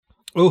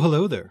Oh,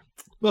 hello there.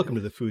 Welcome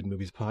to the Food and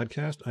Movies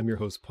Podcast. I'm your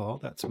host, Paul.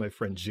 That's my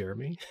friend,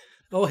 Jeremy.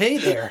 Oh, hey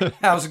there.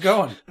 How's it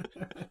going?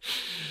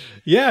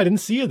 Yeah, I didn't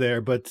see you there,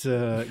 but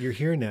you're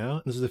here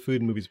now. This is the Food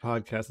and Movies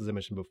Podcast, as I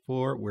mentioned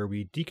before, where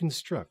we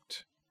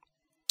deconstruct.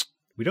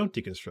 We don't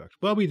deconstruct.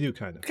 Well, we do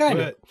kind of. Kind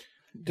of.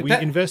 We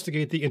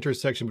investigate the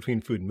intersection between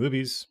food and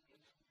movies.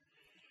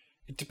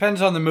 It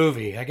depends on the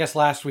movie. I guess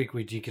last week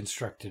we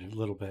deconstructed a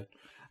little bit.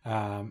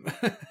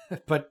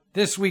 But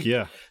this week,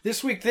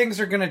 things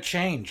are going to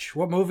change.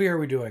 What movie are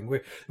we doing?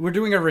 We're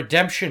doing a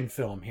redemption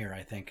film here,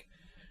 I think.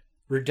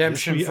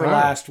 Redemption for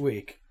last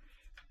week.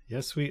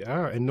 Yes, we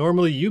are. And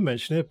normally you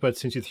mention it, but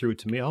since you threw it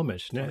to me, I'll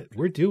mention it.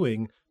 We're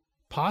doing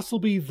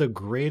possibly the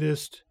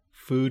greatest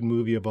food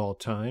movie of all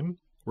time.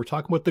 We're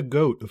talking about the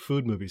GOAT of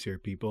food movies here,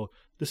 people.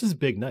 This is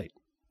Big Night.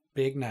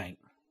 Big night.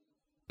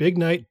 Big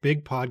night,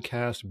 big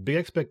podcast, big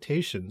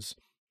expectations,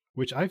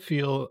 which I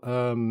feel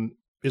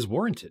is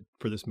warranted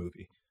for this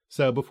movie.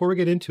 So before we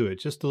get into it,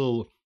 just a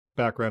little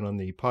background on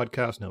the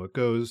podcast and how it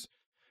goes.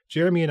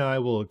 Jeremy and I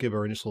will give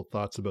our initial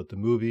thoughts about the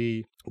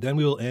movie. Then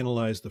we will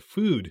analyze the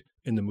food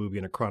in the movie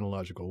in a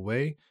chronological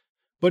way.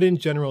 But in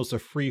general, it's a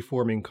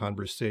free-forming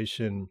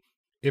conversation,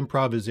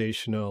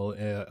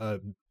 improvisational,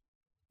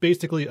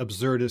 basically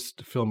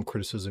absurdist film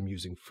criticism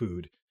using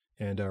food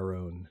and our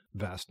own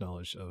vast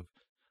knowledge of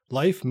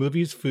life,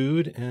 movies,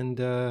 food, and,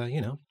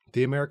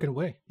 the American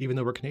way, even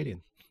though we're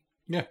Canadian.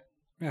 Yeah,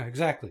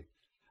 exactly.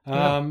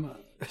 So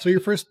your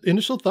first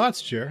initial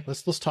thoughts, Jer.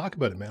 Let's talk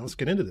about it, man. Let's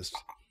get into this.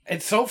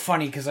 It's so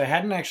funny because I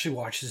hadn't actually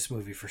watched this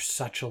movie for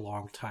such a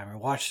long time. I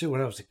watched it when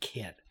I was a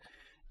kid.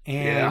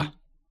 And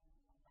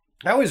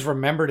I always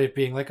remembered it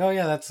being like, oh,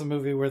 yeah, that's the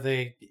movie where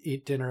they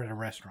eat dinner at a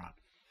restaurant.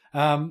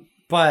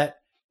 But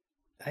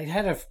I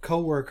had a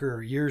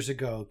coworker years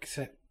ago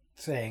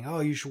saying,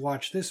 oh, you should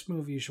watch this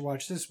movie. You should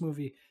watch this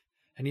movie.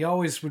 And he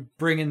always would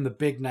bring in the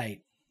Big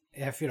Night.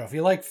 If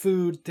you like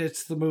food,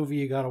 it's the movie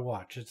you got to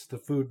watch. It's the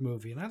food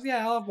movie. And I was,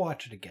 I'll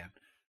watch it again.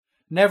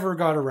 Never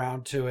got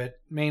around to it,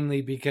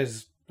 mainly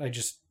because I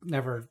just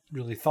never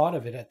really thought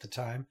of it at the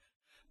time.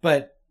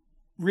 But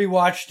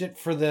rewatched it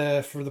for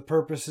the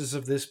purposes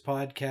of this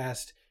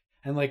podcast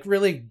and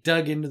really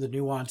dug into the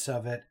nuance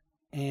of it.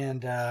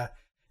 And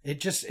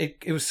it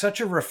was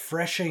such a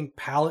refreshing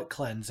palate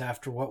cleanse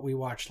after what we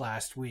watched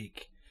last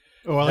week.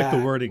 Oh, I like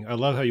the wording. I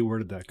love how you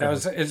worded that.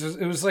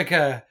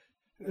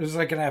 It was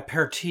like an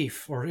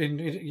aperitif, or in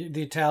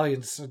the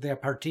Italians, the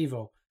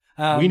aperitivo.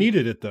 We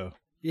needed it though.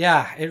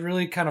 Yeah, it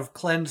really kind of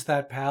cleansed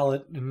that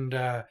palate, and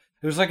it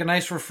was like a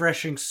nice,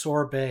 refreshing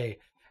sorbet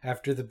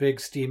after the big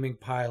steaming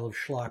pile of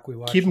schlock we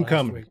watched. Keep them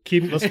coming.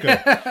 Let's go.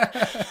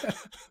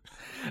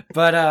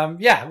 But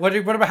what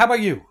about? How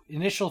about you?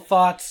 Initial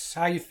thoughts?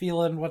 How you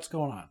feeling? What's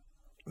going on?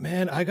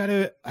 Man, I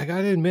gotta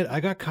admit, I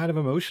got kind of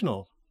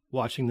emotional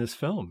watching this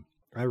film.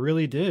 I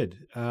really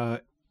did.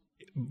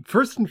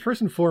 First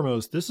and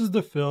foremost, this is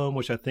the film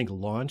which I think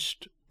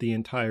launched the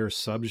entire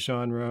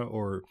subgenre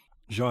or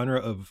genre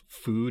of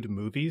food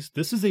movies.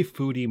 This is a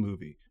foodie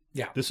movie.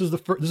 Yeah. This is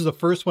the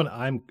first one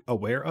I'm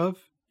aware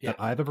of that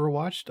I've ever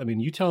watched. I mean,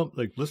 you tell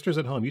listeners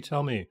at home, you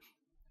tell me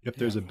if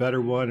there's a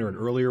better one or an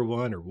earlier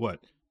one or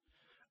what.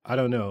 I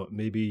don't know.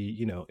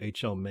 Maybe,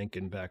 H.L.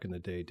 Mencken back in the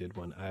day did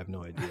one. I have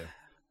no idea.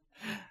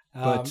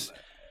 But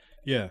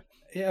yeah.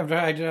 Yeah,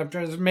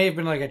 there may have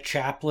been like a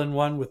Chaplin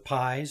one with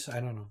pies. I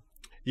don't know.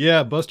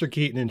 Yeah, Buster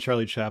Keaton and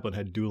Charlie Chaplin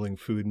had dueling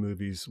food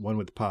movies, one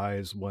with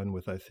pies, one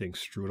with, I think,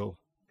 strudel.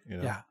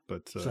 Yeah.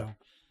 But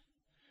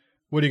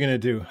what are you going to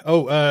do?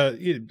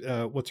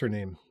 Oh, what's her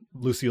name?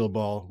 Lucille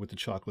Ball with the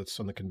chocolates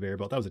on the conveyor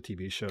belt. That was a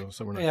TV show,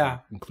 so we're not going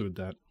to include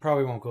that.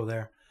 Probably won't go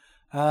there.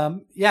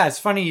 It's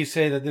funny you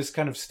say that this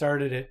kind of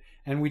started it,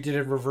 and we did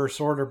it in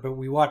reverse order, but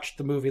we watched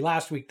the movie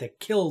last week that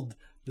killed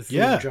the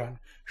food genre.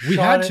 We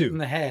had to. In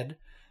the head.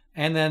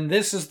 And then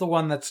this is the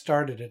one that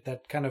started it,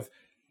 that kind of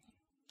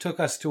took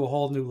us to a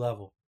whole new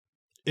level.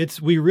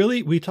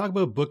 We talk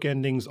about book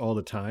endings all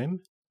the time.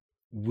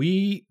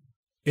 We,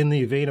 in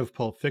the vein of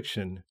Pulp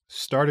Fiction,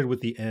 started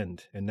with the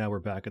end, and now we're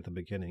back at the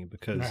beginning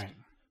because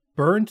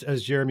Burnt,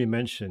 as Jeremy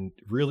mentioned,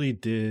 really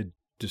did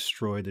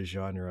destroy the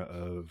genre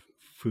of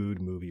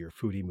food movie or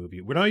foodie movie.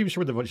 We're not even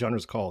sure what the genre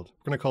is called.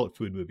 We're going to call it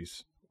food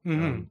movies.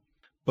 Mm-hmm.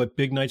 But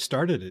Big Night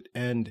started it,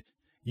 and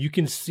you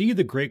can see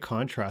the great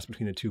contrast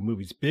between the two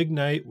movies. Big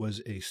Night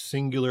was a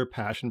singular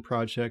passion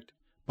project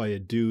by a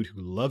dude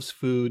who loves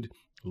food,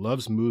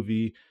 loves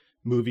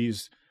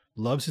movies,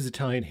 loves his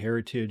Italian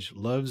heritage,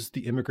 loves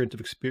the immigrant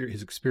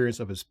his experience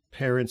of his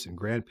parents and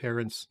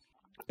grandparents.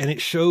 And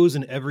it shows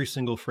in every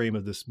single frame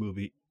of this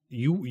movie.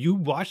 You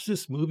watch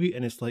this movie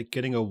and it's like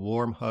getting a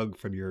warm hug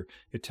from your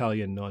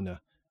Italian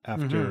nonna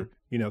after,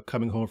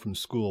 coming home from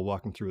school,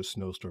 walking through a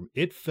snowstorm.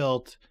 It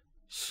felt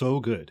so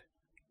good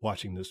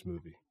watching this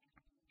movie.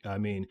 I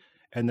mean,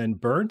 and then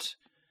Burnt,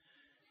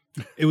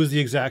 it was the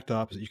exact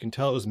opposite. You can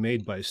tell it was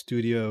made by a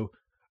studio,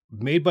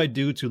 made by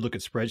dudes who look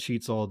at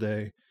spreadsheets all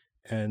day,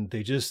 and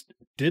they just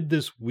did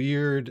this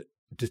weird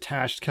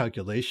detached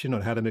calculation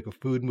on how to make a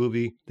food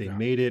movie. They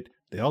made it.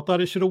 They all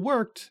thought it should have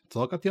worked.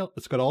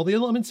 It's got all the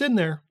elements in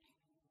there.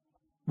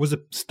 was a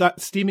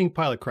steaming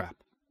pile of crap.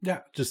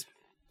 Yeah. Just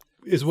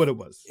is what it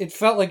was. It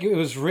felt like it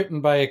was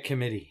written by a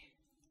committee.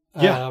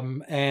 Yeah.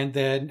 And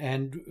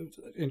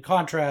in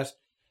contrast,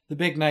 The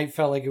Big Night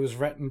felt like it was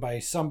written by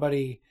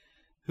somebody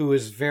who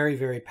is very,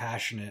 very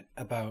passionate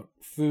about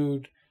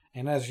food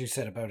and, as you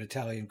said, about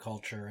Italian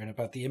culture and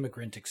about the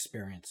immigrant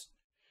experience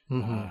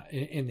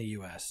in the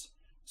U.S.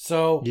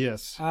 So,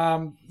 yes.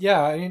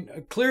 Yeah, I mean,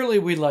 clearly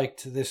we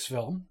liked this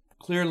film.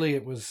 Clearly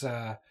it was,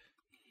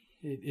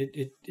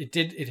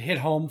 it hit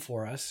home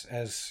for us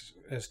as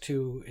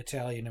two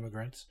Italian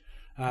immigrants.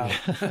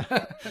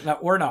 No,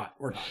 we're not.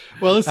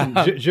 Well, listen,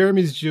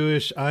 Jeremy's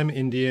Jewish. I'm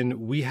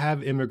Indian. We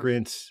have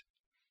immigrants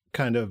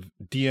kind of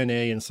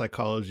DNA and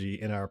psychology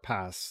in our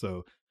past.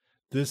 So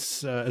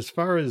this, as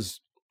far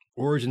as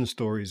origin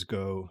stories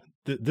go,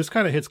 this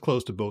kind of hits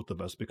close to both of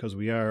us because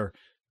we are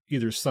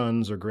either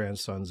sons or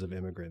grandsons of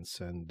immigrants.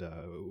 And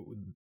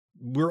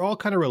we're all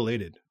kind of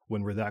related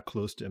when we're that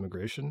close to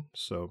immigration.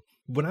 So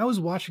when I was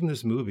watching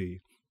this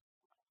movie,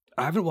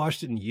 I haven't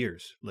watched it in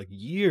years, like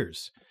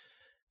years.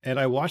 And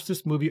I watched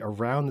this movie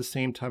around the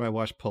same time I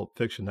watched Pulp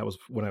Fiction. That was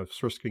when I was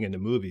first getting into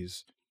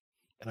movies.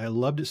 And I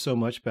loved it so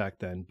much back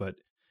then. But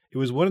it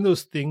was one of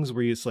those things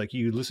where it's like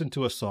you listen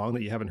to a song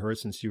that you haven't heard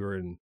since you were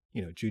in,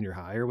 junior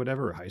high or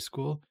whatever, or high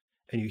school,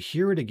 and you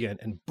hear it again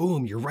and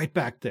boom, you're right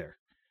back there.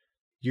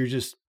 You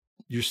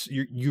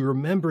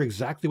remember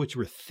exactly what you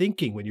were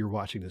thinking when you were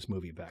watching this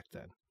movie back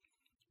then.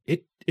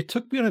 It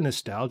took me on a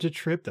nostalgia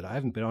trip that I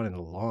haven't been on in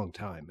a long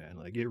time, man.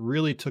 Like it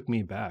really took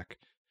me back.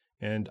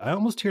 And I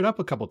almost teared up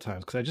a couple of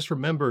times because I just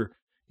remember,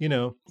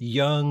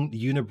 young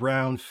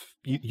unibrow,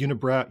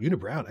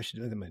 I should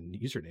know that my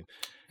username,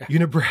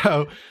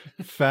 unibrow,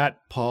 fat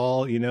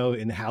Paul,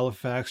 in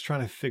Halifax,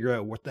 trying to figure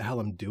out what the hell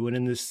I'm doing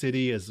in this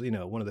city as,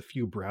 one of the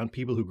few brown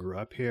people who grew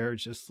up here,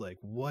 just like,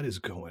 what is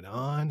going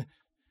on?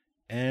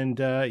 And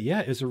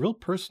it's a real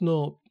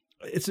personal,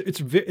 it's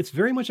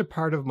very much a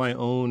part of my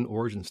own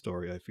origin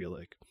story, I feel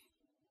like.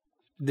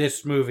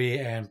 This movie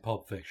and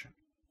Pulp Fiction.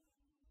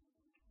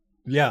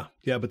 Yeah,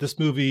 but this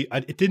movie,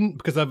 it didn't,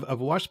 because I've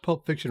watched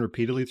Pulp Fiction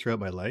repeatedly throughout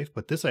my life,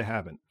 but this I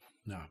haven't.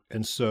 No.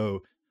 And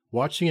so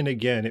watching it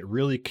again, it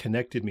really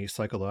connected me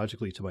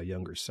psychologically to my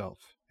younger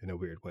self in a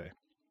weird way.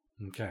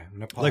 Okay.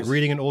 Like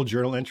reading an old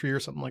journal entry or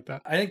something like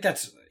that. I think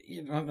that's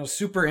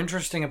super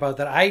interesting about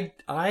that. I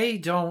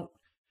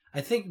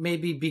think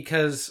maybe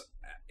because,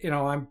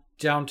 I'm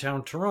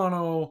downtown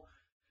Toronto,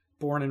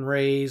 born and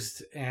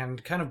raised in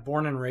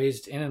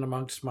and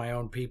amongst my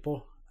own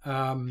people.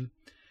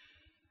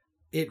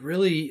 It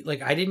really,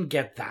 I didn't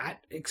get that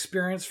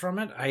experience from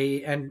it.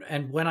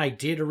 And when I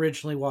did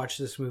originally watch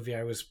this movie,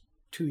 I was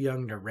too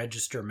young to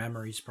register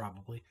memories,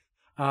 probably.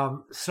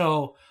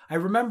 So I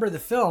remember the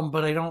film,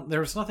 but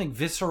there was nothing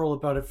visceral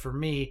about it for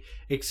me,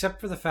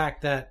 except for the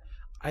fact that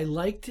I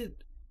liked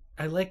it.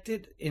 I liked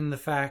it in the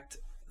fact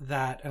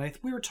that, and I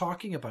think we were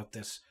talking about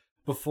this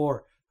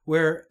before,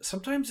 where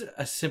sometimes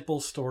a simple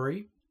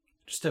story,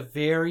 just a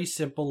very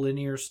simple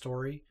linear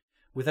story,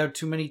 without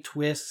too many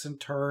twists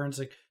and turns,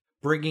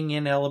 bringing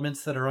in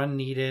elements that are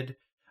unneeded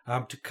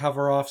to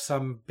cover off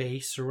some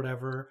base or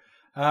whatever.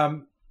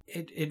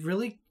 It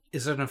really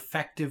is an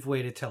effective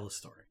way to tell a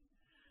story,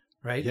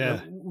 right?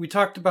 Yeah. We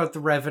talked about The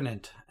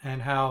Revenant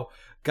and how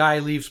guy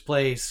leaves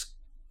place,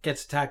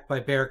 gets attacked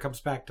by bear,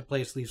 comes back to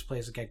place, leaves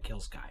place, again,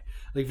 kills guy.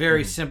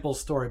 Very simple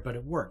story, but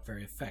it worked,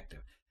 very effective.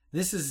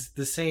 This is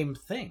the same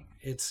thing.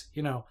 It's,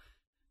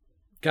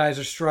 guys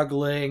are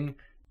struggling,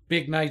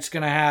 big night's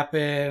going to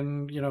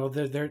happen,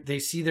 they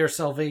see their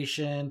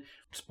salvation.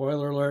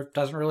 Spoiler alert,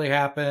 doesn't really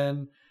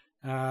happen.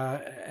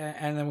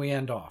 And then we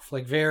end off.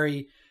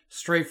 Very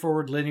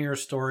straightforward linear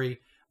story,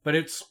 but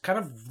it's kind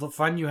of the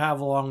fun you have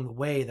along the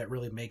way that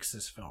really makes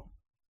this film.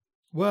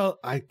 Well,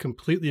 I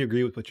completely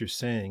agree with what you're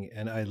saying.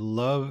 And I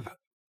love,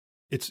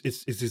 it's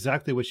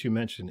exactly what you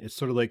mentioned. It's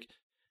sort of like,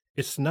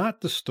 it's not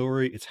the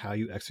story, it's how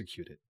you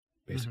execute it,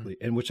 basically.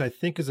 Mm-hmm. And which I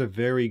think is a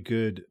very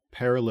good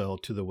parallel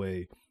to the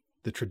way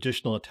the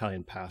traditional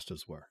Italian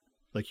pastas were.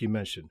 Like you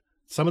mentioned.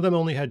 Some of them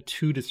only had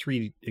 2 to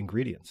 3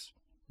 ingredients,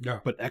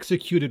 but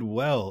executed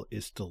well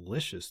is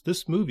delicious.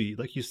 This movie,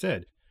 like you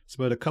said, it's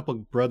about a couple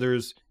of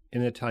brothers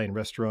in an Italian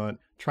restaurant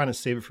trying to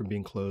save it from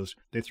being closed.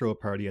 They throw a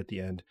party at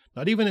the end,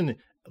 not even in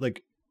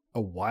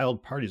a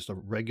wild party, just a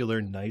regular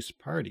nice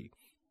party.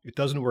 It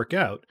doesn't work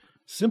out.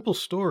 Simple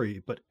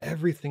story, but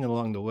everything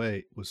along the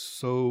way was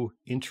so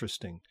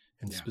interesting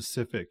and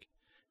specific.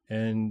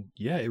 And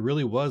it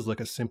really was like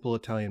a simple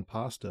Italian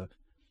pasta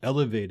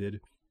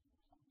elevated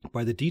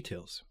by the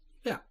details.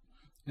 Yeah,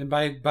 and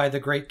by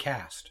the great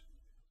cast.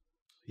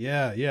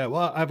 Yeah.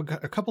 Well, I have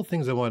a couple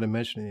things I wanted to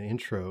mention in the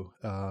intro.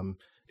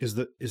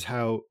 Is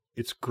how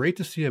it's great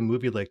to see a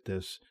movie like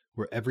this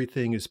where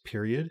everything is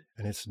period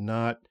and it's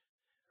not.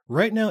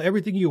 Right now,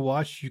 everything you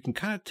watch, you can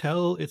kind of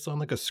tell it's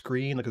on a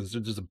screen,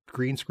 there's a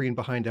green screen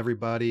behind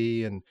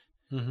everybody, and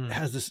it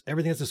has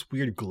everything has this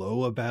weird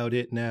glow about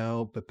it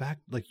now. But back,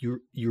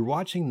 you're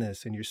watching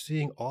this and you're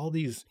seeing all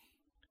these.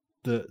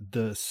 The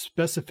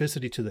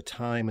specificity to the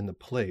time and the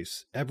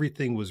place,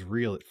 everything was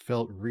real. It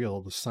felt real.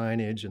 The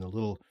signage and the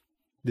little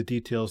the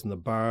details in the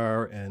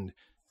bar and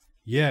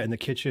in the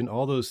kitchen,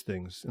 all those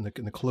things, and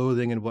the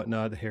clothing and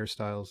whatnot, the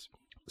hairstyles,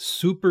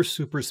 super,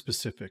 super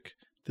specific.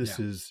 This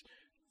is,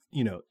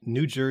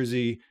 New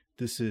Jersey.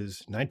 This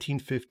is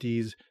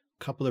 1950s.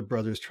 Couple of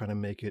brothers trying to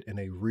make it in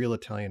a real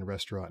Italian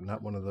restaurant,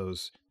 not one of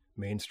those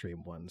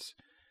mainstream ones.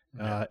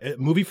 A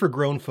movie for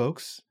grown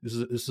folks. This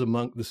is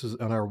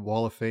on our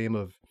wall of fame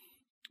of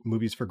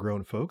movies for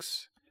grown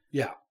folks.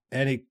 Yeah,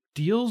 and it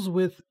deals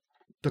with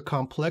the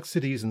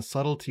complexities and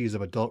subtleties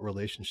of adult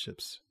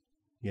relationships.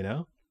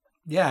 Yeah,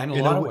 in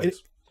a lot of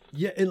ways.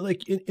 And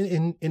like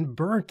in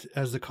Burnt,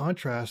 as the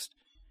contrast,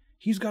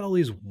 he's got all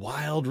these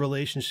wild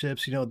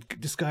relationships.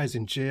 This guy's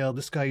in jail.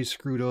 This guy he's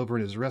screwed over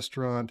in his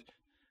restaurant.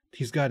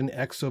 He's got an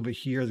ex over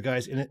here. The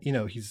guy's in it.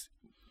 He's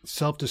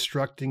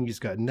self-destructing. He's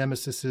got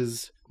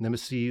nemesis,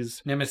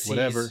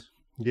 whatever.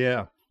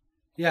 Yeah.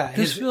 Yeah.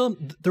 This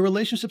film, the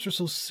relationships are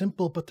so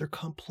simple, but they're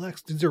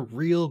complex. These are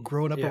real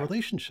grown-up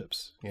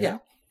relationships. Yeah.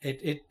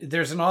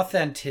 There's an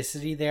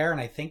authenticity there, and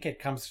I think it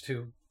comes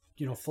to,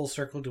 full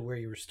circle to where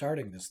you were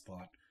starting this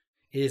thought,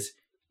 is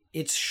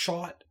it's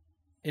shot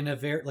in a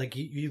very, like,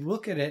 you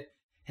look at it,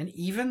 and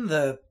even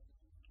the,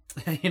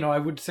 I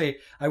want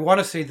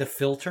to say the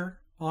filter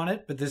on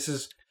it, but this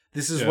is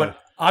what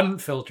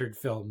unfiltered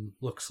film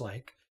looks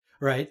like,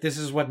 right? This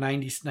is what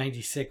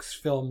 96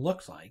 film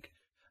looks like.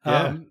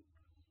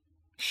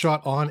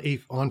 Shot on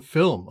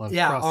film, on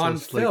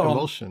film,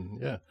 emulsion.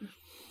 Yeah.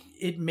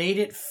 It made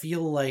it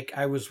feel like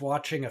I was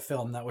watching a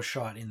film that was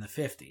shot in the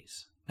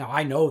 50s. Now,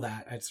 I know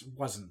that it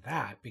wasn't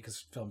that,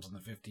 because films in the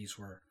 50s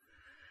were,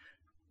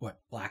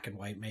 black and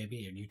white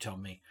maybe, and you tell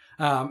me.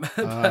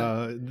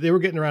 They were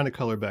getting around to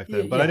color back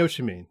then, but I know what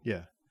you mean.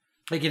 Yeah.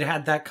 Like it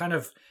had that kind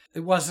of, it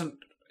wasn't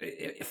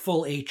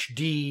full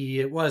HD.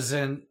 It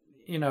wasn't,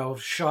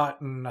 shot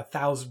in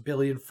 1,000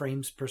 billion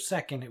frames per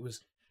second. It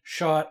was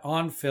shot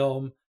on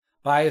film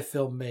by a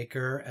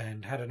filmmaker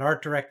and had an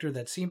art director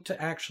that seemed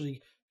to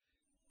actually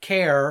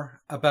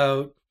care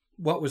about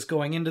what was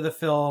going into the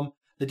film,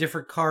 the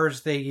different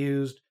cars they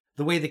used,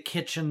 the way the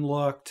kitchen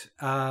looked,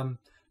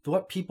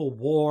 what people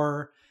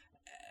wore,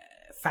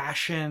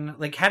 fashion,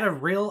 like had a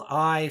real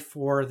eye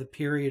for the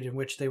period in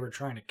which they were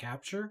trying to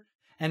capture.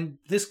 And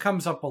this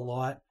comes up a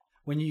lot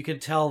when you can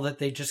tell that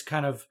they just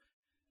kind of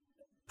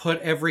put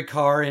every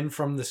car in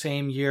from the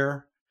same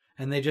year.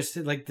 And they just,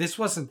 like, this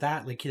wasn't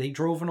that. Like, they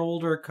drove an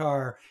older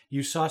car.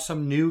 You saw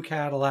some new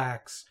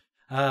Cadillacs.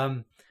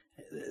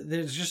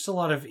 There's just a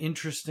lot of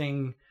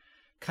interesting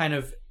kind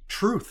of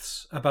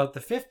truths about the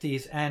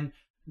 50s. And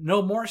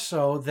no more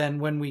so than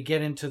when we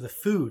get into the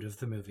food of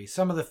the movie.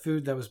 Some of the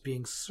food that was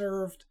being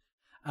served,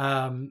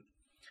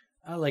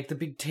 like the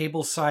big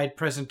table side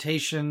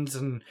presentations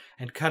and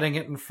cutting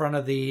it in front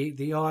of the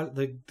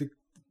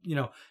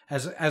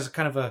as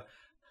kind of a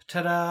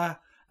ta-da.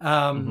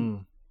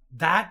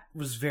 That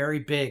was very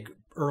big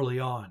early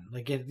on.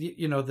 Like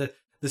the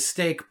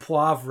steak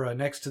poivre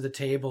next to the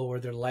table where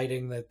they're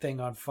lighting the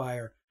thing on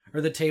fire, or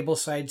the table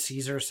side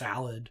Caesar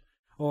salad,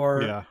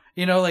 or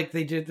like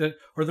they did the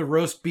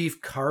roast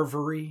beef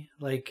carvery,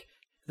 like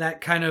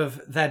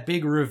that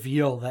big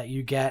reveal that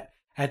you get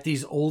at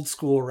these old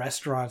school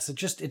restaurants.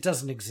 It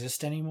doesn't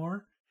exist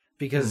anymore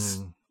because,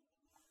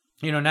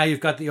 now you've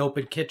got the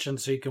open kitchen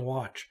so you can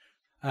watch.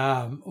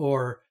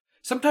 Or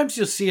sometimes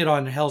you'll see it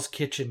on Hell's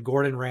Kitchen.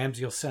 Gordon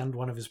Ramsay will send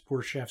one of his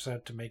poor chefs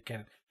out to make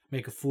a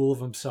fool of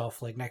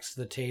himself, like next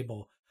to the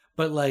table.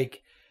 But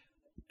like,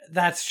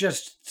 that's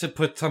just to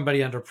put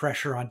somebody under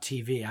pressure on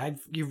TV.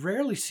 You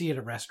rarely see it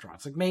at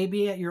restaurants. Like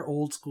maybe at your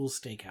old school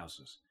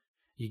steakhouses,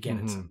 you get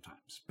it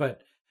sometimes.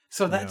 But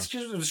so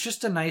it was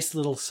just a nice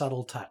little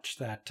subtle touch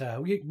that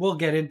we'll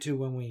get into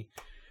when we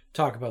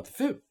talk about the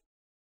food.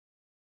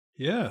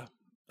 Yeah,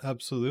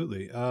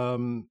 absolutely.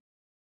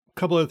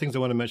 Couple other things I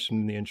want to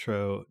mention in the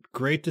intro.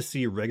 Great to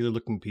see regular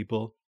looking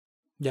people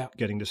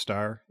getting to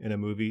star in a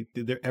movie.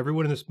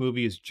 Everyone in this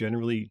movie is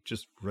generally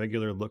just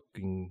regular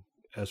looking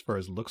as far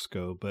as looks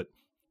go, but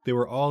they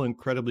were all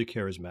incredibly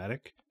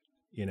charismatic,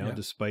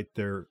 despite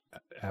their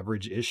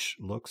average-ish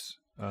looks.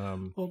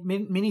 Well,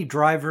 Minnie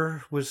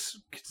Driver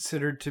was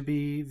considered to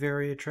be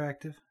very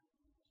attractive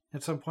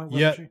at some point.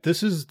 Wasn't she?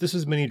 This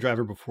is Minnie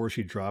Driver before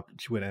she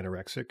went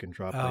anorexic and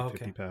dropped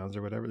 50 pounds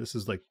or whatever. This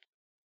is like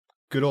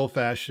good old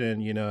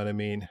fashioned, you know what I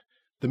mean?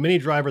 The Minnie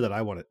Driver that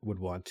I would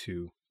want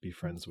to be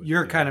friends with.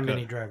 You're kind of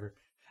Minnie Driver.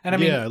 And I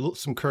mean,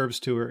 some curves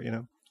to her,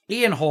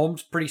 Ian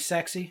Holm's pretty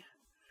sexy.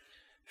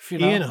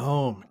 Ian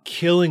Holm,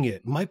 killing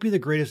it. Might be the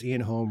greatest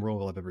Ian Holm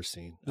role I've ever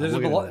seen. There's I'll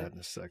get into that in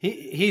a second.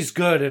 He's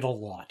good at a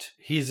lot.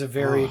 He's a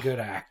very good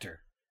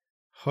actor.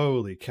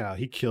 Holy cow,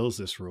 he kills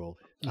this role.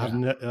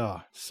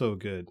 So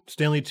good.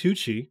 Stanley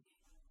Tucci,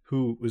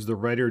 who was the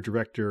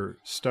co-director,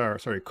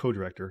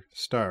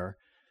 star,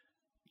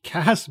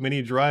 cast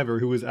Minnie Driver,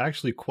 who was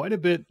actually quite a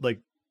bit, like,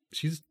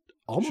 she's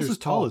almost as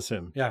tall as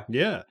him. Yeah.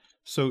 Yeah.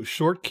 So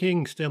short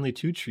king Stanley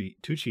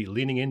Tucci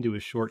leaning into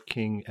his short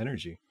king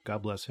energy.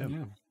 God bless him.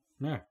 Yeah.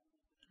 Yeah.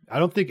 I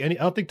don't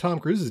think Tom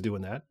Cruise is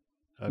doing that.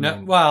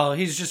 Well,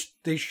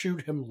 they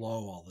shoot him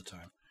low all the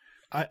time.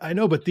 I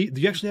know, but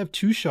you actually have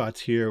 2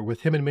 shots here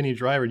with him and Minnie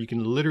Driver, and you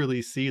can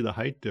literally see the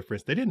height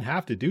difference. They didn't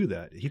have to do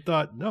that. He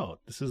thought, no,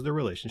 this is their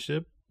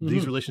relationship.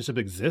 These relationships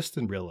exist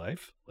in real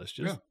life. Let's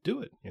just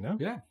do it, you know?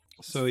 Yeah.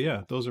 So,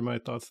 yeah, those are my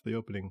thoughts of the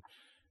opening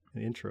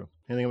and the intro.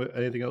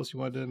 Anything else you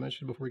wanted to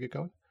mention before we get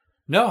going?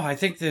 No, I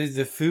think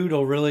the food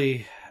will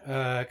really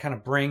kind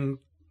of bring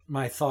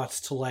my thoughts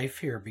to life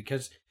here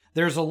because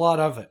there's a lot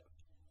of it.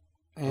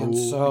 And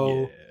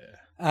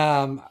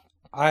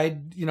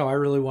I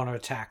really want to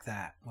attack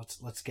that.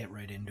 Let's get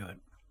right into it.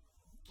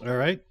 All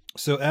right.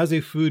 So as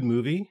a food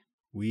movie,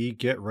 we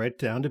get right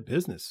down to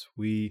business.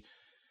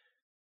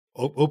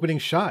 Opening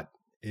shot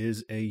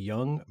is a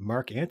young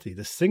Mark Anthony,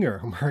 the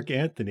singer Mark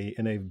Anthony,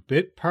 in a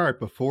bit part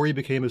before he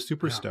became a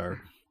superstar.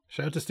 Yeah.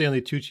 Shout out to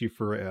Stanley Tucci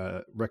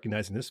for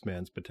recognizing this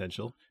man's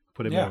potential.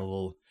 Put him in a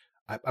little.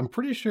 I'm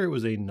pretty sure it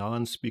was a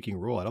non-speaking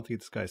role. I don't think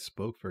this guy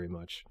spoke very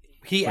much.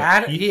 He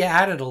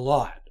added a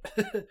lot.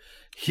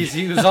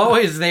 he was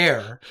always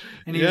there,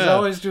 and he was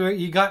always doing.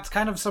 He got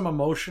kind of some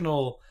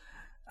emotional.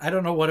 I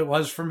don't know what it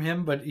was from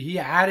him, but he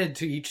added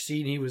to each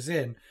scene he was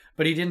in,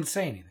 but he didn't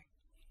say anything.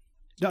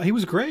 No, he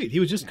was great. He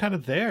was just kind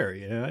of there.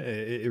 You know,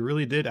 it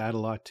really did add a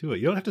lot to it.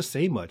 You don't have to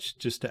say much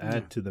just to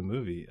add to the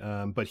movie.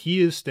 But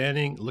he is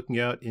standing, looking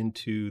out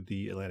into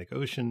the Atlantic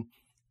Ocean.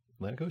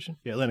 Atlantic Ocean?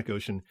 Yeah, Atlantic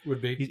Ocean.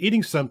 Would be. He's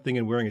eating something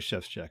and wearing a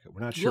chef's jacket.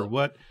 We're not sure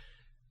what.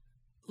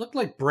 Looked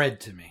like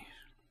bread to me.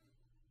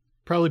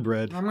 Probably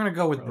bread. I'm going to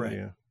go with bread.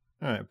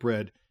 Yeah. All right,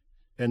 bread.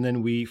 And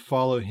then we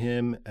follow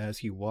him as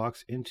he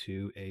walks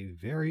into a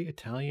very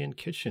Italian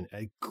kitchen,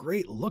 a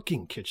great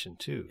looking kitchen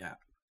too. Yeah.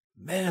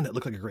 Man, that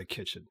looked like a great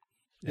kitchen.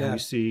 And we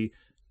see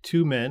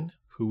 2 men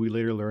who we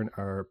later learn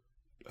are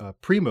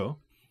Primo,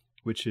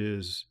 which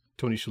is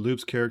Tony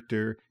Shalhoub's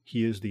character.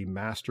 He is the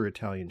master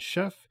Italian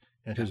chef,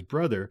 and his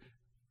brother,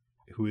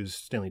 who is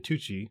Stanley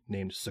Tucci,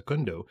 named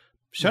Secondo.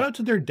 Shout out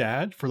to their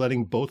dad for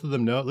letting both of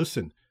them know,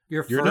 listen,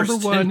 you're number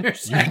 1,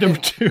 you're number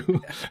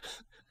 2.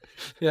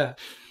 Yeah,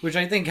 which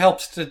I think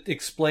helps to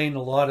explain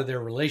a lot of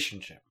their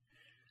relationship.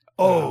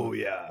 Oh,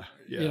 yeah.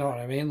 You know what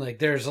I mean? Like,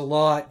 there's a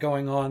lot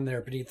going on there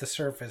beneath the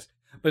surface.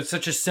 But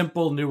such a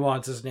simple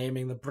nuance as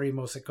naming the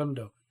Primo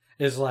Secondo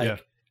is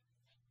like,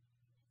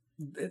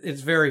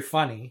 it's very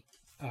funny.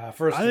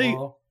 First of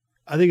all,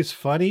 I think it's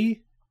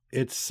funny.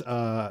 It's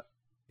to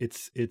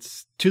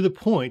the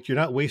point. You're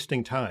not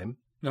wasting time.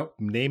 Nope.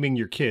 Naming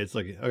your kids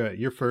like, okay,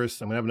 you're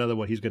first. I'm gonna have another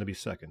one. He's gonna be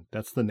second.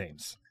 That's the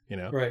names. You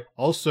know. Right.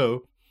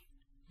 Also,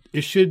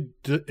 it should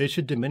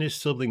diminish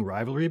sibling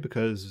rivalry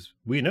because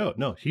we know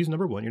no, he's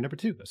number 1. You're number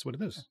 2. That's what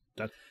it is.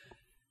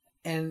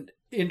 And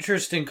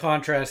interesting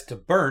contrast to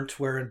Burnt,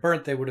 where in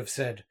Burnt they would have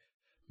said,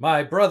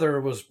 my brother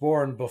was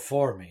born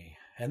before me,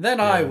 and then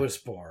I was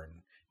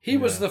born. He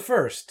was the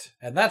first,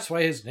 and that's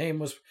why his name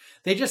was...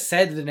 They just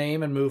said the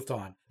name and moved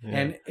on. Yeah.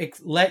 And it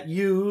let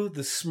you,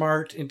 the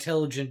smart,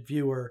 intelligent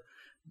viewer,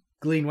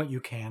 glean what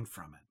you can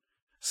from it.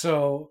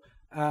 So,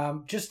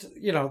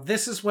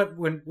 this is what,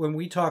 when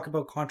we talk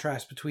about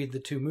contrast between the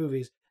 2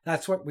 movies,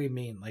 that's what we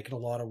mean, like in a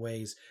lot of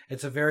ways.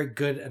 It's a very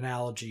good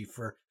analogy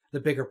for the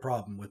bigger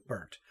problem with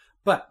Burnt.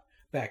 But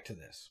back to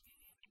this.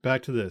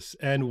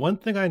 And one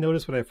thing I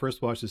noticed when I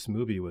first watched this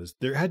movie was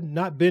there had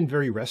not been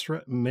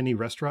many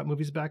restaurant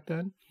movies back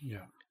then.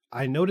 Yeah.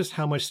 I noticed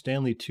how much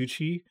Stanley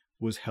Tucci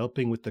was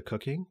helping with the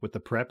cooking, with the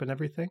prep and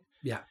everything.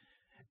 Yeah.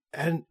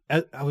 And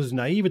I was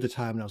naive at the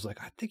time, and I was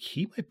like, I think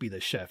he might be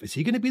the chef. Is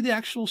he going to be the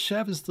actual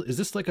chef? Is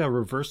this like a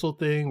reversal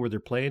thing where they're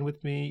playing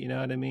with me? You know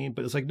what I mean?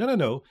 But it's like,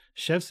 no.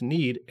 Chefs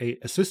need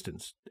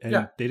assistants.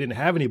 And they didn't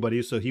have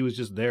anybody, so he was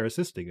just there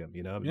assisting him,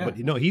 you know? Yeah.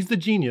 But, he's the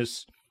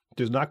genius.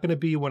 There's not going to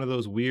be one of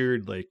those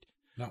weird,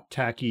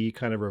 tacky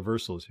kind of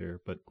reversals here.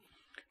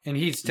 And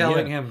he's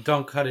telling him,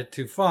 don't cut it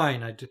too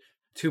fine. I do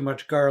too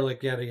much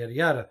garlic, yada, yada,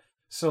 yada.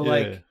 So,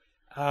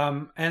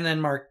 and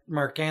then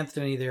Mark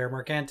Anthony there.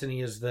 Mark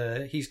Anthony is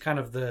he's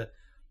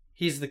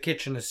the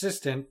kitchen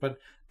assistant, but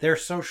they're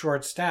so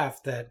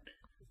short-staffed that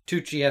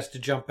Tucci has to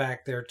jump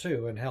back there,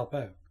 too, and help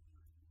out.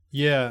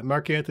 Yeah,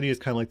 Mark Anthony is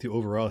kind of like the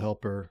overall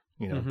helper,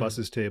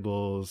 busses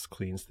tables,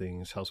 cleans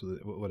things, helps with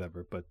it,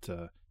 whatever.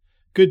 But...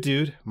 good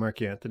dude,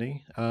 Mark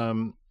Anthony.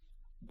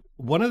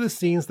 One of the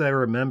scenes that I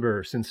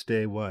remember since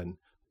day one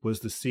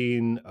was the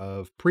scene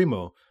of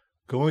Primo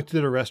going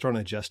to the restaurant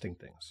and adjusting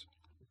things.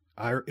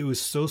 It was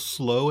so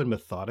slow and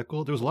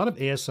methodical. There was a lot of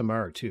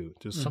ASMR too.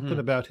 There's something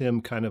about him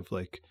kind of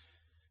like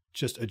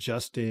just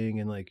adjusting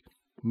and like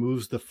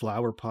moves the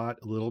flower pot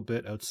a little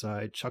bit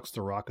outside, chucks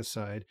the rock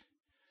aside.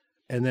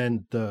 And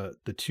then the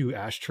 2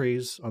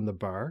 ashtrays on the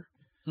bar.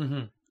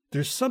 Mm-hmm.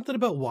 There's something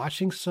about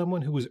watching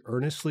someone who is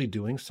earnestly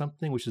doing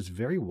something, which is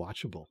very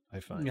watchable, I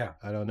find. Yeah.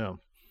 I don't know.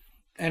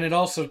 And it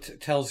also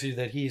tells you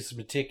that he's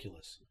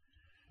meticulous.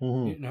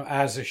 Mm-hmm.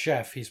 As a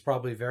chef, he's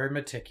probably very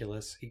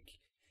meticulous.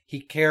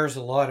 He cares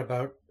a lot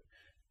about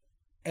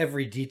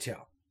every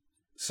detail.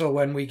 So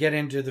when we get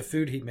into the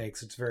food he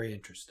makes, it's very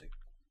interesting.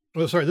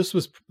 Oh, sorry. This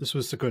was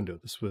Secundo.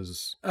 This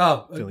was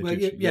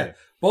yeah.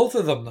 Both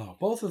of them though.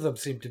 Both of them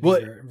seem to be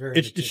very.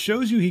 It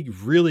shows you he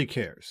really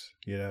cares.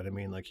 You know what I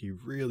mean? Like he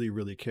really,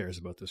 really cares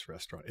about this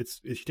restaurant.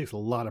 He takes a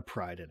lot of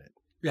pride in it.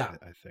 Yeah,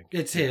 I think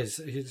it's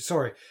his.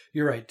 Sorry,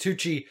 you're right.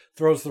 Tucci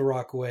throws the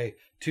rock away.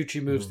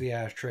 Tucci moves the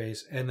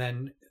ashtrays, and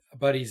then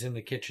Buddy's in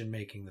the kitchen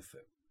making the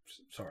food.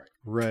 Sorry.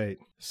 Right.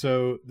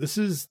 So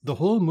the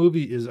whole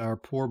movie is our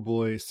poor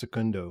boy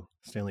Secundo,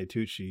 Stanley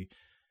Tucci,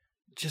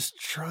 just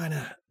trying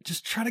to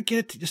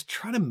get it, just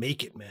trying to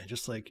make it, man.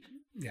 Just like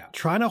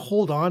trying to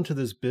hold on to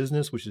this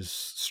business, which is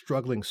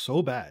struggling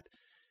so bad.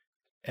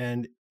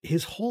 And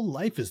his whole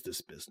life is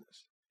this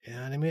business. You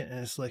know what I mean? And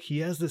it's like he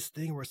has this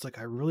thing where it's like,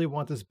 I really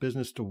want this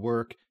business to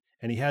work.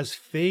 And he has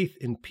faith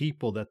in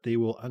people that they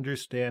will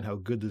understand how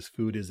good this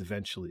food is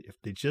eventually. If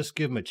they just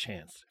give him a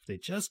chance.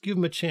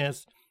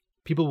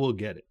 People will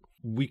get it.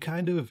 We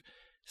kind of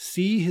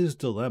see his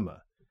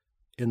dilemma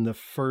in the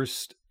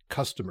first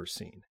customer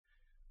scene.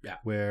 Yeah.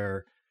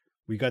 Where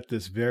we got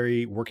this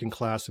very working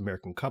class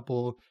American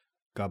couple.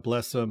 God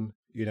bless them.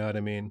 You know what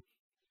I mean?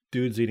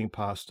 Dude's eating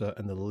pasta.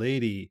 And the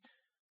lady,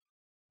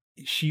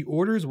 she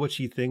orders what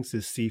she thinks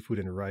is seafood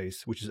and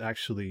rice, which is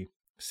actually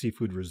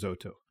seafood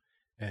risotto.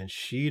 And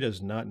she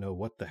does not know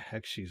what the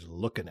heck she's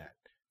looking at.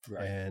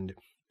 Right. And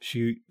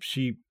she,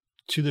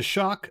 to the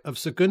shock of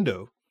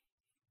Secundo,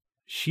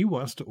 she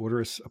wants to order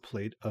a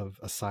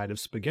side of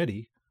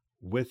spaghetti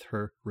with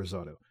her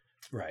risotto.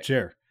 Right.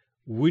 Jer,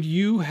 would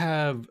you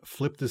have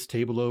flipped this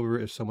table over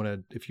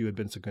if you had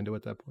been Secundo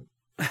at that point?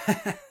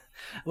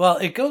 Well,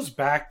 it goes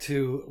back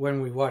to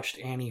when we watched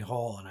Annie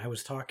Hall, and I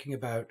was talking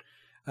about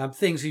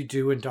things you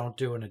do and don't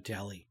do in a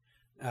deli.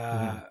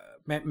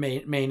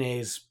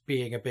 Mayonnaise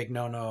being a big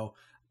no-no,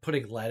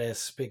 putting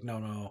lettuce, big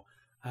no-no.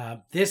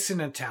 This in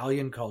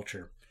Italian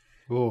culture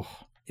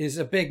is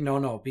a big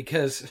no-no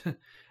because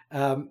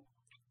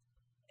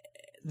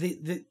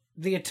the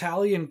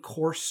Italian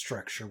course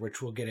structure,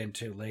 which we'll get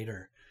into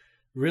later,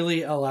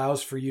 really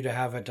allows for you to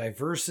have a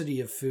diversity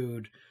of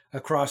food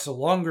across a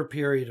longer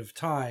period of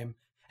time.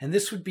 And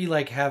this would be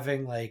like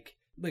having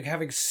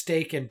having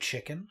steak and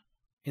chicken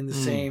in the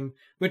same,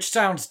 which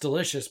sounds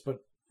delicious,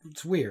 but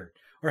it's weird.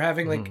 Or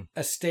having like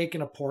a steak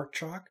and a pork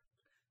chop.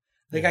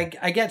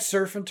 I get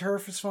surf and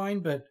turf is fine,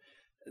 but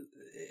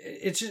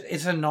it's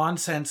a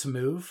nonsense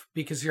move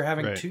because you're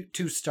having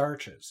two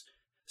starches.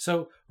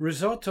 So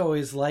risotto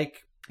is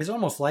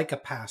almost like a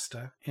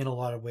pasta in a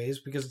lot of ways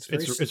because it's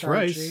very starchy. It's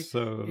rice,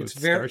 so it's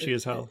starchy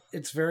as hell.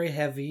 It's very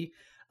heavy.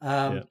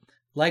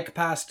 Like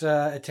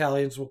pasta,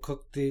 Italians will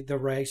cook the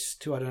rice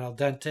to an al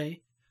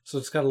dente, so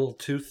it's got a little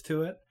tooth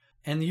to it.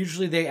 And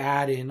usually they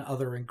add in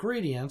other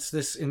ingredients.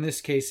 In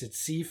this case, it's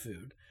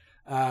seafood.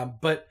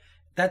 But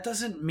that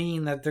doesn't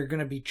mean that there are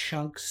going to be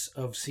chunks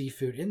of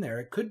seafood in there.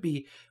 It could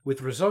be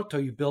with risotto,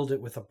 you build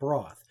it with a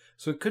broth.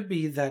 So it could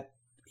be that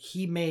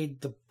he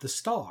made the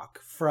stock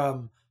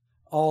from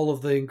all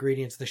of the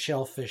ingredients, the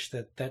shellfish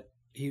that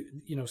he,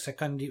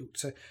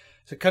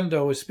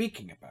 Secundo is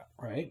speaking about,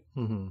 right?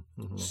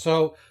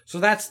 So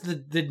that's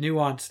the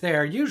nuance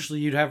there. Usually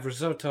you'd have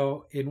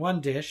risotto in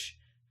one dish,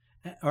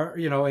 or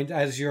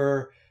as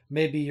your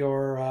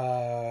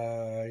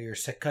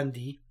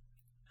secondi,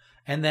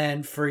 and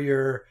then for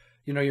your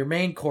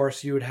main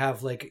course you would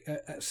have like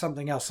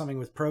something else, something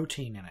with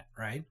protein in it,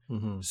 right?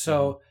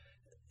 So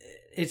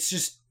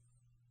it's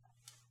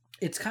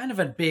kind of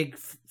a big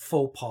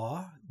faux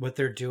pas what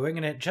they're doing,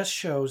 and it just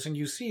shows, and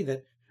you see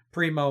that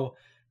Primo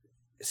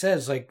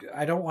says, like,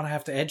 I don't want to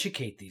have to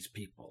educate these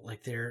people,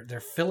 like they're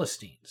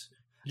Philistines.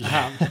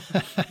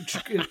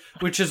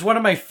 Which is one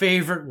of my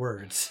favorite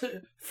words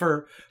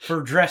for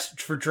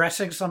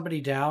dressing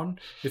somebody down.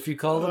 If you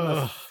call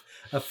them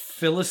a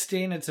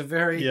Philistine, it's a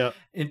very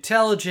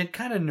intelligent,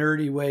 kind of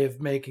nerdy way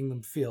of making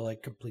them feel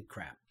like complete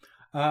crap.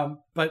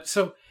 But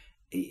so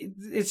you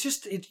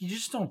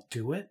just don't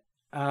do it.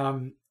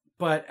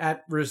 But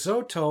at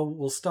risotto,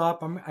 we'll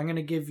stop. I'm going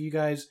to give you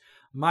guys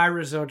my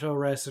risotto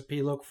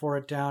recipe. Look for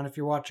it down. If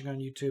you're watching on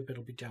YouTube,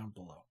 it'll be down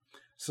below.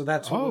 So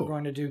that's what we're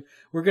going to do.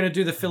 We're going to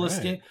do the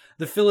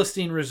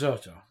Philistine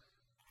risotto.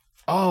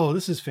 Oh,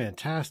 this is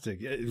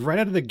fantastic! Right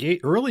out of the gate,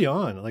 early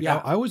on. Like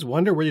I always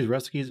wonder where these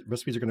recipes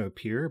are going to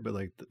appear, but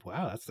like,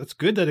 wow, that's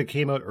good that it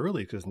came out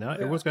early because now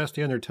everyone's got to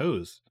stay on their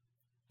toes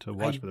to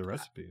watch for the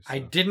recipes. So. I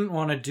didn't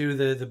want to do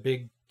the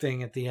big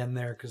thing at the end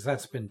there because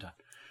that's been done.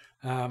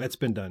 That's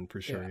been done for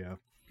sure, yeah.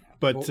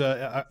 But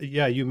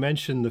you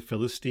mentioned the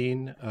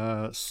Philistine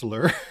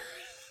slur.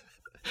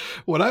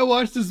 When I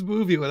watched this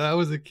movie when I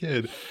was a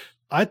kid,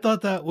 I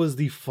thought that was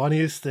the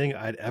funniest thing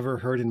I'd ever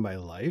heard in my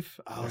life.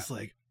 I was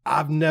like,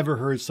 I've never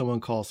heard someone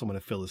call someone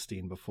a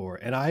Philistine before.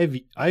 And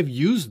I've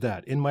used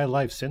that in my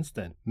life since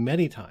then,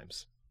 many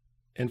times.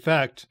 In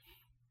fact,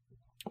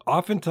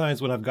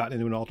 oftentimes when I've gotten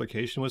into an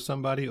altercation with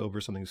somebody over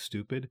something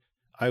stupid,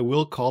 I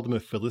will call them a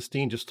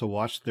Philistine just to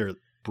watch their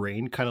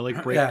brain kind of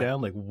like break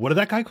down. Like, what did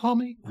that guy call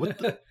me?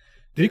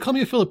 Did he call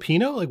me a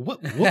Filipino? Like,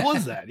 what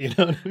was that? You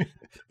know what I mean?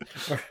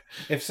 Or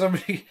if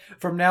somebody,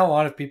 from now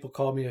on, if people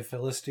call me a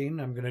Philistine,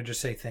 I'm going to just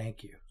say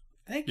thank you.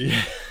 Thank you.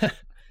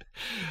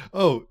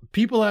 Oh,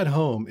 people at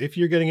home, if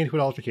you're getting into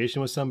an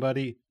altercation with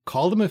somebody,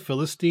 call them a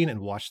Philistine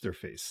and watch their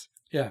face.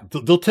 Yeah.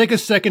 They'll take a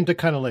second to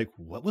kind of like,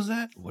 what was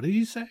that? What did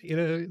he say? You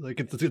know, like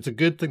it's a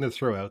good thing to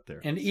throw out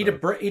there. And eat a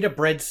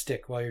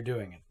breadstick while you're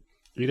doing it.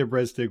 Eat a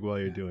breadstick while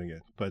you're doing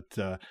it. But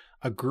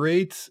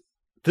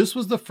this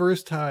was the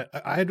first time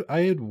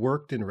I had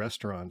worked in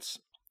restaurants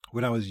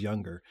when I was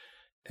younger.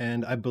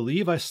 And I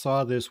believe I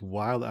saw this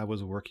while I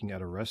was working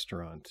at a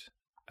restaurant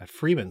at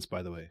Freeman's,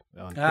 by the way.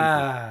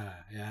 Yeah.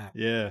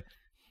 Yeah.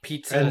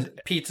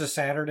 Pizza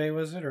Saturday,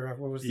 was it? Or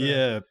what was that?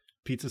 Yeah.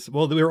 Pizza.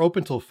 Well, we were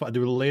open till 5. They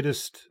were the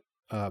latest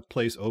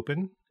place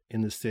open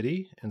in the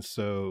city. And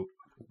so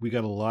we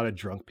got a lot of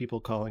drunk people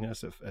calling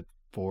us at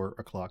 4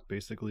 o'clock,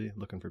 basically,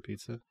 looking for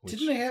pizza.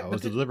 I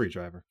was the delivery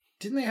driver.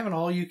 Didn't they have an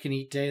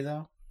all-you-can-eat day,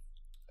 though?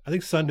 I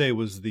think Sunday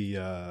was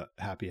the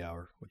happy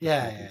hour. With the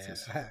Yeah.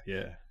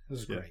 It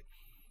was great.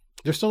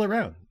 They're still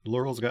around.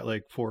 Laurel's got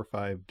like 4 or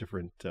 5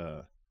 different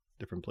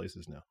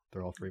places now.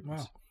 They're all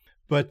famous. Wow.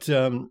 But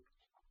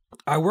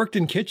I worked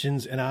in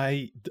kitchens, and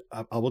I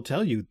will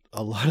tell you,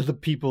 a lot of the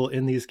people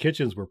in these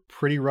kitchens were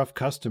pretty rough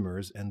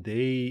customers, and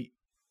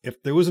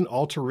if there was an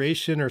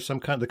alteration or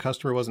the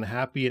customer wasn't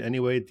happy in any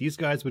way, these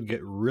guys would get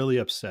really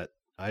upset.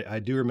 I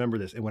do remember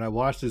this. And when I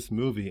watched this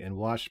movie and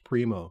watched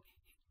Primo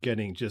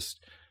getting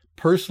just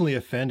personally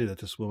offended at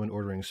this woman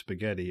ordering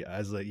spaghetti, I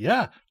was like,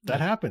 yeah,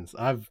 that happens.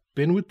 I've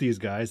been with these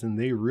guys, and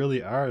they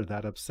really are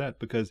that upset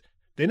because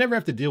they never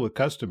have to deal with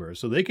customers,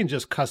 so they can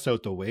just cuss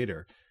out the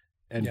waiter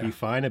and be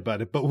fine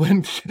about it. But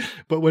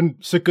when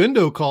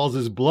Secundo calls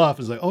his bluff,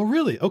 it's like, oh,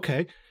 really?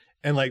 Okay.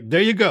 And like,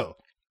 there you go.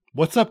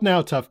 What's up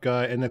now, tough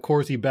guy? And of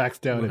course he backs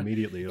down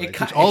immediately.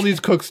 Which all these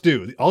cooks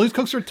do. All these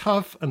cooks are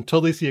tough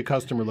until they see a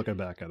customer looking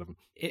back at them.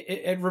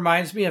 It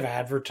reminds me of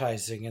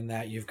advertising in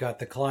that you've got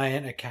the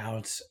client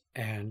accounts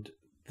and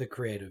the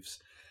creatives.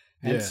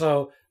 And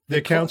so the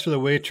accounts are the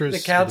waitress. The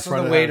accounts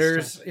are the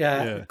waiters.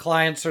 Yeah.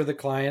 Clients are the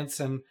clients.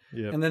 And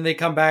then they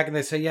come back and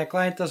they say, yeah,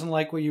 client doesn't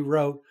like what you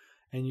wrote.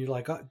 And you're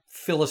like, oh,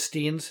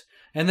 Philistines.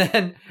 And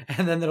then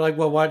they're like,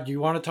 well, what? Do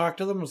you want to talk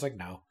to them? I was like,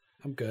 no,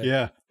 I'm good.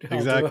 Yeah,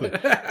 exactly.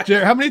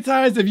 Jared, how many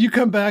times have you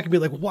come back and be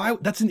like, why?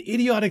 That's an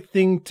idiotic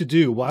thing to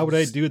do. Why would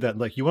I do that?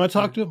 Like, you want to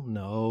talk to them?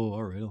 No.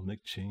 All right, I'll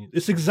make change.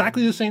 It's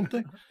exactly the same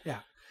thing. Yeah.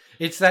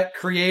 It's that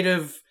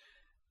creative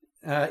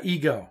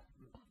ego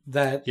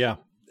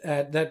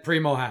that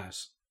Primo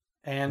has.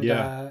 And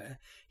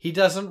he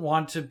doesn't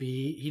want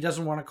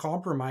to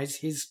compromise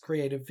his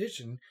creative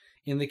vision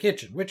in the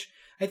kitchen, which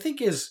I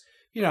think is,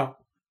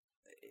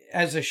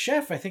 as a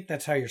chef, I think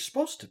that's how you're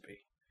supposed to be,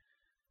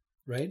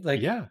 right?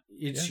 Like,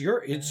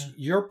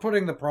 you're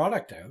putting the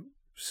product out,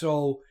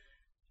 so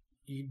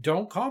you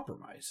don't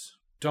compromise.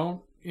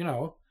 Don't,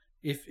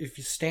 if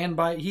you stand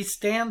by, he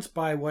stands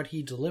by what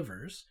he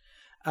delivers,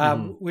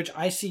 which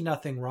I see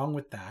nothing wrong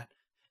with that,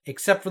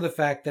 except for the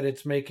fact that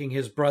it's making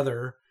his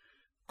brother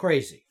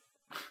crazy.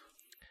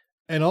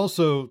 And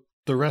also,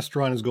 the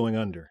restaurant is going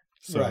under.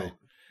 So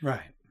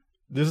Right.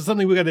 This is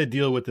something we got to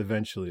deal with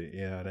eventually.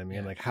 You know what I mean?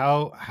 Yeah. Like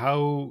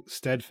how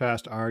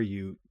steadfast are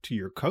you to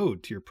your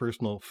code, to your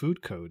personal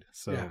food code?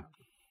 So,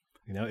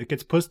 it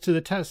gets put to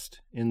the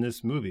test in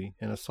this movie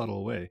in a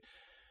subtle way.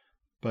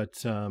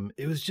 But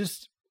it was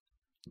just,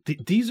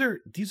 these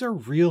are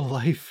real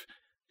life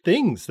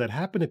things that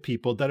happen to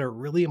people that are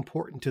really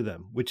important to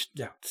them, which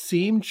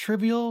seem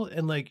trivial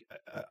and like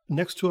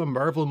next to a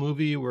Marvel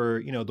movie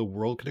where, the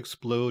world could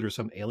explode or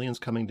some aliens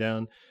coming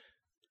down.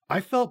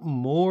 I felt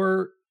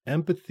more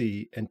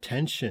empathy and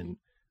tension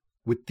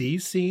with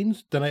these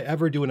scenes than I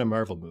ever do in a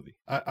Marvel movie.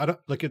 I don't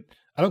like it.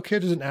 I don't care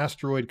if there's an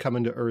asteroid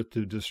coming to Earth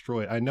to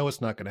destroy it. I know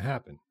it's not going to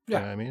happen. Yeah.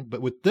 You know what I mean?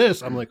 But with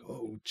this, I'm like,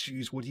 oh,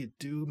 geez, what do you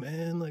do,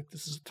 man? Like,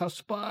 this is a tough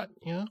spot,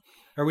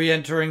 Are we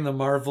entering the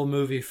Marvel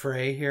movie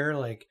fray here?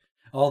 Like,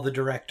 all the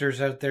directors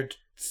out there,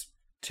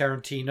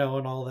 Tarantino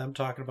and all them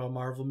talking about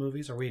Marvel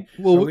movies? Would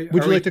you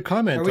like to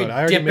comment on it?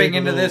 Are we dipping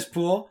into this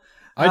pool?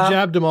 I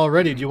jabbed him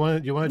already. Do you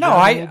want to? No,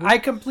 I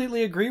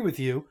completely agree with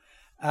you.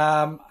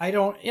 I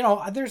don't,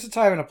 there's a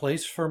time and a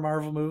place for a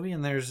Marvel movie,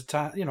 and there's a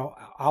time,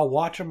 I'll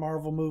watch a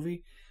Marvel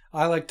movie.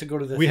 I like to go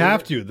to the theater.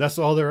 Have to. That's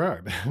all there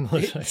are, man.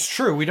 It's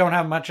true. We don't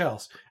have much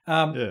else.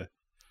 I'll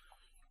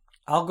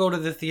go to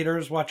the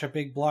theaters, watch a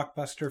big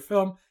blockbuster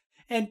film,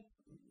 and,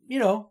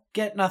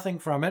 get nothing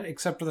from it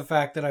except for the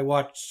fact that I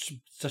watched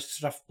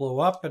stuff blow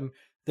up and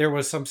there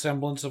was some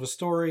semblance of a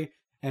story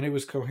and it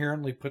was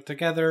coherently put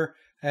together,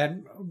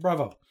 and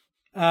bravo.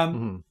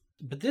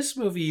 But this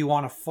movie, you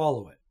want to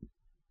follow it.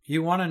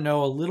 You want to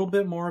know a little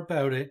bit more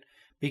about it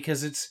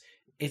because it's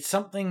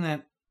something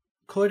that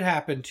could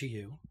happen to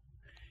you.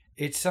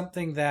 It's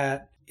something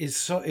that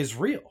is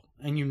real,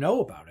 and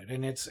about it.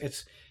 And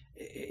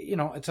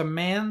it's a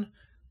man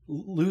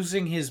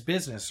losing his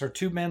business, or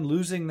two men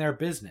losing their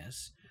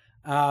business,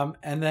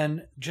 and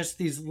then just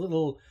these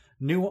little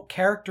new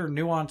character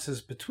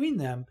nuances between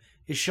them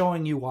is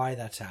showing you why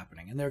that's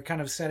happening. And they're kind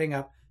of setting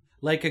up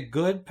like a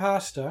good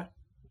pasta.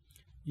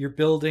 You're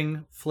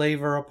building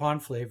flavor upon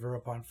flavor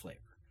upon flavor.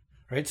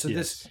 Right, so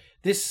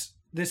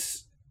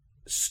this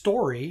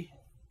story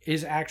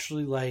is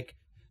actually like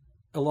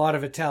a lot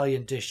of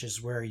Italian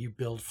dishes where you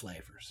build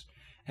flavors.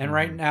 And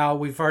right now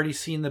we've already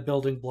seen the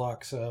building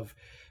blocks of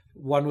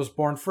one was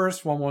born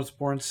first, one was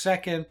born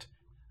second.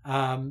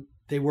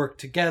 They work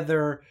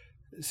together.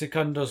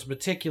 Secundo's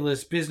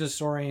meticulous,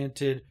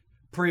 business-oriented.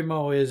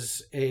 Primo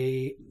is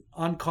a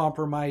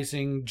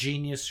uncompromising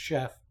genius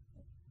chef.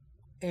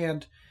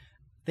 And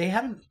they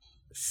haven't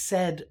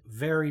said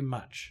very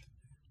much.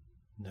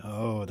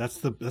 No, that's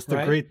the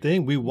great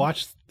thing. We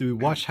watch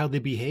how they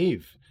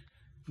behave.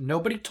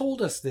 Nobody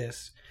told us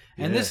this.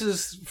 And this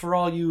is for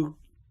all you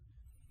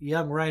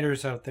young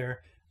writers out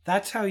there.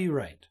 That's how you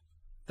write.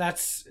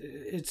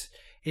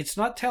 It's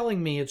not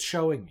telling me, it's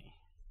showing me.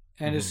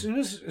 And as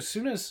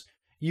soon as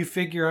you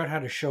figure out how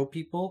to show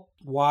people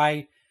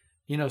why,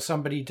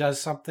 somebody does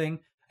something,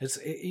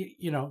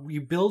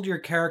 you build your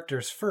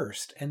characters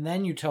first, and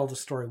then you tell the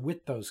story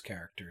with those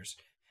characters.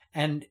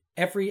 And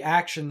every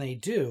action they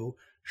do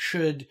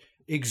should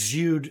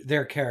exude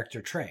their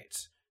character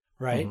traits,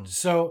 right?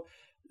 So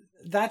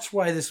that's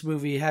why this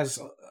movie has,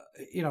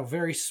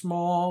 very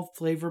small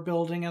flavor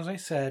building, as I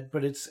said,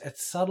 but it's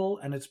subtle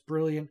and it's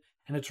brilliant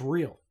and it's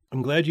real.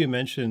 I'm glad you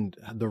mentioned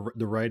the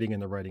writing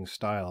and the writing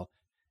style.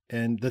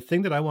 And the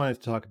thing that I wanted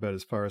to talk about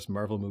as far as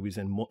Marvel movies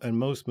and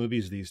most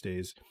movies these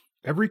days,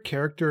 every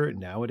character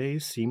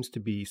nowadays seems to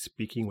be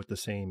speaking with the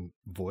same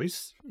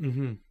voice.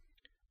 Mm-hmm.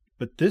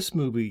 But this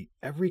movie,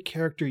 every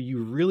character,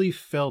 you really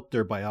felt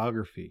their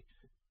biography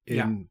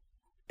in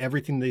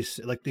everything they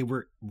said. Like they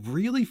were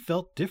really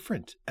felt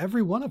different.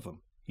 Every one of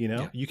them,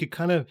 you could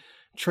kind of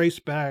trace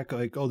back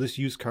like, oh, this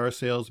used car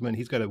salesman,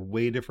 he's got a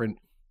way different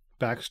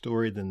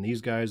backstory than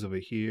these guys over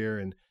here.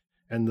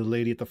 And the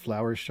lady at the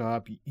flower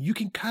shop, you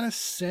can kind of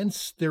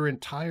sense their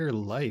entire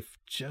life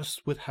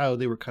just with how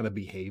they were kind of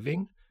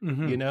behaving.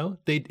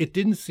 It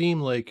didn't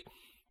seem like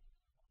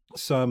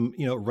some,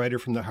 writer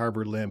from the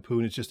Harvard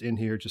Lampoon is just in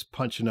here just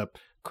punching up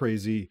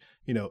crazy,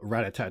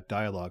 rat-a-tat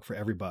dialogue for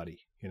everybody,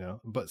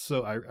 But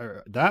so I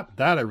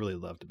really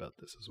loved about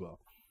this as well.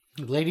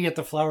 The lady at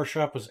the flower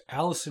shop was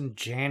Allison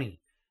Janney.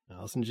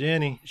 Allison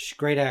Janney. She's a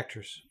great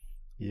actress.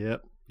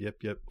 Yep.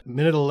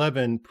 Minute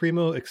 11,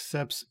 Primo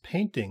accepts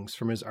paintings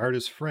from his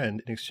artist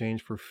friend in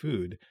exchange for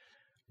food,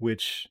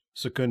 which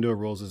Secundo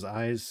rolls his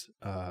eyes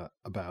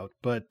about.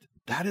 But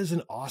that is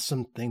an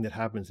awesome thing that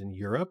happens in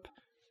Europe,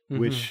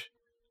 which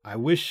I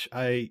wish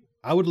I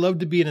would love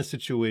to be in a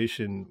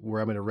situation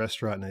where I'm in a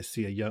restaurant and I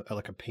see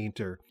a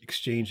painter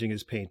exchanging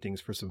his paintings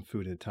for some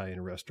food in an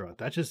Italian restaurant.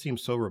 That just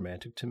seems so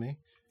romantic to me.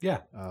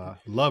 Yeah.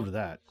 Loved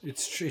that.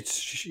 It's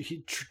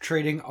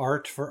trading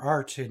art for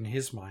art in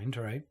his mind,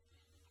 right?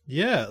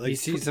 Yeah. Like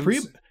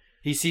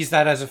he sees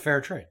that as a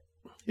fair trade.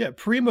 Yeah.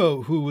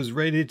 Primo, who was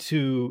ready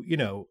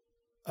to,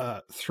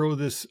 throw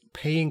this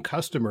paying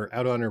customer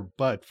out on her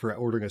butt for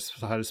ordering a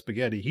side of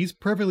spaghetti. He's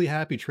perfectly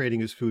happy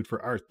trading his food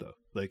for art, though.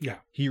 Like,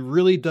 he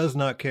really does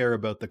not care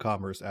about the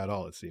commerce at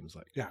all, it seems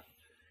like. Yeah.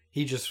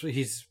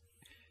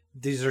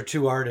 These are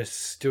two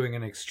artists doing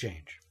an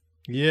exchange.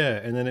 Yeah.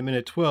 And then at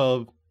minute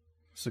 12,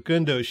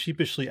 Secundo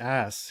sheepishly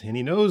asks, and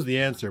he knows the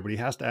answer, but he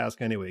has to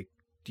ask anyway,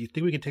 do you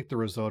think we can take the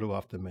risotto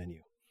off the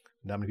menu?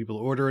 Not many people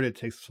order it. It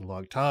takes us a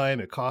long time.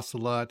 It costs a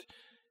lot.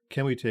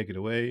 Can we take it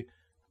away?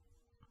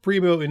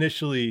 Primo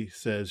initially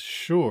says,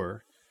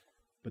 sure,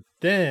 but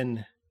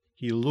then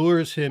he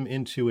lures him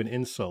into an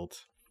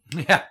insult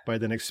by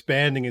then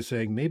expanding and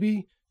saying,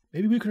 maybe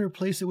we can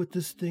replace it with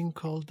this thing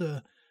called,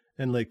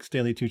 and like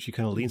Stanley Tucci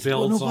kind of leans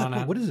on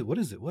it. What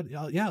is it? What?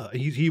 Yeah.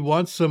 He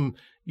wants some,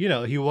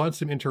 he wants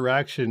some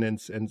interaction and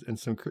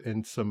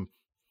some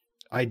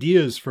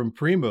ideas from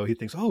Primo. He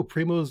thinks, oh,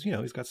 Primo's,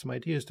 he's got some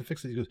ideas to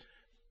fix it. He goes,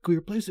 can we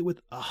replace it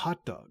with a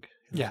hot dog?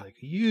 And I was like,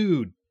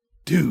 you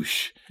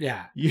douche.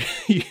 Yeah. You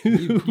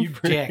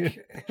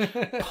dick.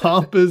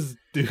 Pompous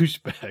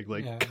douchebag.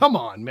 Like, come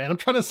on, man. I'm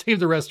trying to save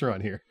the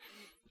restaurant here.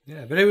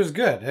 Yeah, but it was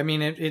good. I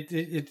mean,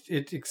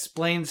 it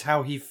explains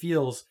how he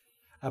feels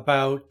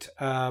about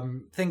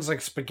things like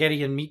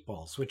spaghetti and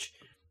meatballs, which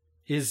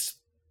is,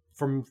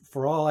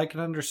 for all I can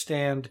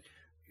understand,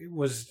 it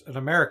was an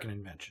American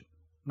invention.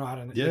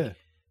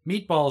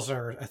 Meatballs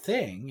are a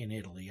thing in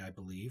Italy, I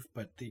believe,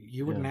 but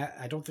you wouldn't.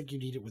 I don't think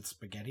you'd eat it with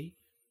spaghetti.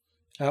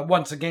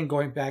 Once again,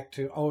 owing back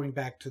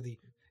to the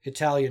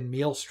Italian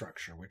meal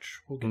structure,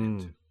 which we'll get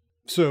into.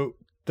 So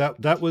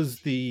that was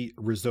the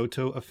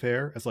risotto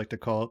affair, as I like to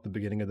call it, the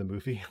beginning of the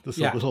movie. This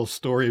little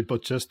story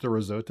about just the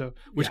risotto,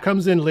 which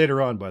comes in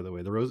later on, by the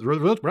way. We're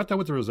not done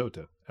with the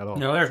risotto at all.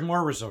 No, there's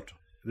more risotto.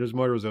 There's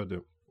more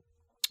risotto.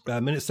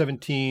 Minute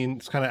 17,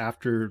 it's kind of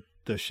after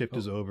the shift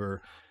is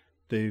over.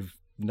 They've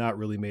not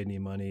really made any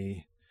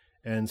money.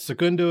 And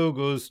Secundo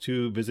goes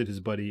to visit his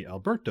buddy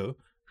Alberto,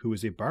 who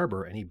is a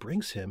barber, and he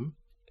brings him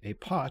a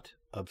pot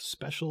of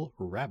special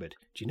rabbit.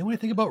 Do you know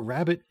anything about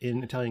rabbit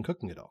in Italian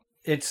cooking at all?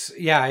 It's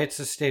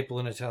a staple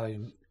in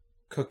Italian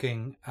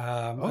cooking.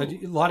 A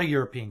lot of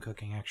European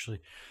cooking, actually.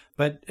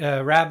 But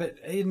rabbit,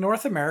 in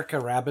North America,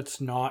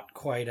 rabbit's not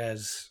quite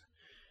as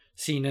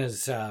seen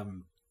as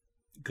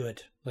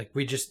good. Like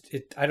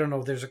I don't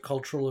know, there's a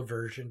cultural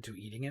aversion to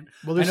eating it.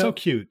 Well, they're so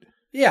cute.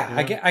 Yeah,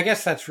 I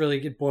guess that's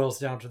really, it boils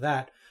down to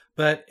that.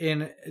 But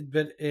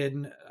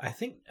I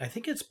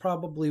think it's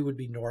probably would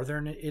be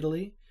northern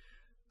Italy.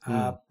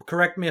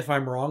 Correct me if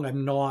I'm wrong.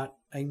 I'm not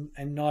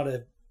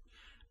a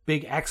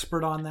big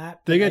expert on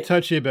that. They get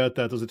touchy about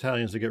that. Those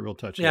Italians, they get real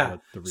touchy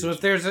about the region. So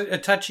if there's a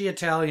touchy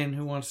Italian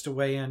who wants to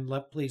weigh in,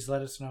 please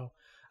let us know.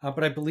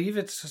 But I believe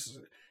it's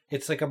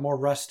like a more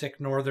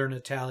rustic northern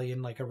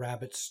Italian, like a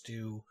rabbit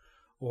stew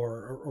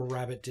or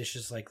rabbit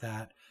dishes like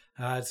that.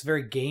 It's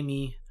very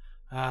gamey.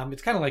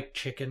 It's kind of like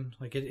chicken.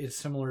 Like it's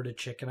similar to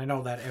chicken. I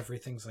know that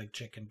everything's like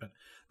chicken, but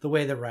the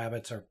way the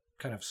rabbits are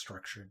kind of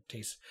structured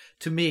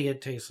to me,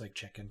 it tastes like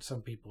chicken.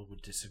 Some people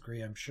would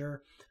disagree, I'm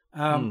sure.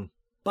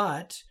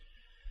 But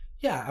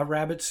yeah, a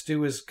rabbit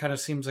stew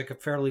seems like a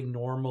fairly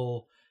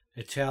normal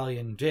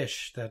Italian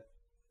dish that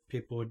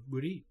people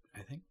would eat,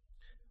 I think.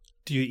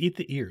 Do you eat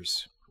the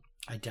ears?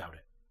 I doubt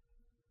it.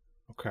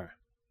 Okay.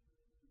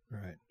 All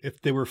right. If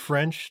they were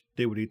French,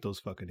 they would eat those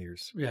fucking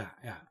ears. Yeah.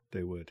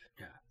 They would.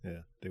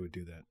 Yeah, they would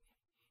do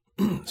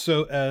that.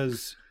 So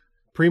as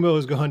Primo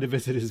has gone to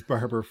visit his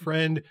barber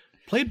friend,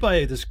 played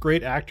by this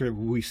great actor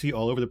who we see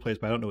all over the place,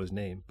 but I don't know his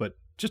name, but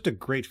just a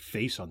great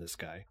face on this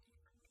guy.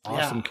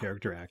 Awesome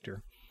character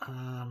actor.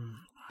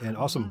 And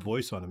awesome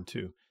voice on him,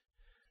 too.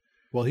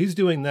 While he's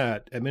doing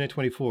that, at minute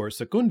 24,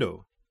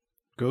 Secondo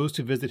goes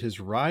to visit his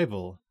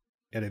rival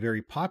at a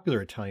very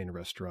popular Italian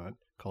restaurant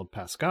called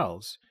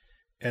Pascal's.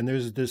 And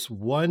there's this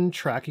one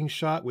tracking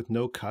shot with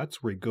no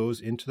cuts where he goes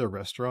into the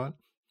restaurant,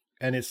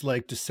 and it's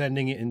like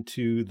descending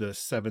into the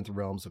seventh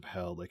realms of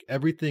hell. Like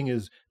everything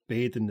is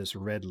bathed in this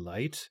red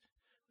light.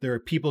 There are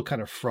people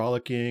kind of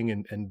frolicking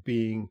and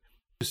being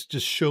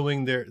just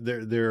showing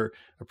their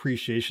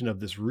appreciation of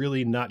this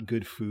really not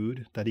good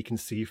food that he can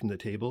see from the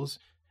tables.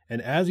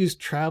 And as he's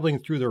traveling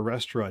through the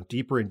restaurant,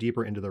 deeper and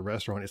deeper into the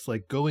restaurant, it's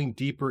like going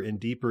deeper and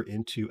deeper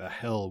into a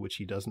hell, which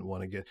he doesn't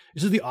want to get.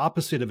 This is the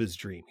opposite of his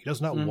dream. He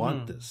does not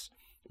want this.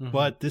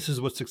 But this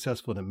is what's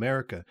successful in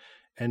America.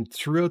 And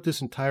throughout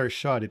this entire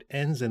shot, it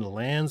ends and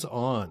lands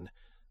on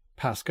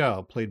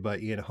Pascal, played by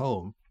Ian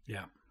Holm,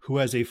 who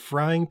has a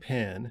frying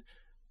pan,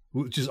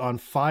 which is on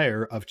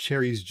fire, of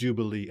Cherry's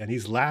Jubilee, and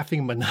he's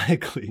laughing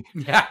maniacally.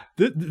 Yeah.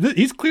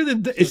 He's clearly,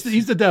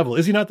 he's the devil.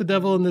 Is he not the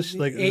devil in this?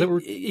 Like,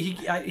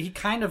 he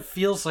kind of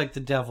feels like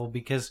the devil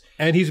because...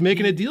 And he's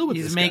making a deal with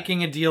this guy. He's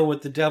making a deal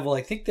with the devil.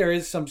 I think there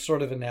is some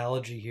sort of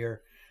analogy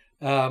here.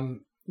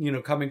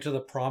 Coming to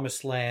the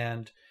promised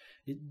land,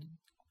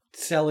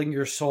 selling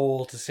your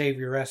soul to save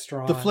your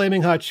restaurant. The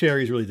flaming hot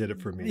cherries really did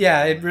it for me.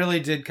 Yeah, it really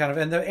did kind of,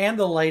 and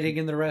the lighting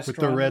in the restaurant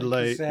with the red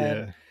light.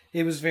 Yeah,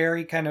 it was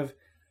very kind of.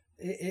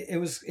 It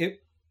was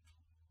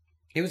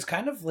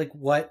kind of like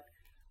what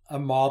a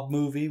mob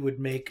movie would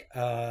make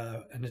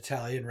an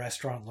Italian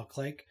restaurant look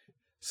like,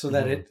 so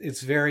that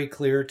it's very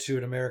clear to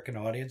an American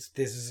audience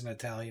this is an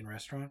Italian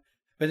restaurant.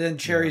 But then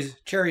Cherry's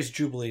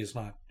Jubilee is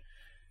not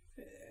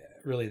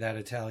really that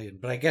Italian.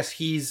 But I guess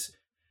he's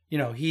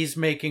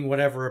making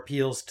whatever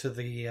appeals to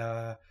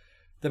the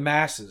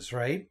masses,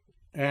 right?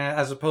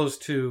 As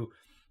opposed to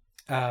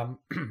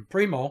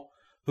Primo,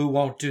 who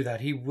won't do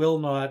that. He will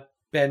not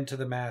bend to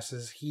the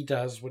masses. He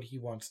does what he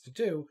wants to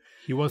do.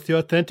 He wants the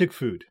authentic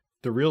food,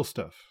 the real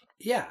stuff.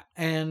 Yeah,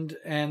 and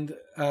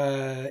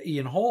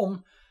Ian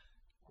Holm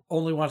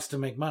only wants to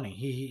make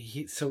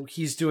money. So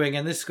he's doing,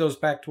 and this goes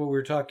back to what we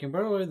were talking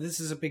about earlier. This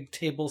is a big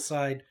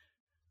tableside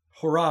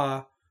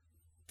hurrah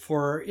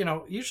for,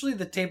 usually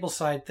the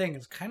tableside thing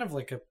is kind of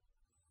like a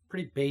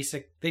pretty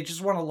basic. They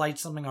just want to light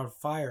something on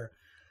fire,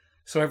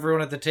 so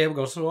everyone at the table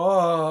goes,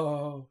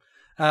 "Oh."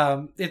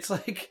 It's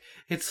like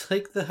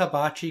the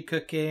hibachi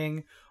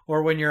cooking,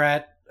 or when you're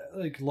at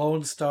like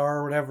Lone Star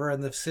or whatever,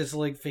 and the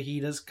sizzling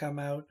fajitas come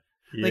out.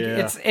 Yeah. Like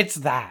it's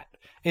that.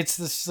 It's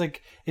this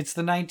it's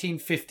the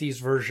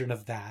 1950s version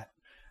of that,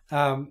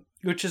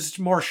 which is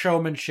more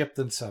showmanship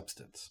than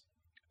substance.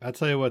 I'll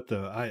tell you what,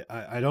 though,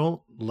 I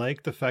don't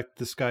like the fact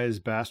this guy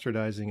is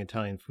bastardizing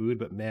Italian food,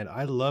 but man,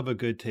 I love a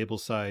good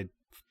tableside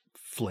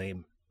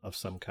flame of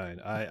some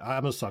kind.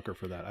 I'm a sucker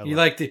for that.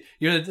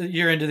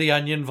 You're into the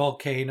onion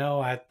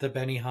volcano at the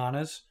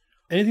Benihana's?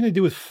 Anything to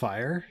do with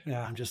fire?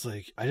 Yeah. I'm just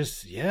like,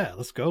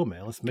 let's go,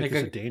 man. Let's make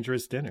this a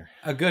dangerous dinner.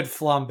 A good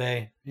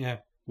flambe. Yeah.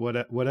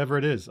 Whatever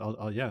it is,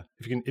 I'll yeah.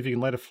 If you can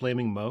light a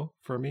flaming mo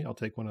for me, I'll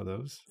take one of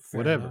those. Fair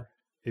Whatever. enough.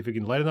 If you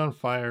can light it on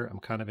fire, I'm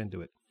kind of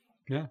into it.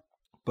 Yeah.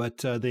 But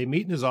they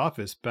meet in his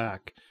office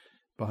back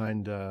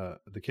behind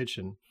the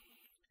kitchen,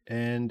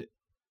 and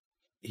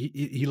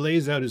he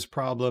lays out his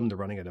problem. They're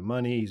running out of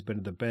money. He's been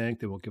to the bank.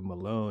 They won't give him a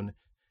loan.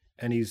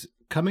 And he's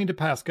coming to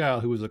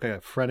Pascal, who was like a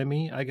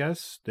frenemy, I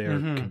guess. They're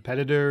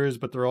competitors,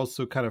 but they're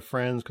also kind of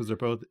friends because they're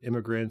both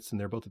immigrants and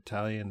they're both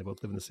Italian. They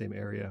both live in the same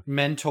area.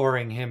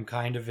 Mentoring him,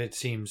 kind of, it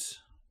seems.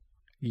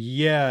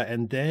 Yeah,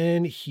 and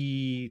then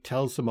he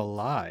tells him a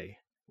lie,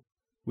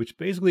 which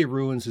basically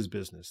ruins his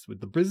business.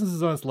 The business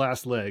is on its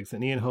last legs,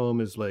 and Ian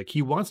Holm is like,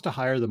 he wants to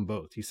hire them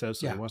both. He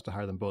says so. Yeah. He wants to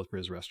hire them both for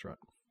his restaurant.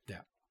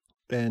 Yeah.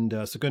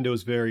 And Secondo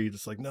is very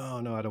just like, no,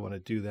 I don't want to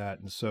do that.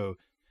 And so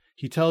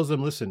he tells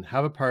them, listen,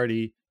 have a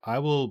party. I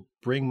will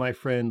bring my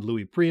friend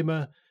Louis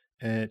Prima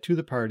to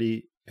the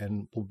party,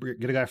 and we'll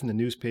get a guy from the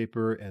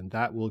newspaper, and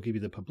that will give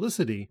you the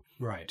publicity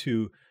Right.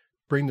 to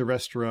bring the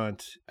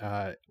restaurant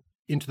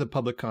into the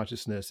public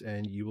consciousness,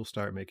 and you will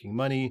start making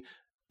money.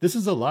 This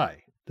is a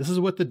lie. This is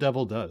what the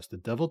devil does. The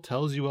devil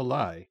tells you a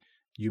lie.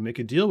 You make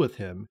a deal with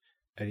him,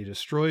 and he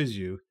destroys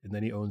you, and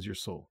then he owns your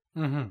soul.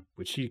 Mm-hmm.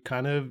 Which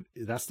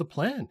that's the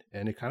plan,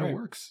 and it kind of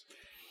works.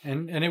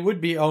 And it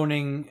would be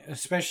owning,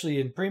 especially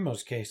in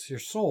Primo's case, your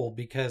soul,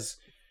 because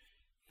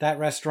that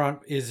restaurant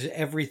is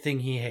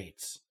everything he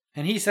hates.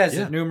 And he says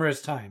it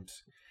numerous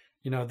times.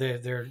 You know,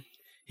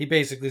 he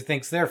basically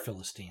thinks they're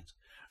Philistines,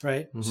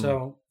 right? Mm-hmm.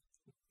 So,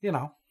 you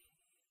know,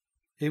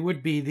 it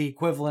would be the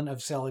equivalent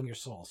of selling your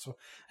soul. So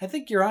I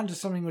think you're onto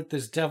something with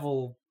this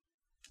deal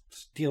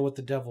with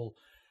the devil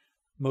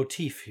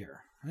motif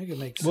here. I think it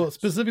makes sense. Well,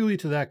 specifically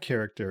to that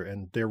character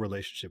and their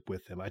relationship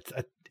with him,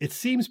 it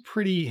seems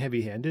pretty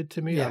heavy-handed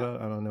to me. Yeah.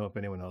 I don't know if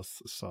anyone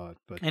else saw it,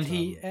 but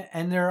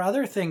and there are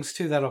other things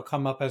too that'll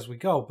come up as we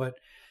go. But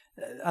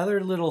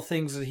other little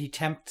things that he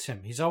tempts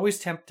him. He's always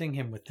tempting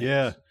him with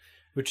things,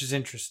 which is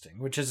interesting.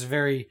 Which is a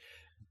very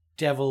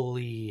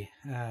devil-y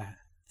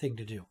thing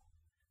to do.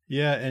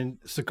 Yeah, and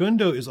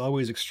Secundo is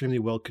always extremely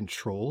well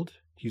controlled.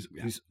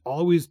 He's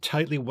always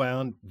tightly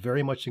wound,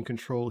 very much in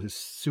control. His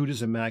suit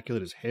is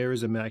immaculate. His hair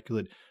is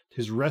immaculate.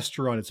 His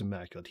restaurant is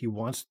immaculate.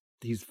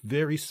 He's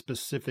very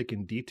specific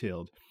and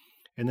detailed.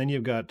 And then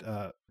you've got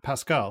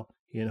Pascal,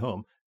 Ian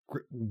Holm,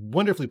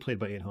 wonderfully played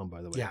by Ian Holm,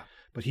 by the way. Yeah.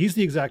 But he's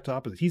the exact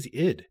opposite. He's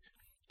id.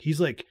 He's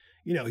like,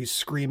 he's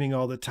screaming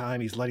all the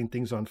time. He's lighting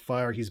things on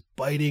fire. He's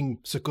biting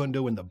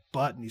Secundo in the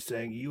butt, and he's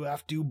saying, you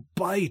have to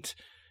bite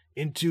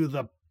into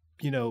the,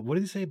 what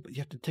did he say? You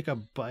have to take a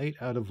bite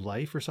out of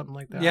life or something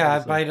like that?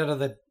 Yeah, a bite out of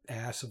the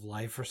ass of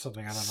life or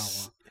something. I don't know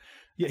what.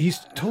 Yeah, he's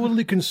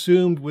totally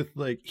consumed with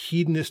like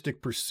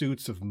hedonistic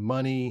pursuits of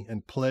money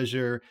and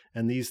pleasure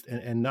and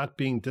and not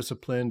being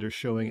disciplined or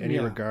showing any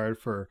regard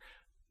for,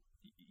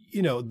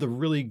 the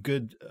really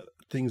good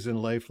things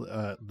in life,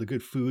 the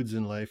good foods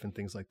in life and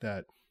things like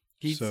that.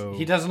 He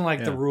doesn't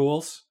like the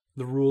rules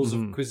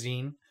of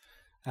cuisine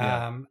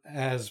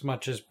as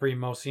much as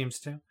Primo seems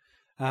to.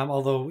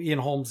 Although Ian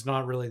Holm's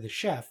not really the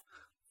chef,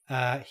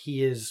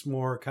 he is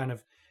more kind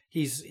of,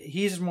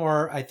 he's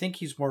more, I think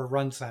he's more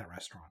runs that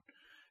restaurant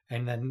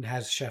and then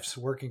has chefs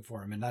working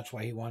for him. And that's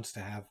why he wants to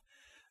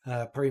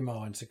have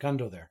Primo and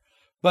Secundo there.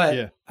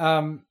 But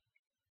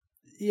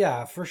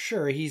for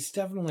sure. He's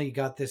definitely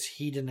got this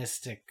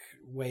hedonistic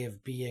way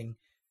of being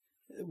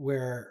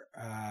where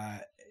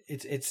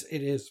it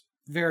is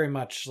very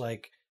much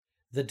like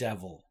the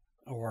devil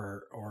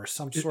or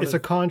some sort of... It's a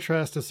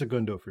contrast to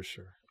Secundo for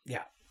sure.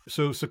 Yeah.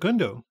 So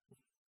Secundo,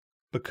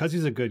 because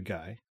he's a good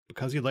guy,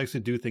 because he likes to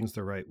do things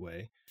the right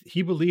way,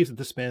 he believes that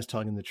this man's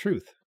telling him the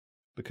truth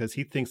because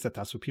he thinks that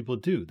that's what people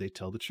do. They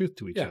tell the truth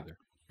to each other.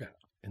 Yeah.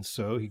 And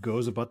so he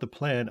goes about the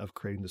plan of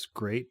creating this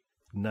great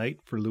night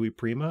for Louis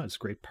Prima, this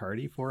great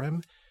party for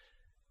him.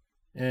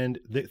 And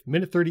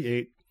minute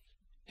 38,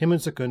 him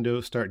and Secundo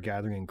start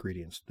gathering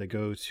ingredients. They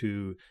go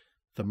to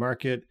the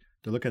market.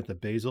 They're looking at the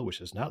basil, which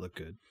does not look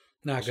good.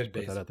 Not good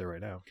basil. Put that out there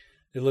right now.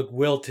 They look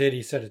wilted.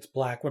 He said it's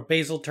black. When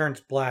basil turns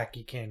black,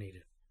 you can't eat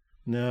it.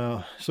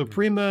 No. So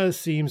Prima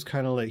seems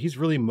kind of like, he's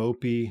really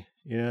mopey.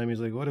 He's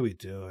like, what are we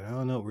doing? I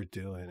don't know what we're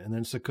doing. And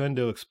then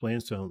Secundo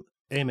explains to him,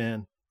 hey,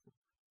 man,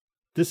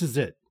 this is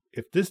it.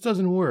 If this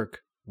doesn't work,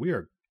 we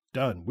are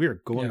done. We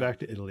are going back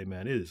to Italy,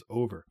 man. It is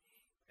over.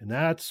 And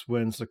that's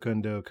when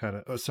Secundo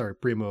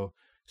Primo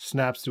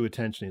snaps to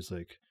attention. He's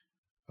like,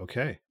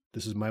 okay,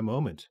 this is my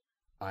moment.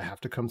 I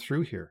have to come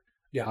through here.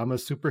 Yeah. I'm a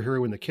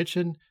superhero in the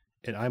kitchen,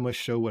 and I must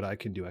show what I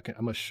can do.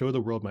 I must show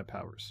the world my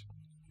powers.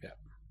 Yeah.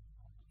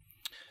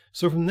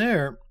 So from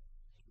there,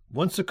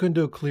 once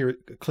Secundo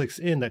clicks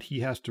in that he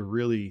has to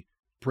really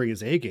bring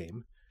his A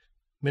game,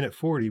 minute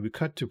 40, we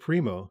cut to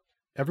Primo.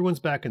 Everyone's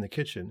back in the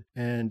kitchen,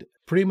 and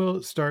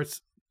Primo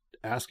starts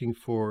asking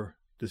for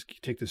this,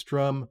 take this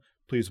drum,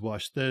 please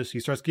wash this. He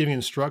starts giving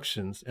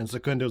instructions, and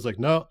Secundo's like,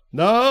 no.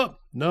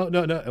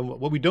 And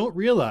what we don't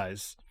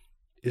realize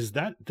is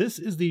that this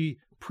is the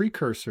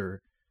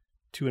precursor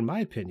to, in my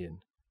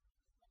opinion,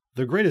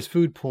 the greatest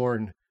food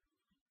porn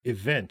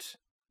event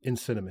in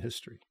cinema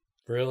history.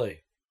 Really?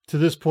 To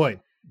this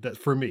point, that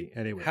for me,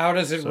 anyway. How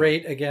does it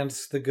rate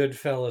against the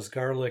Goodfellas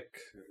garlic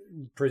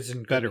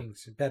prison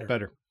cookings?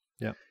 Better.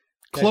 Yeah.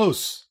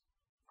 Close.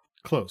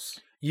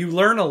 You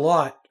learn a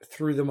lot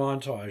through the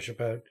montage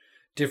about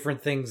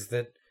different things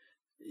that,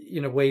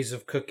 ways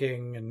of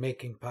cooking and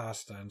making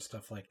pasta and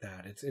stuff like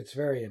that. It's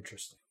very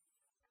interesting.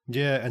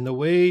 Yeah, and the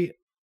way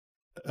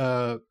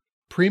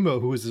Primo,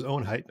 who is his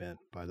own hype man,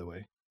 by the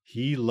way,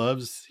 he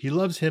loves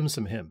him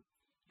some him.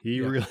 He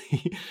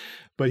really,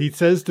 but he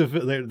says to,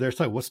 they're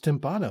like, what's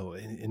timpano?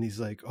 And he's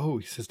like,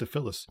 he says to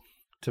Phyllis,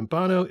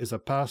 timpano is a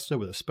pasta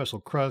with a special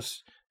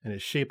crust and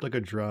it's shaped like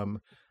a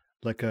drum,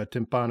 like a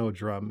timpano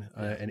drum.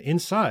 And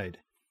inside,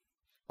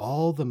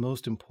 all the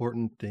most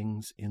important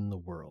things in the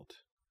world.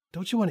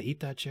 Don't you want to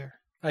eat that, Chair?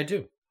 I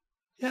do.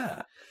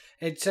 Yeah.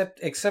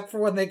 Except for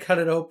when they cut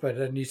it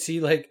open and you see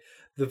like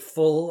the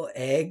full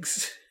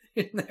eggs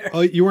in there.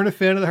 Oh, you weren't a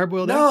fan of the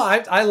hard-boiled eggs?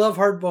 No, I love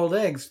hard-boiled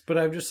eggs, but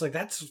I'm just like,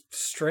 that's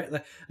strange.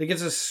 Like,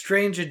 it's a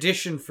strange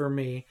addition for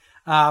me.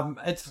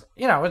 It's,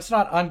 it's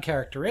not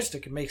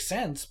uncharacteristic. It makes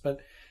sense, but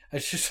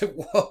it's just like,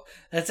 whoa,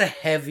 that's a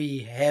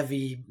heavy,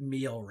 heavy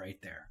meal right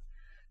there.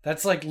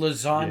 That's like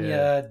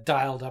lasagna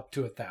dialed up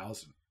to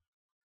 1,000.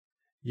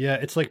 Yeah,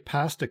 it's like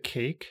pasta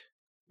cake,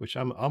 which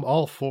I'm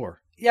all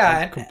for. Yeah,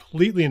 I'm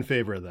completely in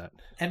favor of that.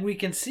 And we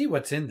can see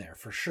what's in there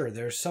for sure.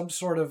 There's some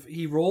sort of,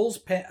 he rolls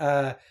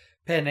penne.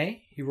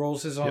 He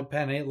rolls his own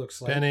penne. It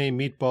looks like penne,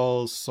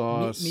 meatballs,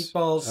 sauce,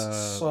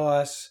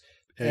 sauce,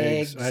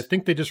 eggs. I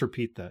think they just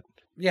repeat that.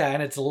 Yeah,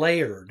 and it's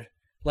layered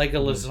like a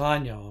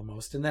lasagna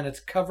almost, and then it's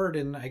covered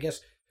in, I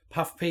guess,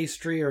 puff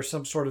pastry or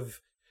some sort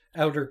of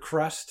outer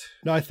crust.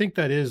 No, I think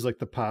that is like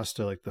the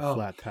pasta, like the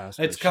flat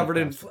pasta. It's covered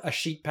in a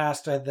sheet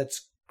pasta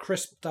that's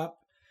crisped up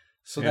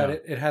so that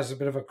it has a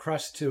bit of a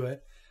crust to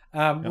it,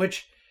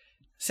 which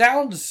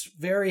sounds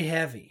very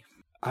heavy.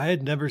 I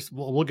had never.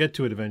 Well, we'll get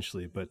to it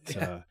eventually, but it's.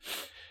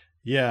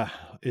 We'll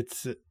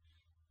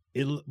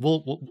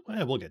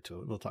get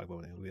to it. We'll talk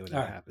about it when it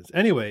happens.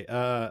 Anyway,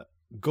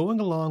 going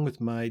along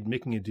with my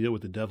making a deal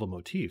with the devil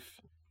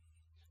motif,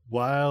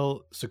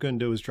 while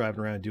Secundo is driving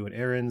around doing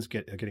errands,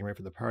 getting ready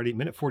for the party,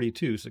 minute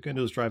 42,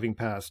 Secundo is driving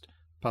past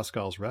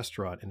Pascal's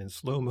restaurant, and in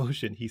slow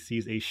motion, he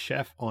sees a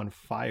chef on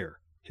fire.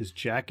 His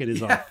jacket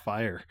is on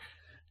fire.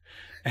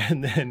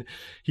 And then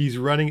he's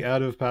running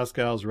out of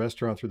Pascal's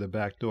restaurant through the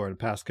back door, and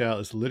Pascal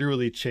is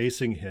literally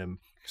chasing him,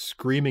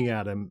 screaming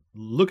at him,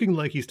 looking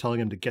like he's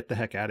telling him to get the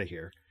heck out of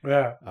here.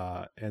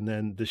 Yeah. And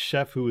then the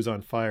chef who is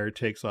on fire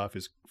takes off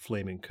his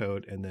flaming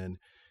coat, and then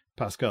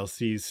Pascal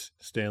sees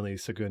Stanley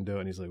Segundo,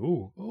 and he's like,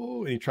 "Ooh,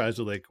 oh!" And he tries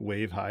to like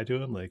wave hi to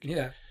him, like,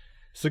 yeah.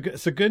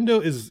 Segundo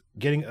is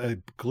getting a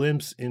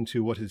glimpse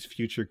into what his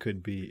future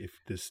could be if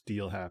this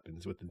deal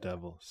happens with the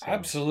devil. So.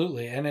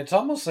 Absolutely, and it's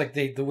almost like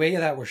the way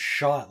that was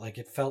shot, like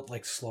it felt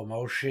like slow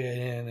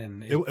motion,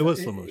 and it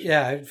was slow motion.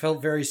 Yeah, it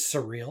felt very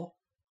surreal.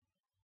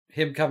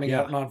 Him coming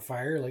out and on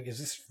fire, like, is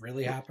this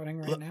really happening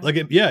right now? Like,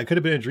 it could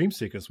have been a dream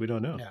sequence. We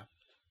don't know.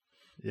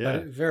 Yeah,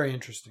 but very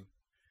interesting.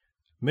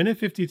 Minute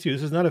 52.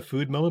 This is not a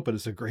food moment, but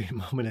it's a great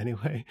moment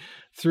anyway.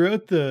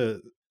 Throughout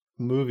the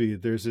movie,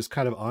 there's this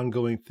kind of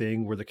ongoing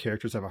thing where the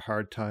characters have a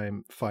hard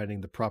time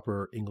finding the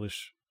proper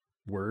English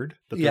word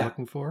that they're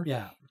looking for.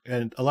 Yeah.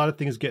 And a lot of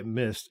things get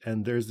missed.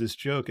 And there's this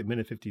joke at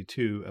minute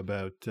 52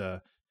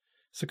 about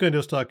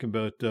Secundo's talking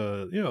about,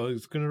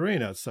 it's going to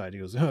rain outside. He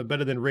goes,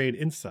 better than rain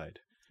inside.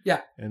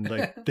 Yeah. And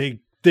like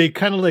they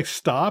kind of like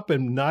stop,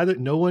 and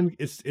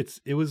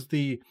it was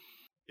the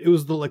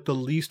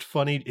least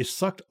funny. It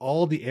sucked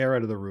all the air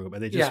out of the room,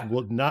 and they just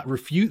will not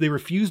refuse. They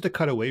refuse to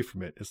cut away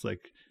from it. It's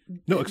like,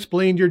 no,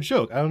 explain your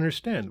joke. I don't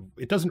understand.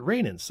 It doesn't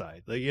rain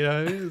inside. Like,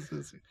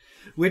 it's...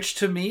 Which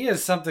to me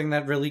is something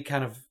that really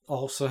kind of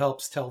also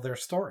helps tell their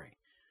story,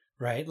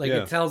 right? Like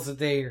it tells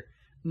that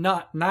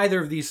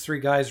neither of these three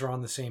guys are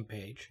on the same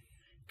page,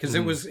 because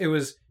it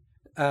was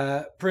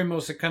Primo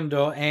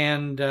Secundo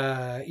and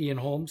Ian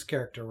Holmes'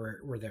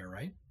 character were there,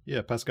 right?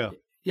 Yeah, Pascal.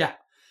 Yeah.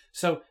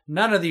 So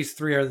none of these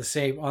three are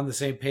on the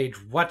same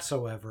page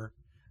whatsoever.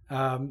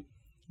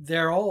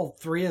 All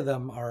three of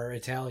them are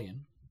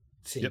Italian,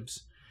 it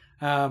seems.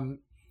 Yep.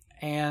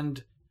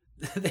 And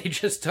they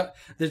just,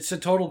 it's a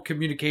total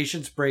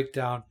communications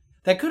breakdown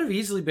that could have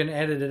easily been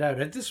edited out.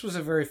 If this was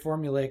a very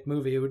formulaic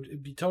movie, it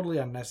would be totally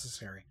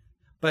unnecessary.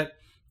 But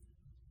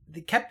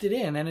they kept it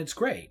in, and it's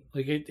great.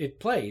 Like it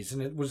plays,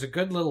 and it was a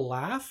good little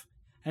laugh.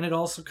 And it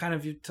also kind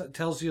of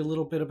tells you a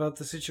little bit about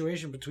the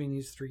situation between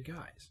these three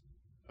guys.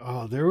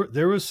 Oh,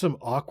 there was some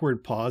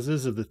awkward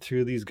pauses of the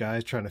two of these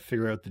guys trying to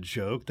figure out the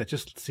joke that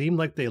just seemed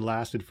like they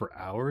lasted for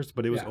hours,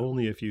 but it was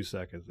only a few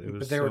seconds.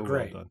 But they were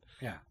great. Well done.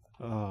 Yeah.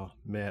 Oh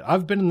man,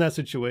 I've been in that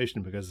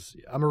situation because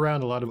I'm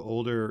around a lot of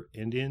older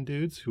Indian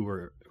dudes who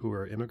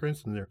are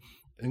immigrants, and their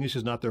English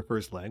is not their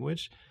first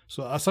language.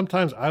 So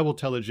sometimes I will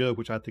tell a joke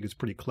which I think is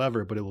pretty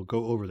clever, but it will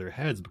go over their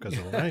heads because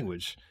of the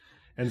language.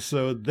 And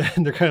so then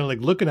they're kind of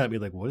like looking at me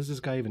like, what is this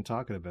guy even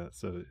talking about?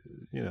 So,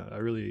 I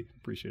really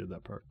appreciated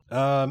that part.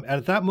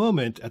 At that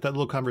moment, at that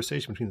little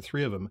conversation between the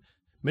three of them,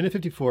 minute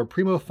 54,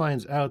 Primo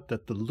finds out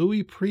that the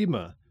Louis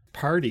Prima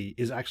party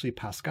is actually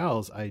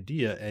Pascal's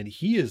idea, and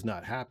he is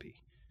not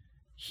happy.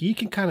 He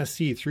can kind of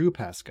see through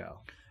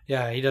Pascal.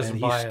 Yeah, he doesn't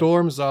buy it. He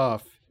storms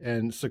off,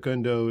 and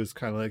Secundo is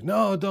kind of like,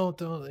 no, don't,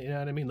 you know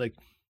what I mean? Like,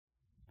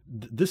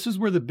 this is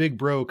where the big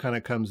bro kind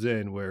of comes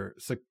in, where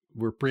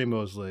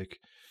Primo's like,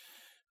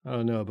 I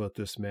don't know about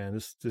this, man.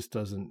 This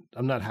doesn't,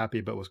 I'm not happy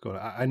about what's going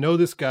on. I know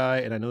this guy,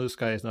 and I know this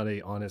guy is not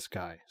a honest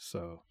guy.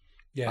 So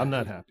I'm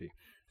not happy.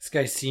 This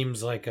guy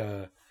seems like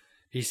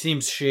he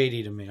seems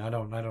shady to me.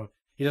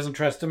 He doesn't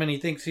trust him, and he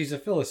thinks he's a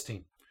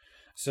Philistine.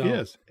 So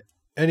yes.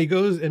 And he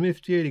goes, in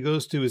 58, he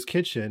goes to his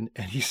kitchen,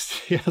 and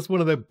he has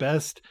one of the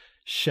best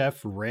chef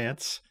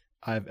rants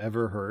I've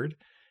ever heard.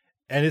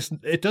 And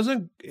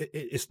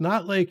it's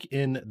not like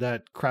in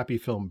that crappy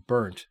film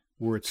Burnt,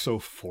 where it's so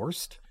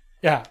forced.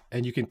 Yeah.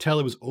 And you can tell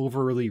it was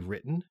overly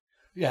written.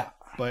 Yeah.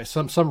 But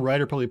some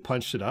writer probably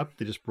punched it up.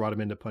 They just brought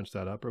him in to punch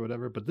that up or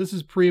whatever. But this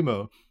is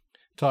Primo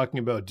talking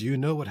about, do you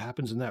know what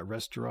happens in that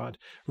restaurant?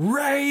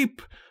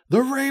 Rape!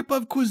 The rape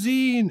of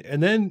cuisine!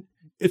 And then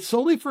it's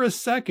only for a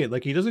second.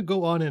 Like, he doesn't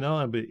go on and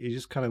on, but he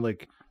just kind of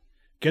like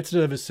gets it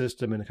out of his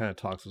system and kind of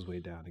talks his way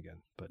down again.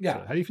 But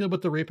yeah. How do you feel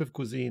about the rape of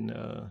cuisine?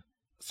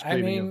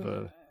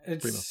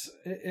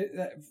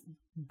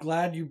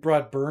 Glad you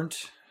brought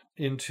Burnt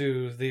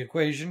into the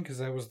equation, because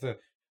that was the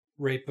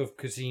rape of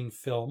cuisine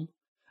film.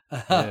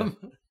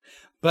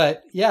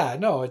 But yeah,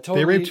 no, it totally.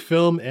 They raped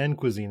film and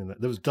cuisine in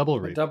that. There was double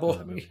rape. Double. In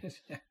that movie.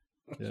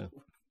 Yeah.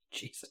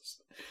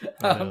 Jesus.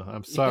 I know.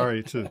 I'm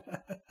sorry to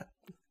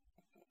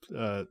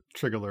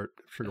trigger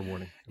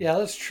warning. Yeah,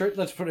 let's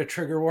put a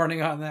trigger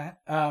warning on that.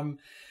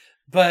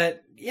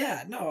 But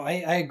yeah, no,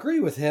 I agree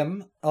with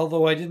him.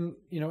 Although I didn't,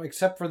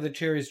 except for the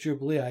Cherries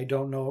Jubilee, I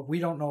don't know. We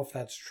don't know if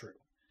that's true.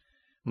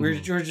 We're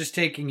just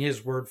taking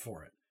his word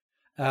for it.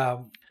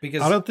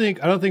 Because I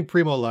don't think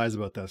Primo lies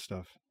about that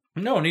stuff.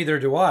 No, neither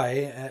do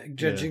I,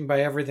 judging by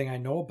everything I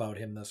know about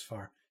him thus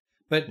far.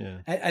 But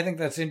I think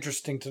that's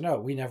interesting to know.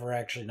 We never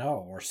actually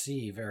know or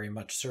see very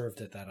much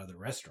served at that other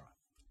restaurant.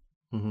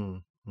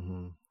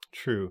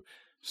 True.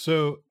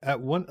 So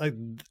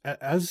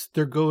as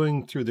they're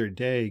going through their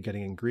day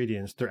getting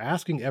ingredients, they're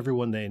asking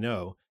everyone they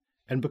know.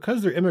 And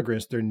because they're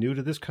immigrants, they're new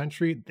to this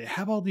country, they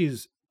have all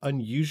these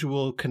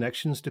unusual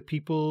connections to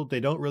people. They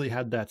don't really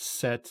have that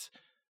set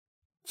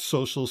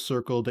social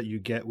circle that you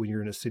get when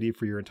you're in a city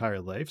for your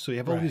entire life. So you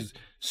have all these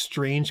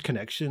strange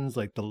connections,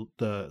 like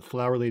the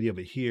flower lady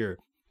over here,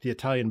 the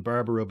Italian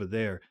barber over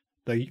there,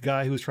 the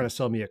guy who's trying to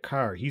sell me a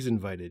car, he's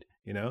invited,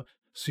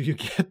 So you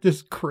get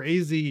this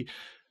crazy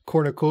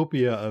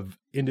cornucopia of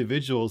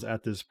individuals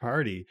at this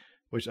party,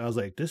 which I was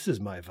like, this is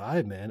my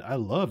vibe, man. I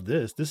love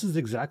this. This is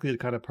exactly the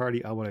kind of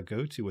party I want to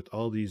go to, with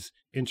all these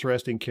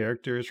interesting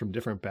characters from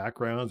different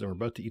backgrounds, and we're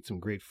about to eat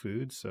some great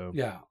food. So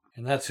yeah,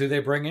 and that's who they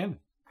bring in.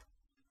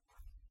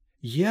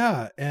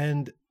 Yeah,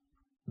 and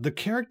the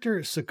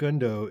character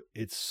Segundo,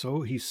 he's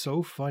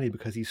so funny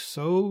because he's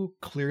so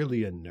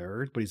clearly a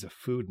nerd, but he's a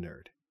food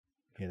nerd,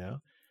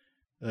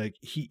 Like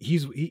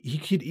he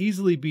could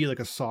easily be like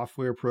a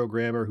software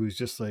programmer who's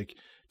just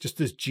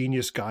this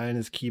genius guy on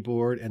his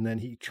keyboard, and then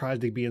he tries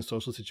to be in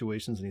social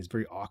situations and he's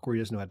very awkward.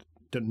 He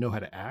doesn't know how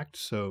to act.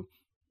 So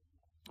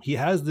he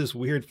has this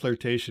weird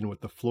flirtation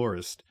with the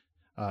florist,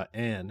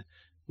 Anne,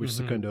 which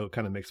Segundo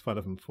kind of makes fun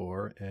of him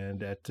for.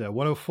 And at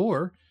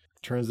 104,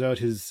 turns out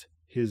his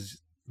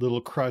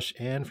little crush,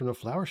 Anne from the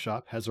flower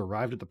shop, has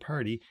arrived at the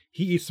party.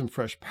 He eats some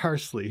fresh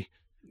parsley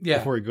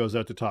before he goes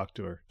out to talk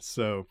to her.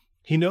 So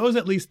he knows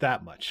at least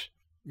that much.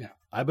 Yeah.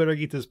 I better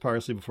eat this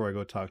parsley before I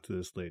go talk to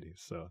this lady.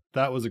 So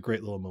that was a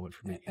great little moment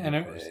for me. And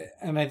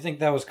I think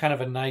that was kind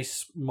of a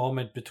nice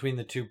moment between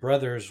the two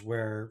brothers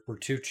where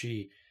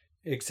Bertucci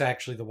is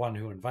actually the one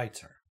who invites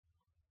her.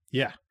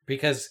 Yeah.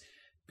 Because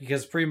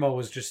Primo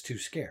was just too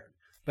scared.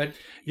 But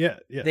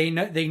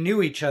they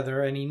knew each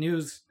other, and he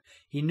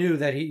knew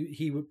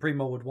that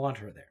Primo would want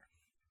her there.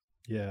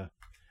 Yeah.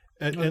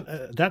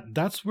 And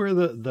that's where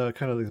the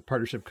kind of the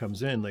partnership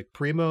comes in. Like,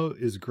 Primo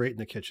is great in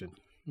the kitchen.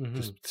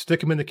 Just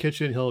stick him in the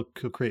kitchen, he'll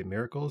create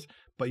miracles.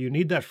 But you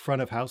need that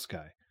front of house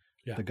guy,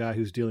 the guy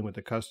who's dealing with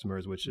the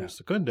customers, which is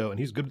Segundo, and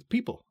he's good with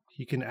people.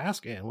 He can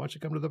ask Anne, why don't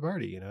you come to the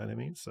party? You know what I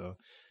mean? So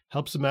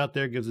helps him out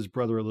there, gives his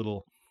brother a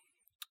little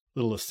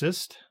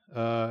assist,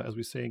 as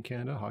we say in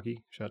Canada,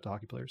 hockey. Shout out to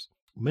hockey players.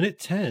 Minute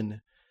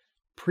 10,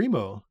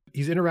 Primo,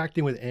 he's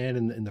interacting with Anne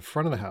in the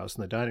front of the house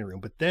in the dining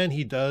room, but then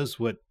he does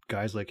what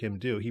guys like him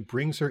do. He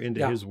brings her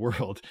into his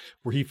world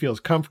where he feels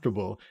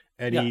comfortable,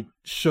 and he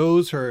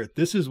shows her,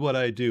 this is what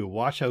I do.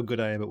 Watch how good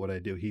I am at what I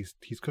do. He's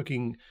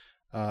cooking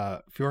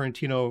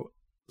Fiorentino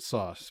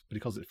sauce, but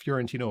he calls it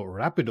Fiorentino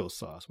Rapido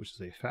sauce, which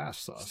is a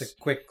fast sauce. It's a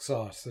quick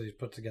sauce that he's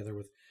put together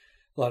with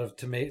a lot of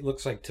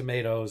looks like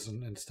tomatoes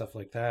and stuff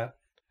like that.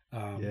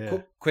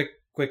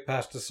 Quick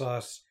pasta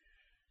sauce.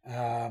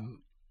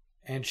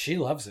 And she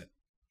loves it,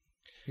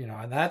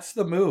 and that's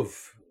the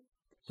move,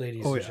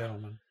 ladies and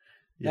gentlemen.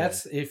 Yeah.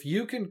 That's, if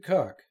you can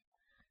cook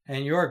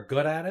and you're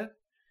good at it,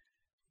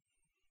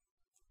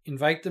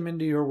 invite them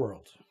into your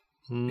world,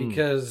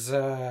 because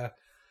let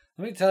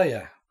me tell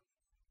you,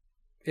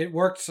 it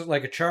works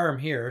like a charm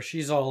here.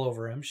 She's all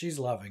over him. She's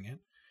loving it.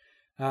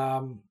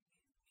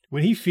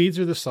 When he feeds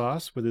her the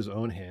sauce with his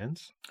own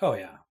hands. Oh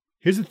yeah.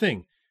 Here's the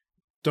thing.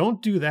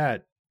 Don't do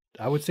that.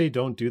 I would say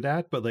don't do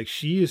that, but like,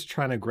 she is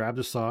trying to grab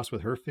the sauce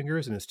with her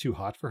fingers and it's too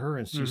hot for her,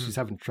 and she's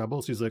having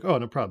trouble. So he's like, oh,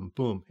 no problem.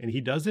 Boom. And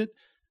he does it.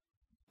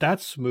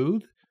 That's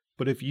smooth.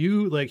 But if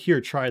you here,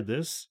 try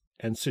this,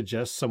 and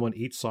suggest someone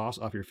eat sauce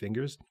off your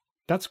fingers,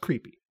 that's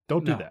creepy.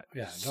 Don't do that.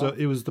 Yeah, so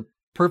it was the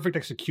perfect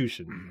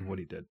execution of what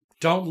he did.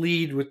 Don't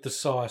lead with the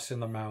sauce in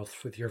the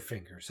mouth with your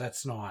fingers.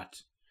 It's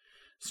not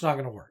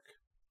going to work.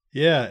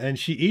 Yeah, and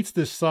she eats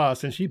this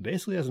sauce, and she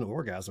basically has an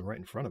orgasm right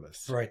in front of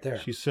us. Right there.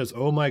 She says,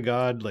 oh my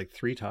God,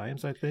 3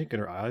 times, I think, and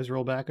her eyes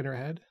roll back in her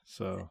head.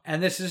 So,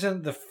 and this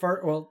isn't the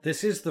first,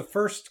 this is the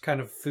first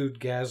kind of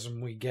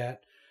foodgasm we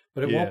get,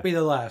 but it won't be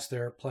the last.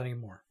 There are plenty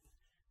more.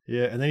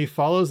 Yeah, and then he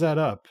follows that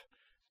up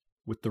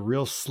with the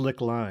real slick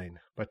line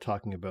by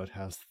talking about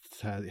how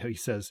he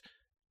says,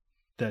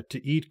 that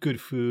to eat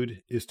good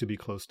food is to be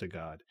close to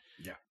God.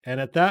 Yeah. And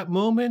at that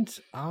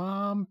moment,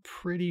 I'm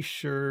pretty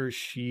sure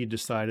she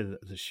decided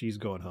that she's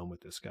going home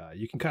with this guy.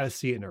 You can kind of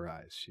see it in her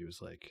eyes. She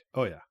was like,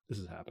 oh yeah, this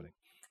is happening.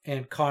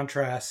 And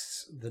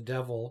contrasts the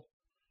devil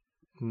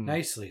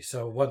nicely.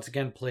 So once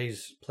again,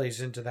 plays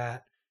into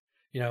that,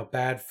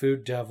 bad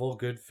food, devil,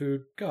 good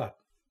food, God.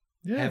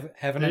 Yeah.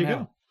 Heaven and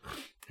hell.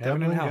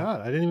 Heaven and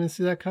God. I didn't even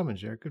see that coming,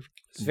 Jared. Good.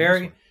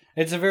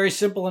 It's a very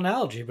simple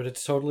analogy, but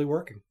it's totally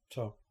working.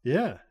 So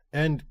yeah.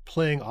 And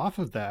playing off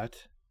of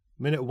that,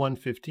 minute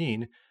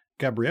 1:15,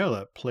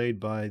 Gabriella, played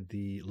by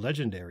the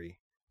legendary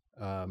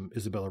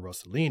Isabella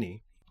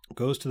Rossellini,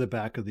 goes to the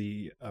back of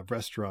the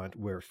restaurant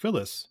where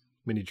Phyllis,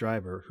 Minnie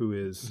Driver, who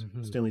is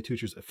Stanley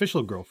Tucci's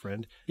official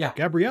girlfriend,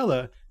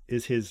 Gabriella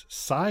is his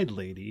side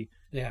lady,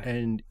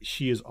 and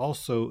she is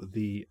also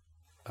the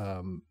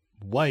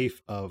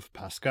wife of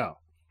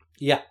Pascal.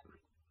 Yeah.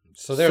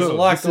 So there's a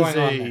lot going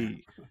on there.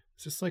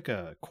 Is this like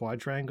a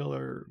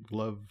quadrangular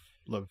love?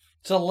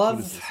 It's a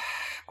love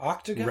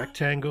octagon?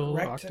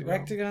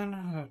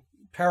 Octagon?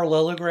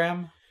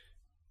 Parallelogram?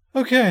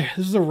 Okay,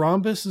 this is a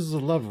rhombus. This is a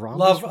love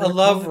rhombus. A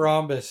love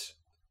rhombus.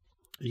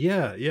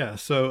 Yeah.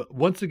 So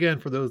once again,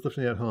 for those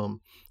listening at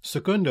home,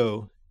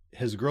 Secundo,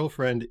 his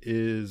girlfriend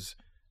is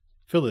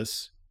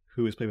Phyllis,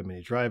 who is played by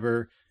Minnie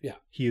Driver. Yeah.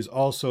 He is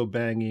also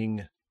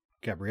banging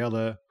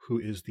Gabriella, who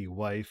is the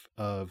wife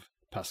of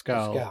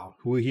Pascal,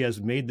 who he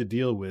has made the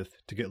deal with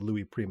to get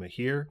Louis Prima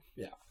here.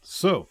 Yeah.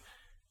 So,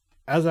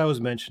 as I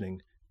was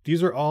mentioning,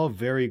 these are all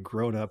very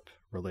grown-up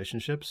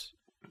relationships.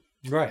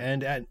 Right.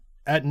 And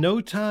at no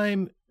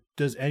time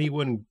does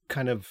anyone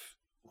kind of,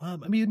 well,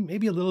 I mean,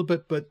 maybe a little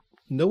bit, but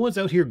no one's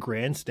out here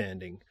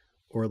grandstanding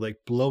or like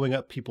blowing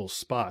up people's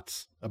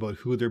spots about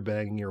who they're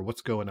banging or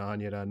what's going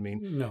on, you know what I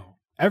mean? No.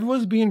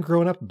 Everyone's being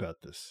grown up about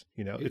this,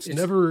 It's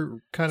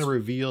never kind of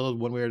revealed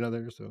one way or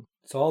another, so.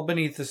 It's all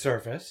beneath the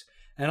surface.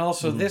 And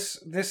also this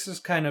is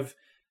kind of,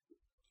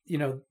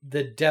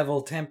 the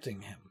devil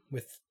tempting him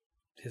with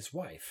his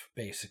wife,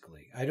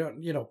 basically.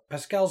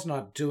 Pascal's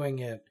not doing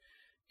it.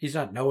 He's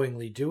not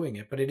knowingly doing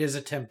it, but it is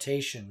a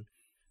temptation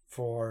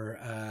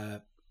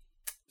for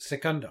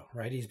Secundo,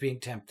 right? He's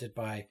being tempted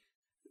by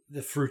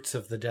the fruits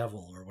of the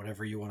devil or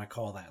whatever you want to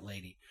call that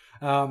lady.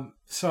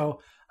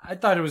 So I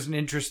thought it was an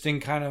interesting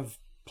kind of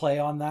play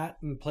on that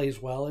and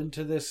plays well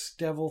into this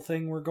devil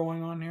thing we're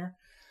going on here.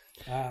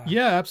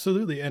 Yeah,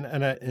 absolutely.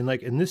 And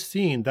like in this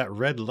scene, that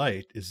red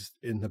light is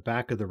in the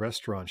back of the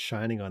restaurant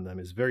shining on them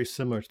is very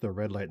similar to the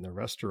red light in the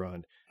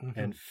restaurant.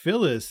 And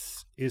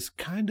Phyllis is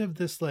kind of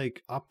this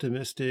like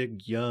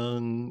optimistic,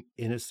 young,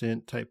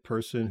 innocent type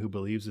person who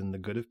believes in the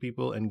good of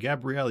people. And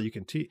Gabriella, you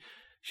can see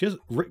she has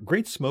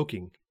great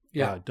smoking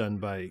done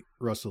by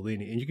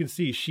Rossellini. And you can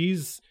see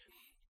she's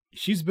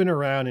been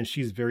around and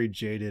she's very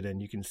jaded.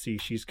 And you can see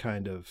she's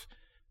kind of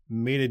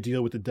made a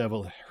deal with the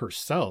devil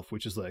herself,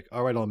 which is like,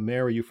 all right, I'll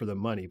marry you for the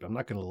money, but I'm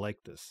not going to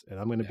like this. And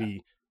I'm going to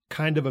be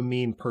kind of a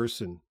mean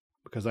person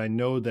because I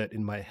know that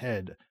in my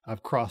head,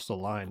 I've crossed a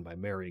line by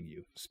marrying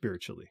you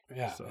spiritually.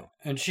 Yeah. So.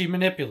 And she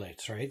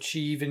manipulates, right? She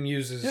even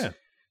uses,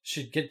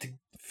 she'd get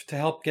to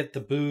help get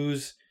the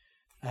booze.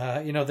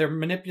 They're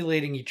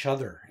manipulating each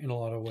other in a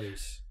lot of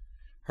ways.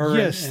 Her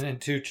and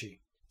Tucci.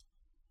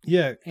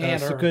 Yeah,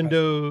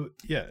 Secundo.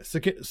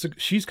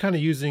 She's kind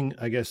of using,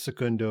 I guess,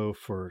 Secundo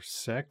for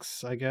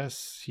sex. I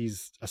guess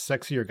he's a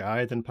sexier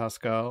guy than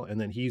Pascal, and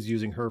then he's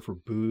using her for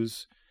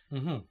booze.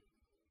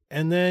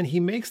 And then he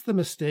makes the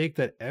mistake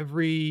that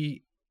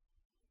every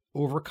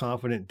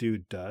overconfident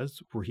dude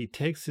does, where he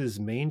takes his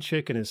main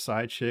chick and his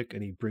side chick,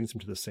 and he brings them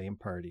to the same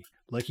party,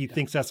 like he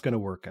thinks that's going to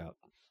work out.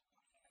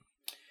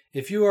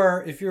 If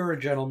you're a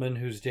gentleman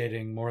who's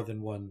dating more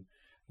than one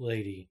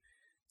lady,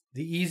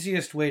 the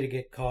easiest way to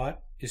get caught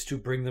is to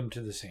bring them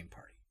to the same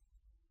party.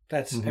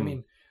 That's, I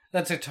mean,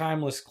 that's a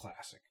timeless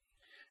classic.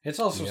 It's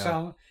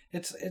also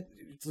it's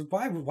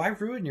why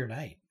ruin your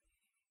night?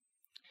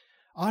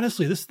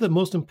 Honestly, this is the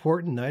most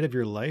important night of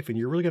your life, and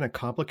you're really going to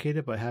complicate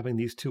it by having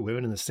these two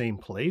women in the same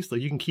place. Like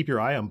you can keep your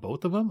eye on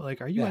both of them.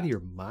 Like, are you out of your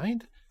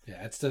mind?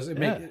 Yeah, it's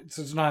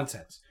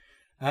nonsense.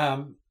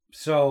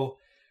 So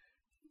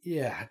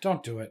yeah,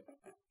 don't do it.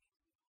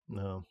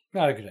 No,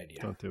 not a good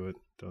idea. Don't do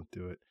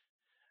it.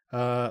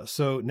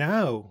 So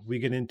now we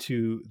get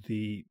into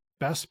the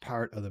best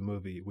part of the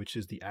movie, which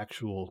is the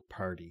actual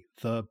party,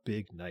 the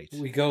big night.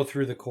 We go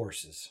through the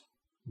courses.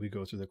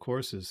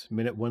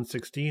 Minute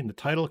 1:16. The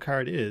title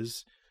card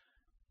is,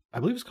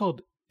 I believe it's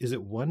called, is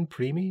it One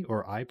Primi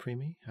or I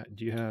Primi?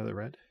 Do you have that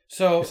read?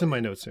 So it's in my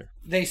notes here.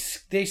 They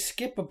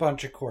skip a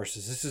bunch of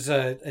courses. This is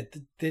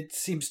it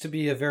seems to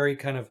be a very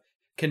kind of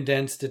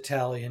condensed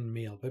Italian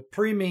meal, but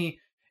Primi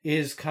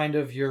is kind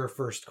of your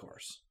first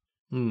course.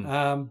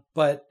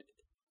 But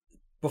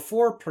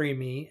before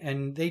Primi,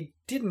 and they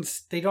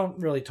don't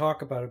really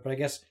talk about it, but I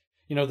guess,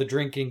 the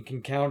drinking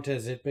can count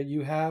as it, but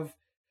you have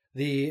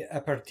the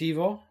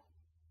aperitivo,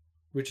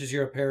 which is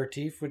your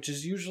aperitif, which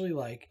is usually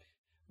like,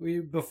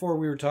 before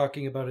we were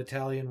talking about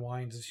Italian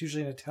wines, it's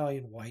usually an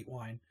Italian white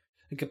wine.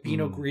 Like a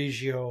Pinot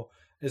Grigio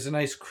is a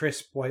nice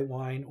crisp white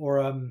wine, or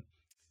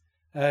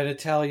an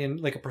Italian,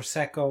 like a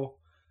Prosecco,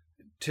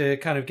 to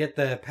kind of get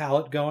the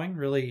palate going.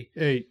 Really,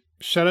 Hey,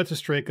 shout out to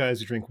straight guys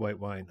who drink white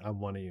wine. I'm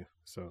one of you.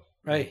 So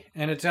right.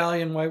 And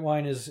Italian white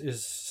wine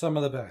is some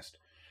of the best.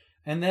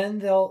 And then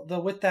they'll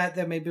with that,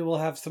 then maybe we'll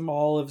have some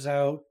olives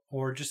out,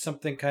 or just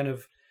something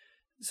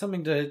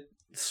to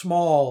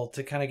small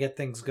to kind of get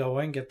things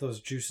going, get those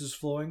juices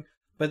flowing.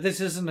 But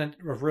this isn't a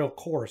real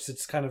course.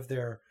 It's kind of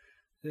their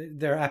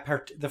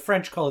the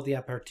French call it the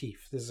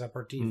aperitif. This is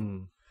aperitif.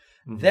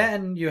 Mm-hmm.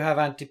 Then you have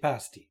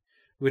antipasti,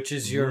 which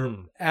is your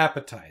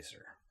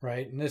appetizer,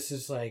 right? And this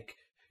is like,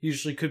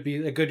 usually could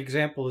be a good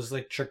example is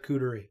like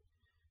charcuterie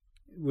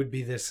would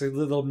be this,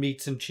 little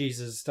meats and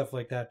cheeses, stuff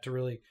like that, to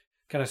really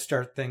kind of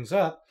start things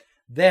up.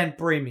 Then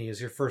primi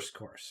is your first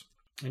course.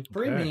 And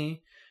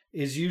primi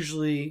is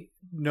usually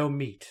no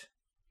meat.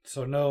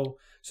 So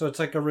it's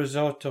like a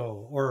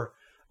risotto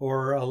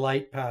or a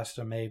light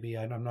pasta maybe.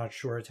 I'm not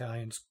sure.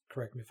 Italians,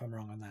 correct me if I'm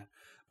wrong on that.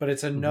 But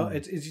it's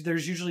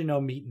there's usually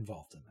no meat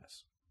involved in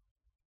this.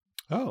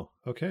 Oh,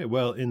 okay.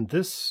 Well, in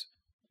this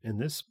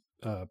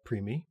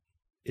primi,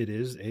 it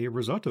is a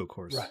risotto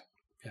course. Right.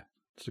 Yeah.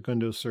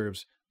 Secondo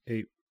serves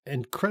a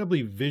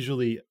incredibly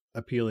visually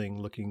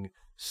appealing looking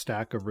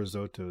stack of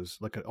risottos,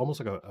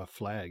 almost like a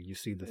flag. You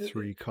see the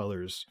three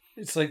colors.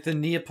 It's like the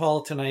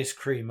Neapolitan ice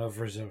cream of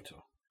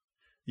risotto.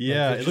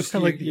 Yeah, like it looks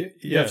kind of like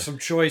you have some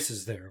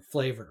choices there,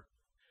 flavor.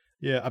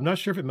 Yeah, I'm not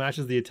sure if it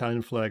matches the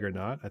Italian flag or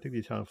not. I think the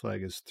Italian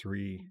flag is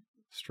 3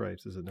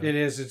 stripes, is it not? It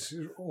is. It's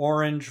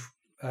orange,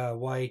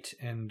 white,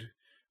 and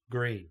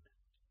green.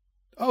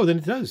 Oh, then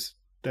it does.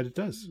 It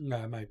does.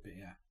 No, it might be.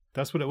 Yeah,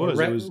 that's what it was.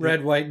 Red, it was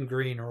red, white, and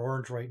green, or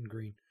orange, white, and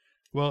green.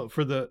 Well,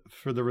 for the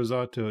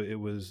risotto, it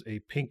was a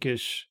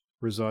pinkish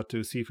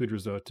risotto, seafood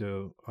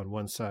risotto on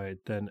one side,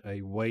 then a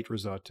white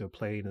risotto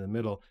plain in the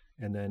middle,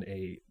 and then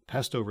a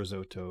pesto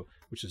risotto,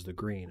 which is the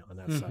green on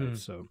that side.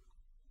 So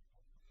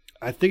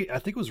I think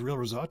it was real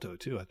risotto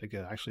too. I think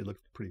it actually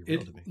looked pretty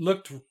real to me. It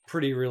looked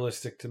pretty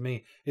realistic to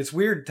me. It's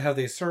weird how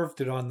they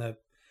served it on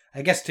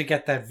I guess to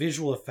get that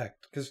visual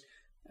effect, because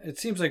it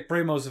seems like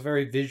Primo's a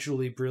very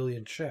visually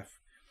brilliant chef.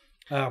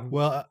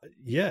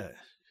 Yeah.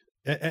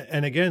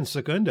 And again,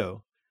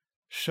 Secondo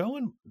is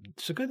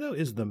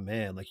the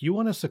man. Like, you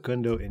want a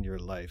Secondo in your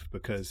life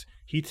because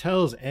he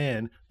tells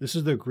Anne, this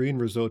is the green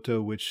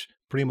risotto which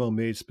Primo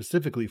made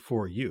specifically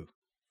for you.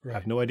 Right. I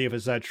have no idea if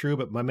it's that true,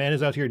 but my man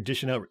is out here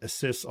dishing out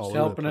assists all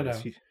over the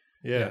place.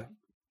 Yeah.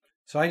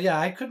 So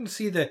I couldn't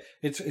see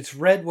it's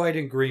red, white,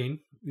 and green,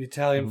 the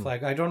Italian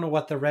flag. I don't know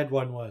what the red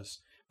one was,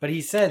 but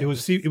he said it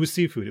was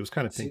seafood. It was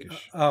kind of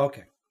pinkish. Oh,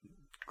 okay,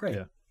 great.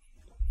 Yeah.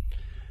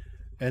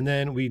 And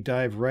then we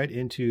dive right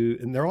into,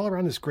 and they're all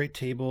around this great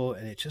table,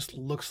 and it just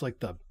looks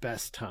like the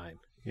best time.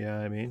 Yeah,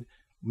 I mean,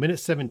 minute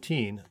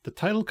 17, the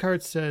title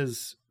card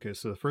says, okay,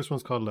 so the first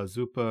one's called La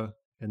Zuppa,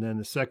 and then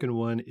the second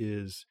one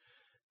is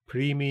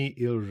Primi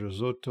il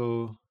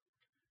risotto,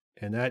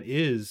 and that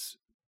is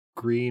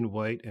green,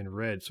 white, and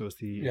red, so it's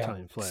the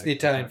Italian flag. It's the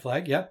Italian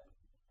flag, yep.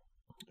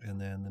 And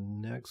then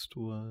the next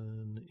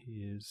one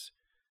is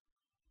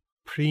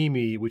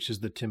Primi, which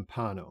is the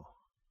timpano.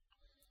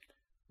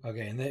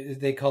 Okay, and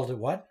they called it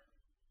what?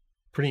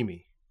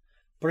 Primi.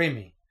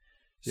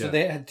 So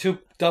they had 2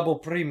 double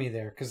primi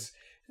there, because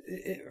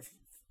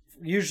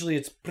usually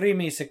it's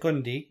primi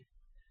secondi,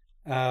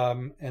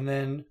 and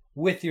then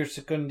with your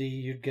secondi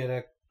you'd get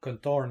a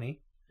contorni,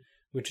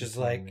 which is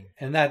like,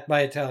 and that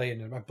by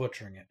Italian, I'm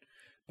butchering it,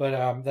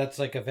 but that's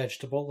like a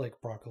vegetable, like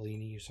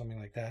broccolini or something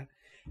like that.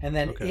 And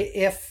then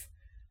if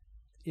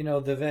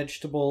the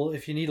vegetable,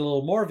 if you need a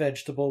little more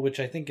vegetable,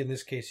 which I think in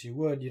this case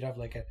you'd have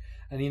like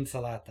an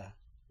insalata,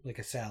 like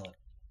a salad.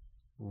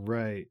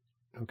 Right.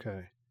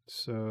 Okay.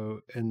 So,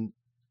 and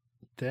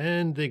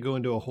then they go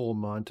into a whole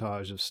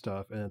montage of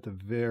stuff, and at the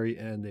very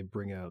end they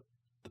bring out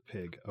the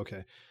pig.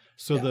 Okay.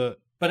 So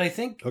but I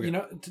think,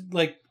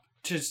 like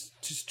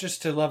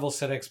just to level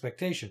set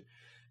expectation,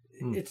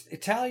 it's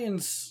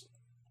Italians.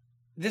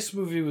 This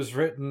movie was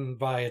written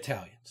by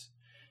Italians.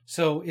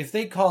 So if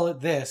they call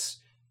it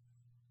this,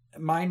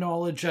 my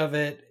knowledge of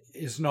it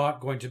is not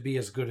going to be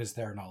as good as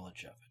their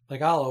knowledge of it.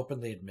 Like, I'll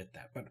openly admit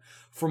that. But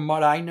from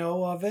what I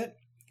know of it,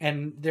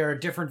 and there are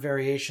different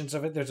variations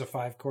of it. There's a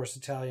 5-course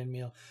Italian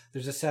meal.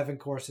 There's a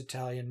 7-course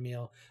Italian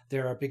meal.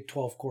 There are big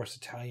 12-course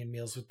Italian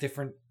meals with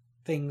different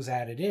things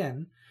added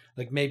in.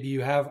 Like, maybe you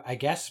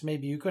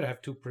could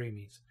have 2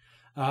 primis.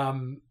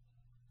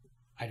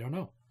 I don't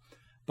know.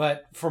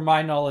 But from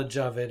my knowledge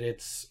of it,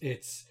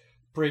 it's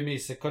primi,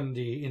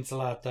 secondi,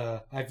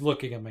 insalata. I'm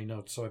looking at my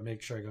notes, so I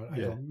make sure I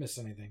don't miss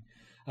anything.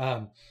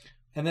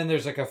 And then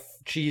there's like a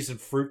cheese and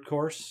fruit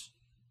course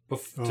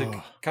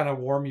to kind of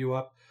warm you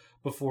up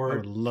before. I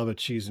would love a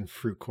cheese and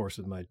fruit course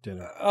with my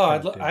dinner.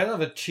 I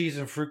love a cheese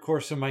and fruit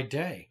course in my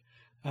day.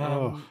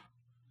 And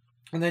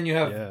then you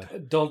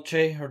have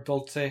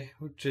dolce,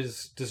 which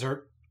is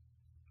dessert.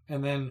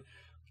 And then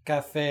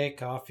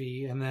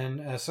coffee, and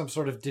then some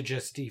sort of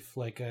digestif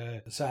like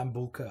a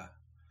sambuca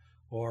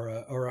or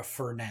a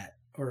fernet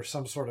or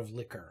some sort of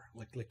liquor,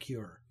 like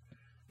liqueur.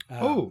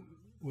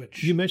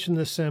 Which you mentioned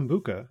the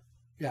sambuca.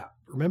 Yeah.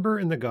 Remember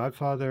in the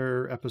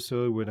Godfather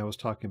episode when I was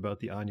talking about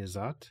the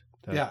agnésat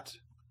that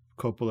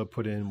Coppola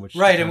put in, which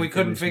right, and we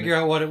couldn't figure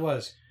out what it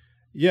was.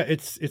 Yeah,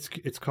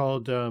 it's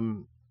called.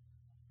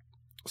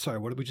 Sorry,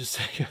 what did we just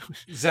say?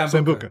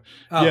 Sambuca.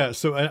 Oh. Yeah,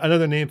 so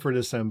another name for it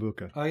is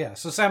Sambuca. Oh yeah,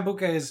 so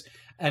Sambuca is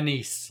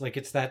anise, like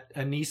it's that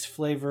anise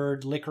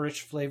flavored, licorice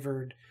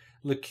flavored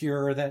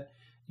liqueur that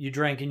you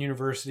drank in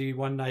university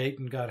one night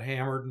and got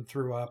hammered and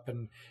threw up,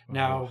 and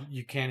now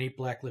you can't eat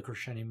black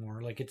licorice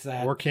anymore. Like it's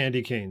that, or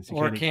candy canes,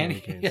 candy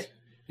canes.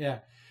 Yeah.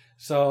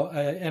 So,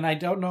 and I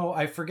don't know.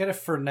 I forget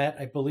if Fernet.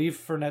 I believe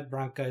Fernet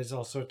Branca is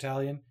also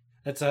Italian.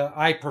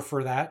 I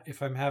prefer that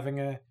if I'm having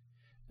a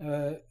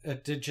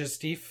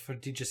digestif or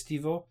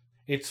digestivo.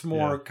 It's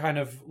more kind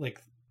of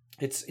like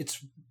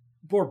it's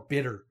more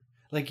bitter.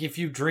 Like if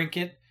you drink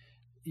it,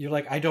 you're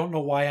like, I don't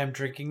know why I'm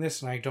drinking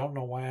this, and I don't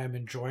know why I'm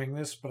enjoying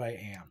this, but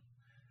I am.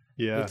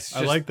 Yeah,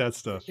 I like that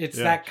stuff. It's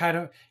that kind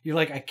of, you're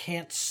like, I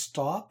can't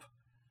stop,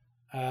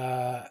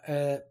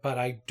 but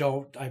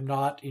I'm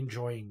not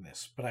enjoying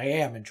this, but I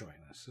am enjoying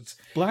this.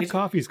 Black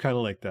coffee is kind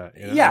of like that.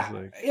 You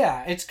know?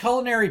 Yeah. It's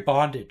culinary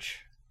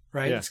bondage,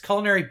 right? Yeah. It's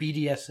culinary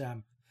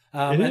BDSM.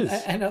 It is.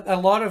 And a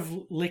lot of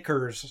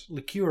liqueurs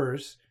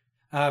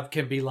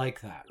can be like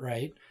that,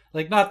 right?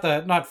 Like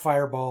not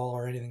Fireball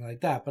or anything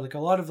like that, but like a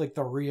lot of like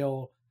the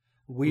real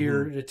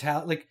weird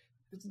Italian, like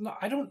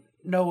I don't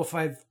know if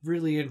I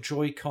really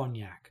enjoy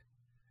cognac,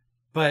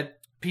 but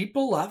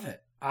people love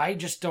it. I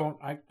just don't.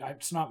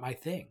 It's not my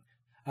thing.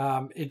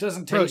 It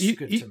doesn't taste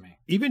good to me.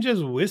 Even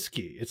just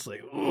whiskey, it's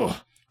like,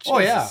 oh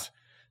yeah.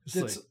 It's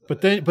like,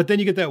 but then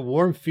you get that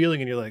warm feeling,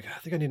 and you're like, I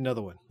think I need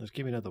another one. Let's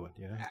give me another one.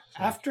 Yeah.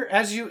 So.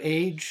 As you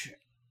age,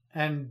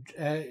 and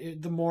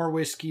the more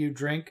whiskey you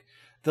drink,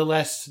 the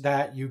less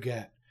that you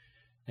get,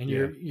 and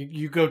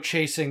you go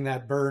chasing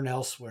that burn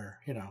elsewhere.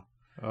 You know.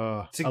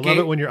 I love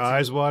it when your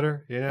eyes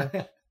water. You know.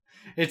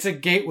 It's a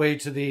gateway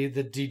to the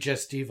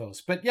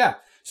digestivos. But yeah,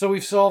 so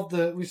we've solved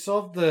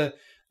the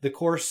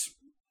course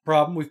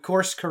problem. We've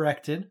course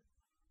corrected.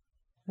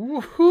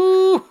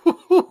 Woohoo!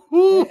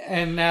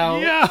 And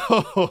now,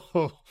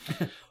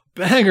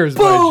 bangers!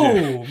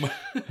 Boom!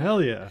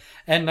 Hell yeah!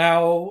 And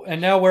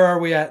now, where are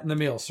we at in the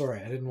meal? Sorry,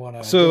 I didn't want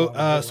to.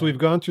 So we've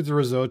gone through the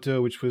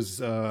risotto, which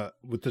was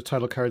with the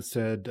title card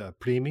said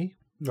 "Primi,"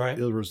 right?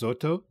 Il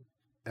risotto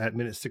at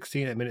minute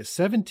 16. At minute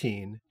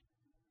 17,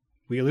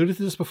 we alluded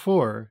to this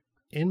before.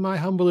 In my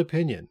humble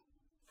opinion,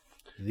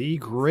 the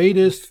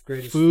greatest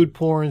food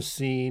porn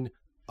scene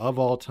of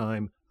all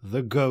time,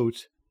 the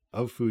GOAT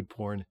of food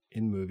porn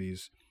in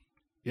movies,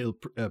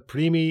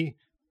 Primi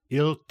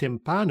il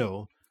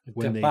timpano,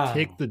 when they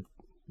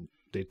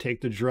take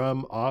the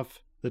drum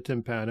off the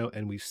timpano,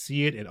 and we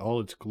see it in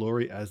all its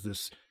glory as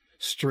this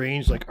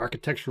strange, like,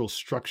 architectural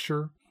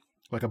structure,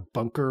 like a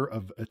bunker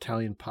of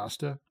Italian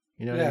pasta.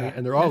 You know what I mean?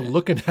 And they're all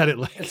looking at it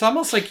like, it's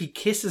almost like he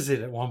kisses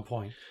it at one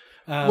point.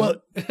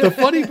 Well, the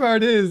funny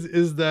part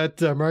is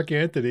that Mark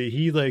Anthony,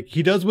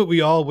 he does what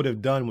we all would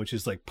have done, which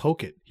is like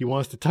poke it. He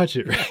wants to touch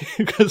it, right?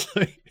 Because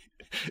like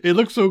it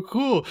looks so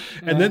cool.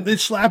 And then they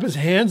slap his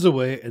hands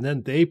away, and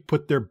then they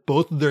put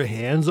both of their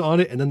hands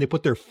on it, and then they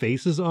put their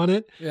faces on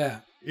it. Yeah,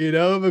 you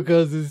know,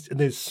 because and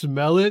they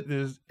smell it.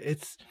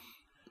 It's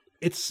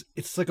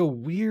like a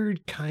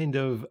weird kind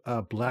of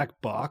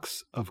black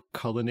box of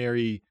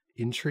culinary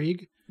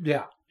intrigue.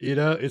 Yeah. You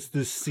know, it's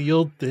this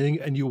sealed thing,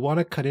 and you want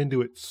to cut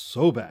into it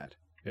so bad.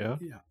 Yeah.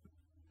 Yeah.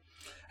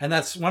 And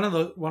that's one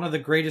of the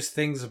greatest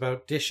things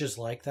about dishes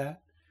like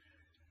that.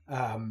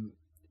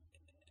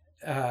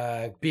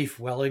 Beef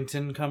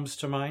Wellington comes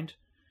to mind.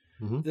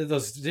 Mm-hmm.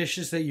 Those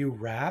dishes that you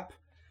wrap,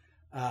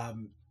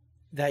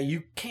 that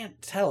you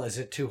can't tell, is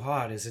it too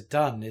hot? Is it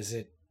done? Is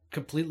it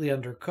completely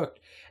undercooked?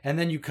 And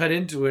then you cut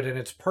into it and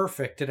it's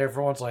perfect, and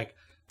everyone's like,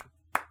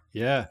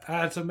 yeah,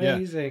 that's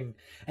amazing.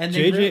 Yeah. And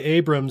J.J.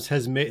 Abrams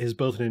has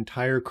built an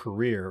entire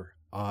career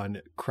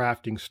on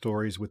crafting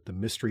stories with the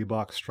mystery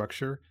box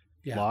structure.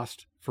 Yeah.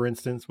 Lost, for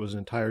instance, was an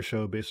entire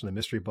show based on a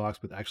mystery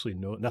box with actually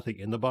nothing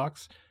in the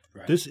box.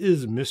 Right. This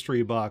is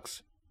mystery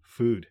box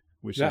food,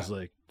 which is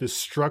like this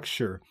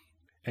structure,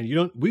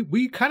 and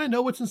we kind of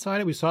know what's inside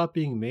it. We saw it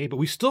being made, but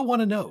we still want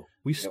to know.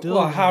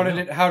 How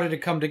did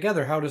it come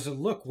together? How does it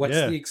look? What's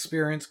the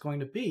experience going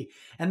to be?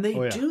 And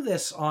they do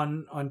this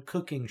on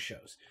cooking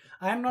shows.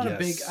 I'm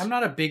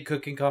not a big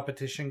cooking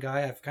competition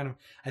guy.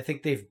 I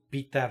think they've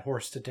beat that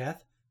horse to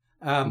death.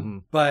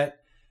 But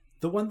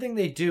the one thing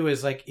they do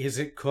is like, is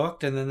it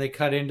cooked? And then they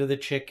cut into the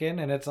chicken,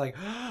 and it's like,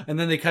 and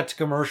then they cut to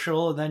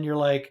commercial, and then you're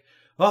like,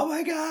 oh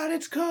my God,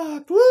 it's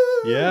cooked! Woo!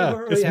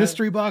 Yeah, it's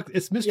mystery box.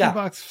 It's mystery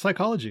box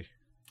psychology.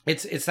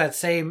 It's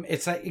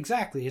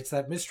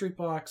that mystery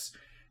box,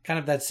 kind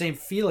of that same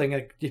feeling.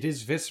 It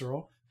is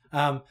visceral.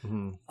 On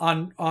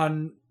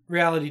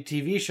reality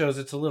TV shows,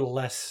 it's a little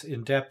less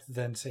in depth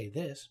than say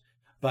this,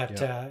 but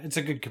it's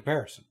a good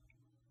comparison.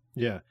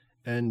 Yeah.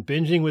 And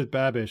Binging with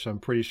Babish, I'm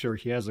pretty sure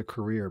he has a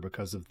career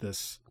because of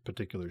this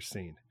particular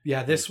scene.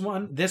 Yeah, this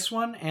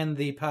one and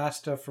the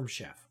pasta from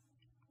Chef.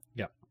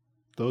 Yeah.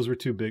 Those were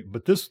two big,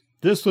 but this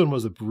one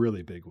was a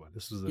really big one.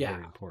 This was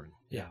very important.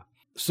 Yeah.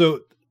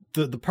 So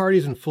the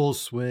party's in full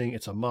swing.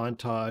 It's a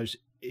montage.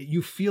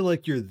 You feel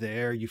like you're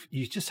there. You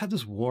just have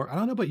this warm. I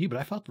don't know about you, but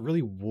I felt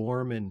really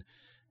warm and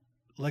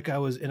like I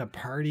was in a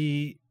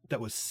party that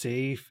was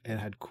safe and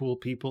had cool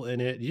people in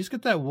it. You just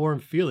get that warm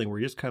feeling where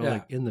you're just kind of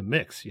like in the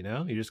mix, you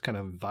know? You're just kind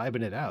of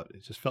vibing it out.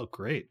 It just felt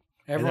great.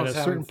 Everyone's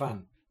having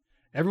fun.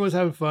 Everyone's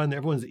having fun.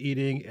 Everyone's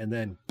eating. And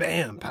then,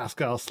 bam,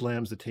 Pascal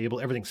slams the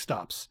table. Everything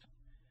stops.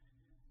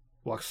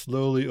 Walks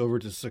slowly over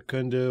to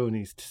Secundo, and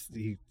he's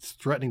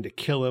threatening to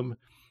kill him.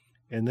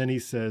 And then he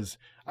says,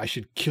 I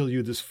should kill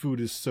you. This food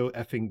is so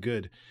effing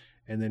good.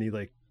 And then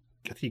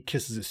he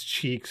kisses his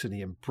cheeks and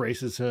he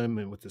embraces him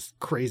and with this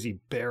crazy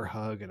bear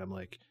hug. And I'm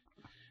like,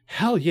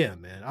 hell yeah,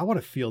 man. I want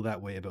to feel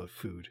that way about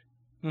food.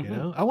 You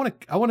know, I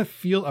want to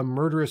feel a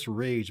murderous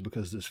rage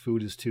because this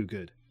food is too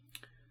good.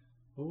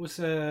 What was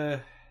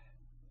there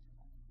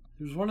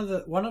was one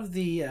of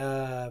the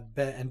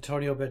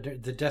Antonio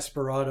the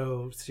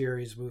Desperado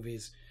series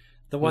movies,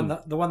 the one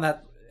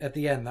that at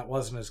the end that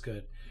wasn't as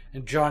good.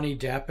 And Johnny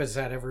Depp is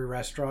at every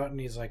restaurant and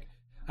he's like,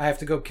 I have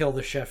to go kill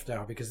the chef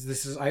now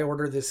because I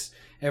order this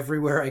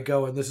everywhere I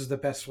go and this is the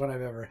best one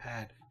I've ever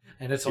had.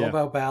 And it's all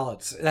about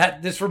balance.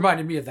 This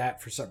reminded me of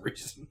that for some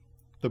reason.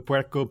 The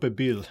Puerco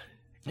Pibil.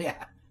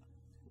 Yeah.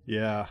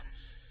 Yeah.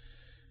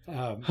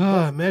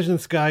 Imagine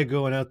this guy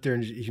going out there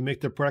and you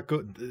make the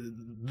Puerco.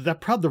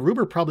 The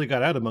rumor probably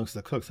got out amongst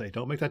the cooks. Like,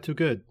 don't make that too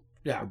good.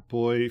 Yeah. A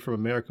boy from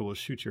America will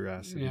shoot your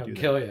ass. Yeah,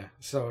 kill you.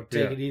 So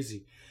take it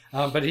easy.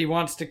 But he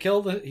wants to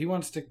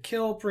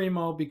kill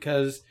Primo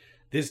because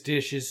this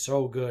dish is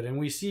so good. And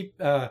we see,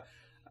 I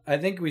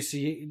think we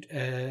see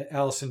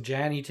Allison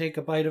Janney take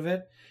a bite of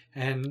it,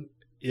 and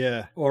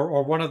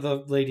or one of the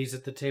ladies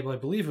at the table, I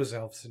believe it was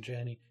Allison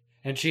Janney,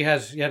 and she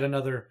has yet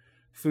another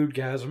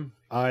foodgasm.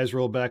 Eyes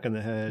roll back in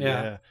the head.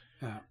 Yeah.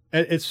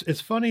 And it's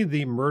funny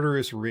the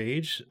murderous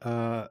rage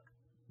that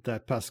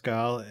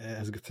Pascal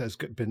has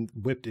been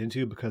whipped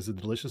into because of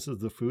the deliciousness of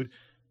the food.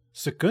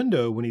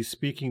 Secundo, when he's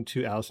speaking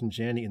to Allison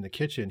Janney in the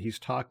kitchen, he's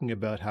talking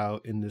about how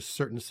in this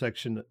certain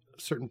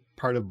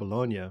part of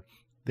Bologna,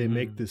 they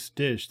make this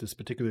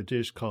particular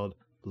dish called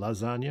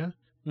lasagna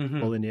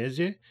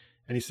bolognese.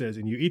 And he says,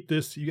 and you eat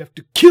this, you have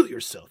to kill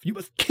yourself. You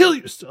must kill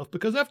yourself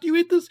because after you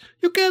eat this,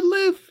 you can't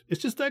live.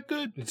 It's just that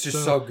good. It's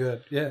just so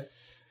good. Yeah.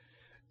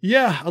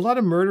 Yeah, a lot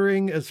of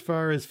murdering as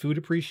far as food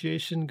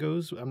appreciation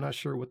goes. I'm not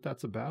sure what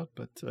that's about,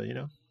 but,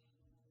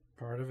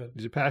 part of it.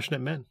 These are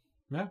passionate men.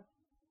 Yeah.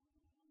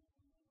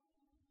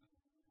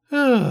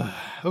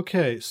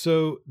 Okay,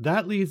 so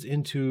that leads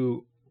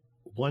into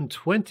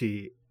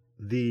 120,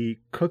 the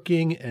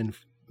cooking and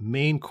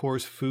main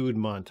course food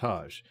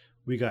montage.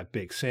 We got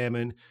baked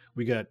salmon.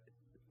 We got,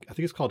 I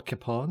think it's called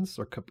capons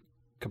or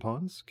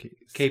capons?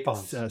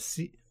 Capons.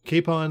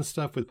 Capon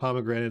stuff with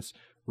pomegranates,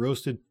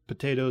 roasted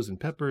potatoes and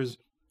peppers,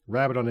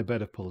 rabbit on a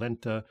bed of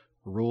polenta,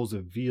 rolls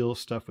of veal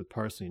stuffed with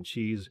parsley and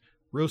cheese,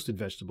 roasted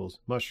vegetables,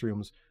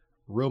 mushrooms,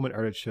 Roman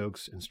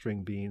artichokes and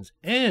string beans,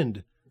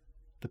 and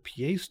the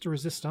pièce de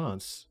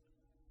résistance.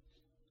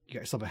 You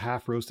got yourself a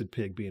half-roasted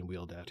pig being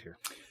wheeled out here.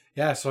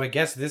 Yeah, so I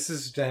guess this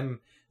is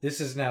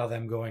now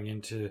them going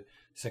into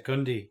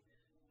Secundi,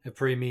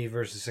 Primi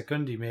versus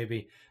Secundi.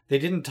 Maybe they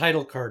didn't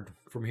title card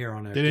from here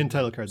on out. They didn't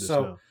title card this.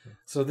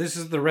 So this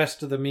is the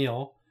rest of the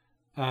meal,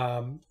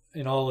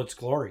 in all its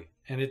glory,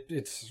 and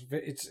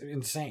it's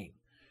insane.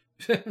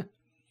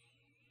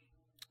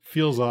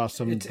 Feels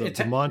awesome.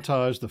 The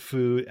montage, the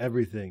food,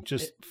 everything.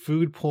 Just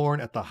food porn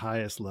at the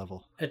highest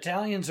level.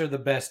 Italians are the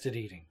best at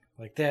eating.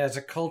 Like, as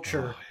a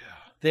culture,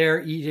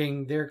 their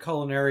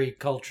culinary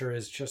culture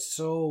is just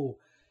so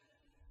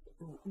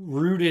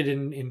rooted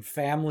in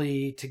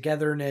family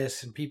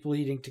togetherness and people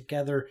eating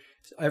together.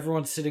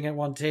 Everyone's sitting at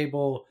one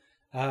table.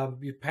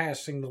 You're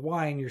passing the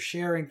wine. You're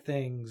sharing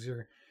things.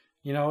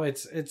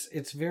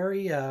 It's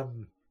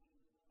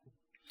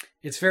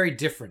very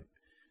different.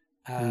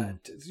 A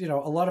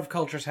lot of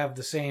cultures have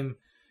the same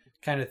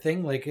kind of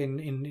thing. Like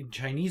in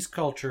Chinese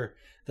culture,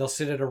 they'll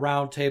sit at a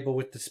round table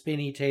with the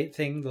spinny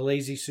thing, the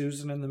lazy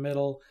Susan in the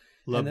middle.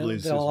 Love and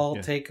they'll all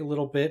take a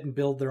little bit and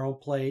build their own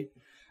plate.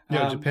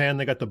 Yeah, Japan,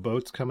 they got the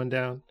boats coming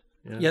down.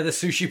 Yeah, the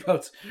sushi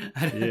boats.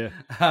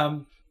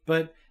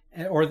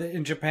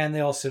 In Japan, they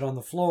all sit on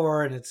the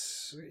floor, and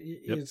it's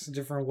a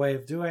different way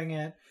of doing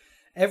it.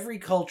 Every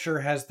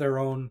culture has their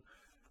own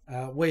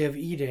way of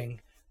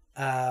eating.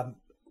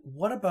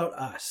 What about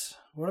us?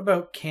 What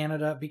about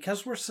Canada?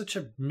 Because we're such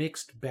a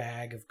mixed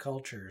bag of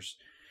cultures,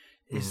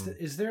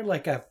 is there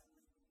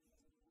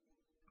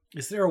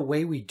a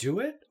way we do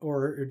it,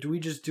 or do we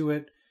just do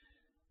it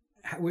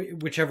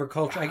whichever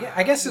culture?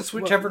 I guess it's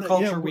whichever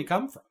culture we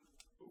come from.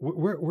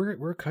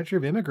 We're a country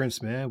of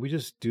immigrants, man. We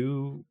just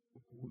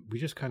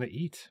kind of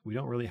eat. We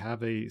don't really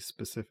have a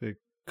specific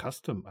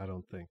custom, I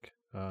don't think.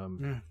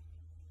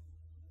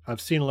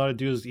 I've seen a lot of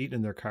dudes eating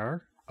in their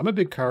car. I'm a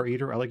big car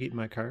eater. I like eating in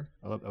my car.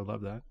 I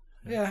love that.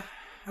 Yeah.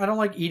 I don't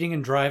like eating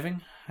and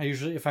driving. I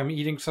usually, if I'm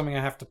eating something,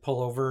 I have to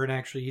pull over and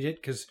actually eat it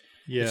because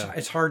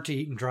it's hard to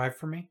eat and drive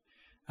for me.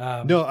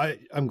 No,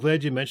 I'm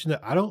glad you mentioned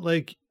that. I don't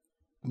like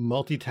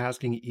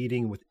multitasking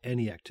eating with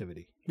any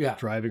activity,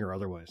 driving or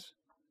otherwise.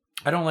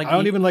 I don't like. I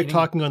don't even like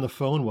talking on the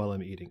phone while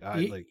I'm eating.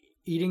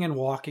 Eating and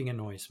walking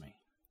annoys me.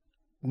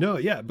 No,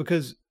 yeah,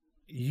 because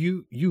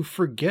you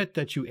forget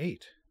that you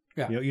ate.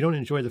 Yeah. You don't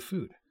enjoy the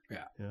food.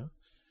 Yeah.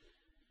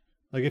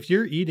 Like if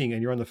you're eating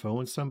and you're on the phone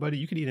with somebody,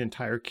 you could eat an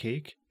entire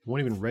cake. It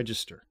won't even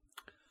register.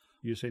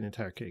 You just ate an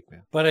entire cake,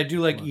 man. But I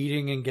do like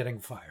eating and getting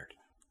fired.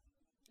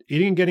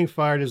 Eating and getting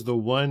fired is the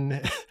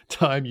one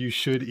time you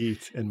should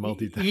eat and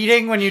multitask.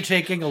 Eating when you're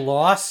taking a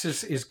loss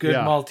is good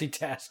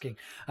multitasking.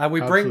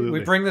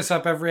 We bring this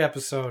up every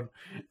episode.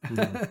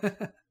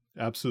 Mm-hmm.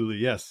 Absolutely,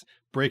 yes.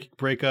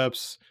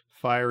 Breakups,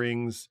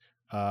 firings.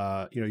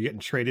 You're getting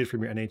traded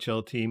from your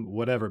NHL team.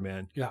 Whatever,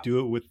 man. Yeah. Do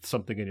it with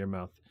something in your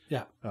mouth.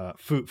 Yeah.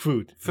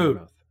 Food. In your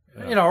mouth.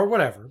 Or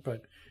whatever.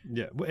 But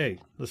yeah. Hey,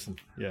 listen.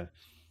 Yeah.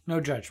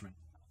 No judgment.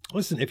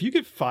 Listen, if you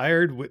get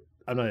fired with,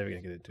 I'm not even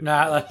gonna get into it.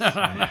 Nah.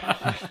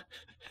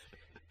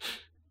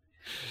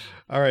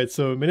 All right.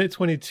 So minute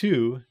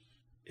 22,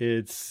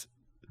 it's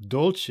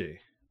dolce,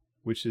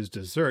 which is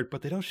dessert,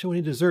 but they don't show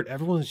any dessert.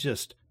 Everyone's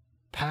just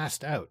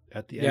passed out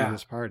at the end of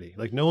this party.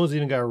 Like no one's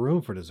even got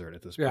room for dessert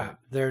at this point. Yeah,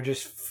 they're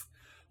just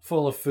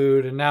full of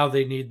food, and now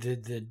they need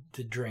the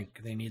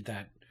drink. They need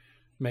that,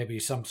 maybe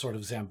some sort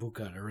of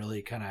Zambuca to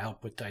really kind of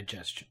help with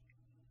digestion.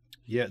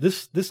 Yeah,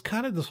 this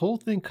whole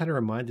thing kind of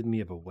reminded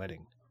me of a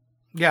wedding.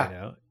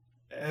 Yeah.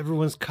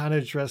 Everyone's kind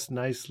of dressed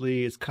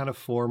nicely. It's kind of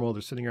formal.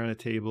 They're sitting around a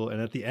table,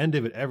 and at the end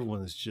of it,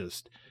 everyone's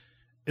just,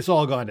 it's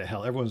all gone to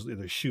hell.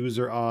 Their shoes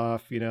are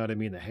off. You know what I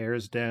mean? The hair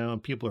is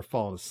down. People are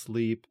falling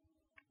asleep.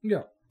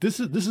 Yeah. This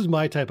is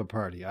my type of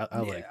party. I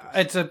like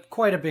this. It's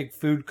quite a big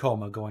food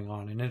coma going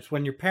on, and it's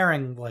when you're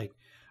pairing like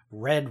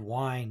red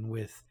wine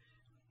with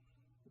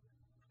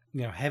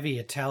heavy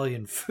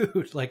Italian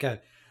food, like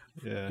a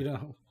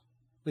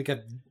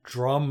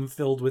drum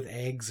filled with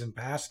eggs and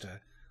pasta.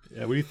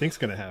 Yeah, what do you think's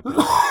going to happen?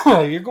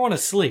 You're going to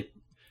sleep.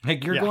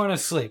 Going to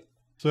sleep.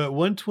 So at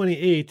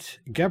 1:28,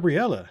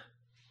 Gabriella,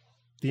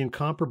 the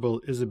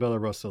incomparable Isabella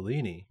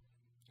Rossellini,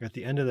 at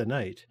the end of the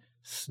night,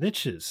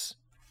 snitches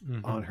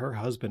on her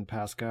husband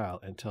Pascal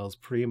and tells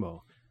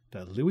Primo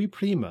that Louis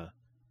Prima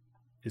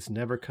is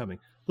never coming.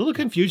 A little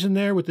confusion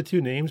there with the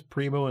two names,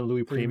 Primo and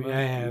Louis Prima.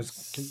 Yeah,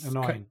 it's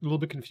annoying. A little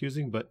bit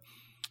confusing,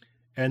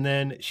 and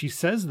then she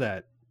says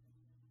that,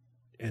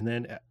 and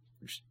then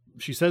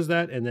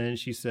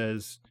she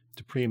says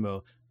to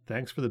Primo,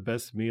 thanks for the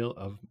best meal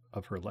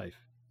of her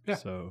life. Yeah.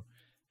 So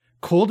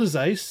cold as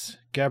ice,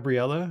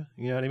 Gabriella,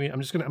 you know what I mean?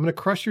 I'm gonna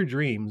crush your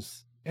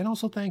dreams and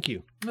also thank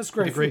you. That's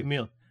great. For the great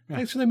meal. Yeah.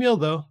 Thanks for the meal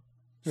though.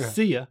 Yeah.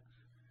 See ya.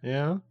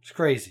 Yeah. It's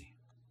crazy.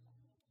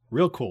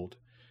 Real cold.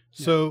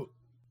 Yeah. So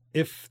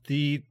if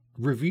the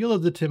reveal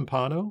of the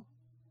timpano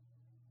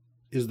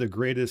is the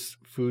greatest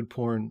food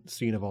porn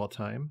scene of all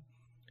time,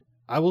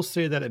 I will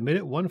say that at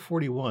minute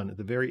 141, at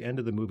the very end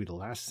of the movie, the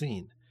last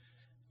scene,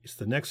 it's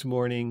the next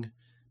morning.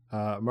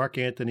 Mark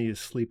Antony is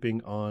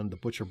sleeping on the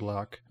butcher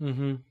block.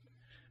 Mm-hmm.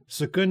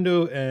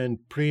 Secundo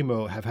and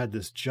Primo have had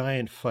this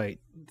giant fight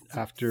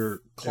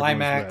after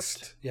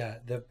climaxed. Yeah,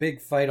 the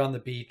big fight on the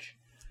beach.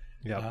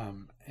 Yeah,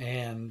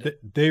 and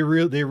they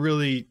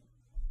really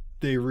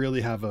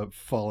have a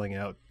falling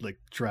out, like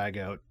drag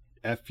out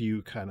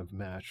FU kind of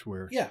match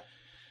where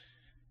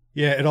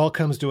it all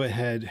comes to a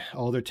head.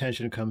 All their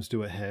tension comes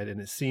to a head, and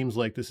it seems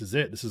like this is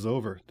it. This is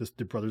over.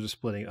 The brothers are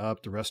splitting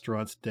up. The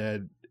restaurant's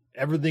dead.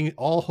 Everything,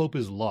 all hope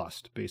is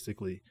lost,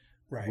 basically,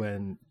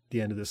 when the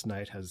end of this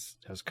night has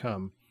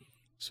come.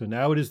 So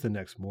now it is the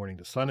next morning.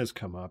 The sun has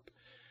come up.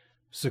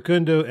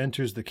 Secundo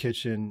enters the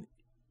kitchen.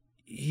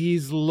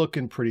 He's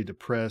looking pretty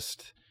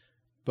depressed,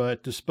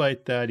 but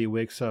despite that, he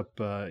wakes up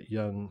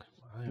young.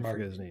 I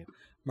forget his name.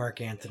 Mark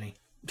Antony.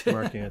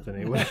 Mark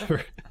Antony,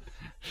 whatever.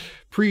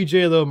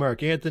 Pre-J-Lo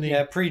Mark Antony.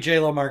 Yeah,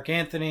 pre-J-Lo Mark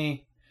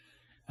Antony.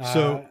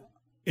 So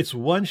it's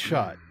one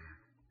shot.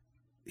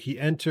 He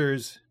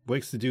enters,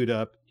 wakes the dude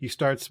up. He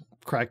starts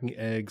cracking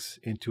eggs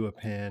into a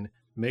pan,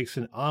 makes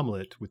an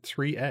omelet with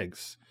 3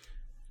 eggs.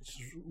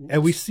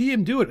 And we see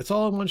him do it. It's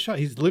all in one shot.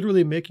 He's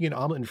literally making an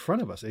omelet in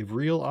front of us, a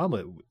real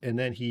omelet. And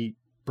then he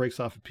breaks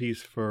off a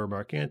piece for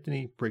Mark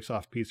Antony, breaks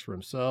off a piece for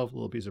himself, a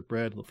little piece of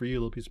bread for you, a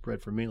little piece of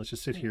bread for me. Let's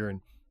just sit here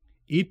and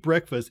eat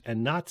breakfast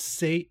and not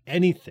say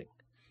anything.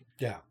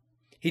 Yeah.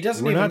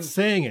 We're not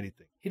saying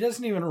anything. He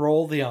doesn't even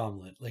roll the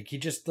omelet. Like he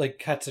just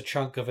cuts a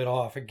chunk of it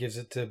off and gives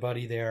it to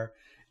Buddy there,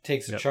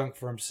 takes a chunk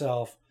for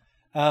himself.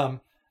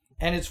 And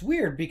it's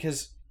weird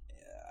because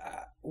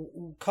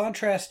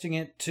contrasting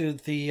it to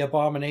the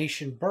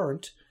abomination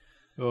Burnt,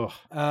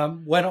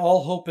 when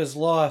all hope is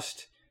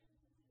lost,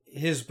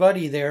 his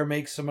buddy there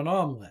makes him an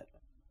omelet.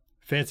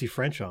 Fancy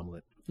French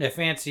omelet. Yeah,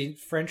 fancy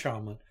French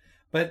omelet.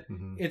 But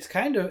it's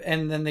kind of,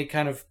 and then they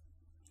kind of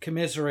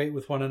commiserate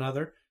with one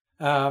another.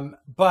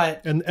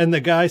 But and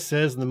the guy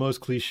says in the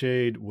most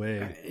cliched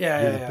way,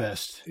 "You're the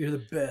best. You're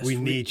the best. We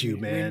need you,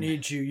 man. We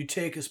need you. You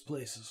take us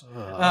places."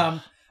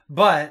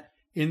 But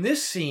in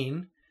this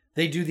scene,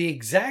 they do the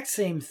exact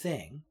same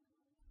thing.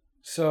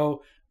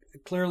 So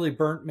clearly,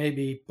 Burnt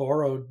maybe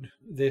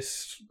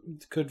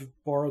could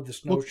have borrowed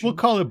this notion. We'll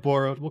call it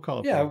borrowed.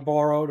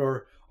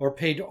 Borrowed or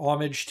paid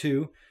homage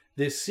to.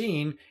 this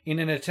scene in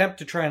an attempt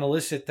to try and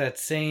elicit that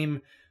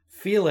same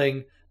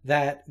feeling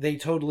that they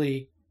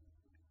totally,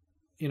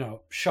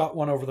 shot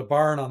one over the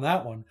barn on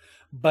that one.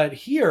 But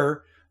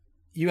here,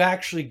 you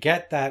actually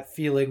get that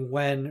feeling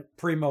when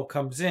Primo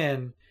comes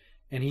in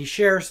and he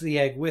shares the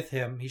egg with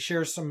him. He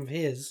shares some of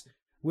his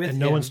with him. And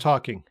no one's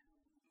talking.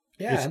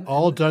 Yeah. It's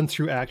all done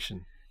through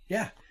action.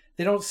 Yeah.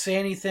 They don't say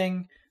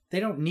anything. They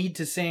don't need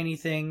to say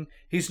anything.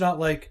 He's not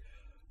like,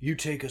 you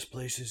take us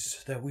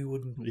places that we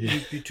wouldn't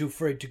we'd be too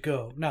afraid to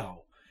go.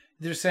 No.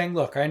 They're saying,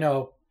 look, I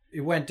know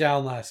it went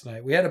down last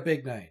night. We had a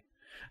big night.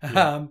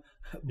 Yeah.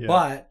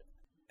 But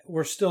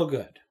we're still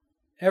good.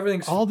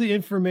 Everything's all the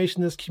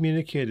information that's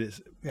communicated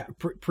is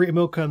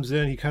Primo comes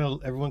in,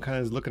 everyone kind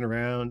of is looking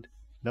around.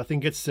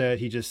 Nothing gets said.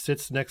 He just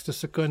sits next to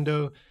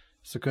Secundo.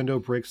 Secundo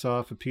breaks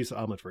off a piece of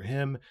omelet for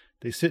him.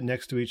 They sit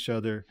next to each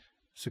other.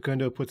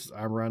 Secundo puts his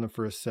arm around him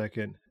for a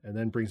second and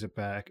then brings it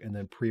back. And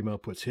then Primo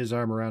puts his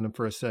arm around him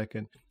for a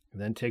second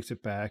and then takes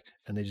it back.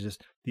 And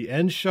the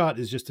end shot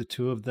is just the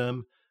two of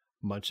them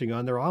munching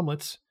on their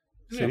omelets,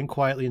 sitting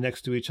quietly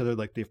next to each other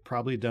like they've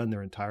probably done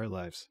their entire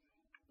lives.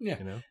 Yeah.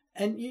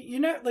 And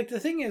the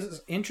thing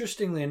is,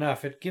 interestingly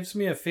enough, it gives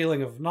me a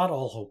feeling of not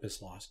all hope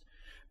is lost.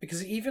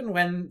 Because even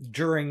when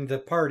during the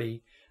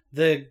party,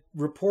 the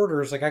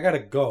reporter's like, I got to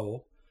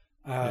go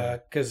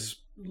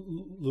because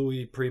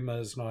Louis Prima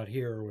is not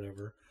here or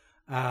whatever.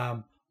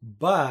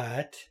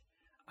 But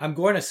I'm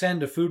going to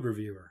send a food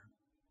reviewer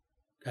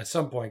at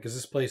some point because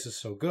this place is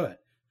so good.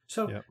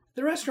 So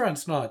the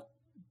restaurant's not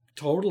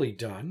totally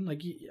done.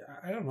 Like,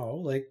 I don't know,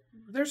 like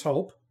there's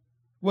hope.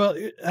 Well,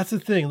 that's the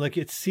thing. Like,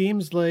 it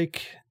seems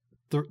like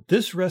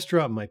this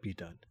restaurant might be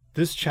done.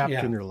 This chapter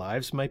in their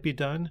lives might be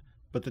done.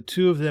 But the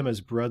two of them as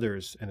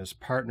brothers and as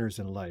partners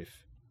in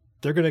life,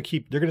 they're going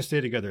to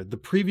stay together. The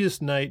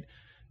previous night,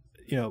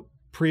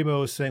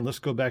 Primo is saying, let's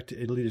go back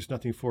to Italy. There's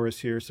nothing for us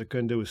here.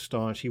 Secundo is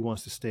staunch. He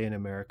wants to stay in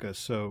America.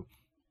 So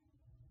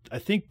I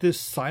think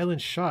this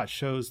silent shot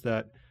shows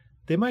that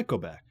they might go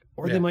back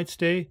or they might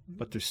stay,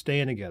 but they're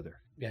staying together.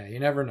 Yeah, you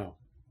never know.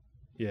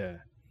 Yeah.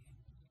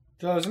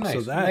 So it was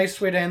nice. Nice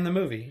way to end the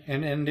movie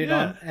and end it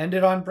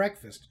on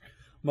breakfast.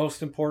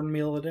 Most important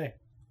meal of the day.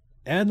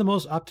 And the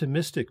most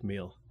optimistic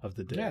meal of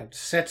the day. Yeah, it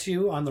sets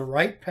you on the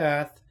right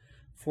path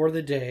for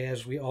the day,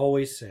 as we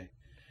always say.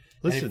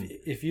 Listen,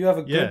 if you have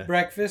a good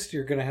breakfast,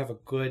 you're going to have a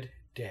good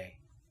day.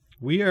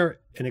 We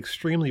are an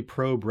extremely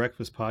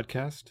pro-breakfast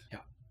podcast. Yeah.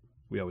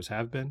 We always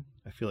have been.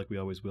 I feel like we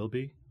always will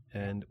be.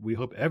 And we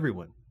hope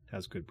everyone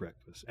has good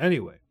breakfast.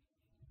 Anyway,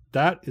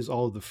 that is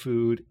all the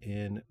food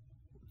in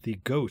the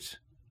GOAT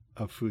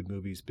of food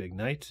movies big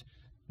night.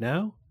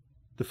 Now,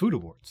 the Food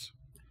Awards.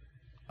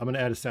 I'm going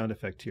to add a sound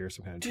effect here,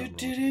 some kind of drum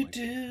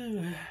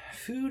roll.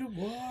 Food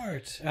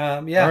Awards.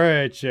 All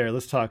right, Jared,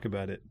 let's talk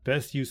about it.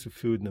 Best use of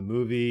food in the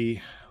movie.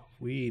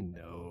 We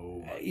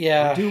know.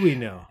 Yeah. Or do we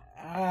know?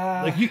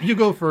 Like you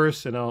go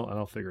first, and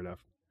I'll figure it out.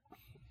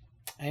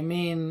 I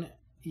mean,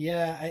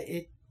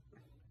 there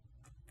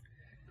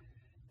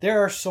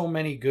are so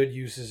many good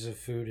uses of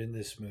food in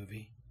this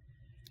movie.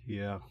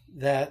 Yeah.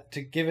 That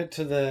to give it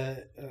to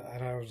the, I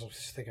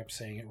think I'm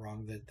saying it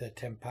wrong, the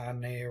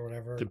Tempane or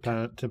whatever.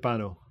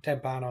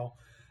 Tempano.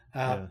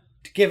 To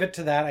give it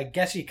to that, I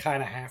guess you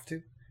kind of have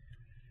to.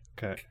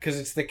 Okay. Because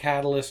it's the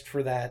catalyst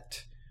for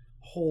that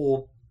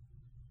whole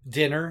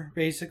dinner,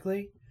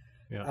 basically.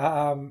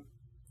 Yeah.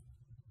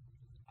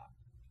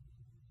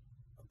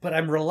 But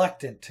I'm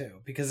reluctant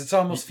to, because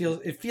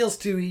it feels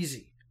too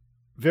easy.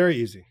 Very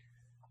easy.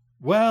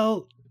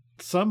 Well,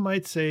 some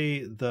might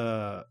say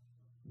the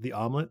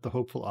omelet, the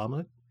hopeful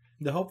omelet.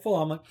 The hopeful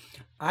omelet.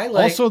 I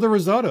like also the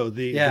risotto,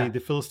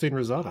 the Philistine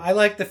risotto. I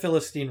like the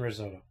Philistine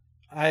risotto.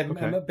 I'm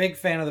a big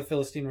fan of the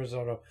Philistine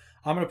risotto.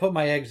 I'm going to put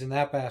my eggs in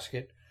that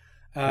basket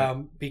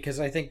because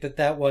I think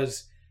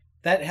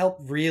that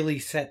helped really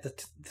set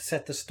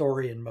the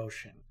story in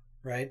motion.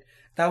 Right,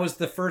 that was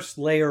the first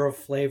layer of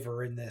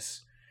flavor in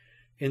this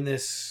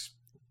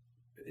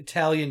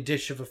Italian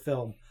dish of a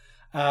film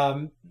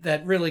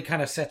that really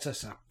kind of sets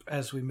us up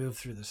as we move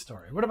through the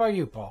story. What about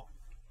you, Paul?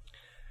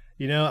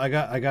 I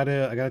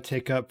gotta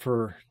take up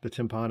for the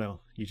timpano.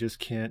 You just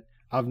can't.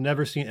 I've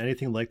never seen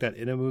anything like that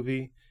in a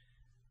movie.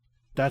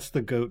 That's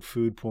the GOAT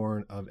food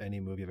porn of any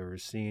movie I've ever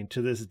seen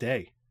to this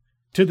day.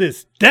 To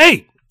this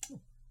day,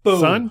 boom,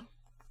 son.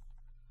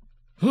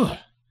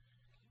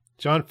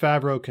 Jon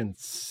Favreau can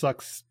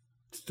suck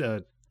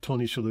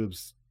Tony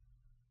Shalhoub's.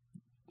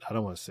 I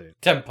don't want to say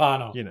it.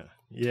 Timpano.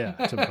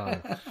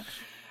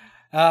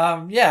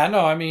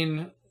 Timpano. I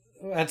mean,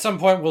 at some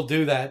point we'll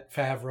do that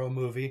Favreau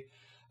movie.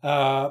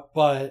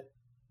 But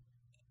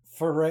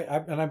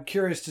I'm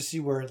curious to see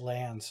where it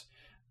lands.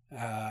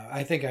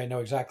 I think I know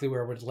exactly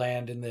where it would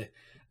land in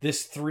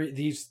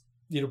these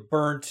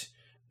burnt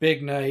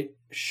big night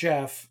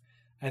chef.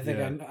 I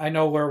think I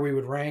know where we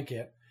would rank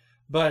it,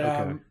 but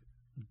I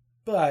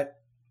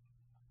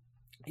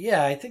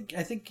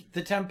think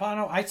the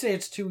Timpano. I'd say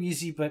it's too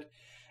easy, but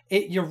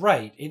you're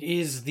right.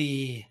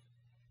 It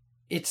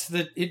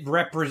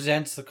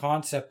represents the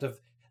concept of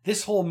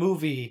this whole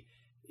movie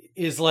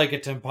is like a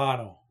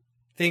Timpano.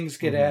 things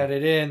get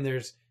added in.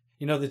 There's,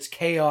 there's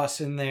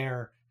chaos in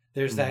there.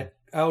 There's that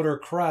outer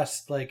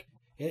crust. Like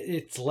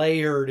it's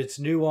layered, it's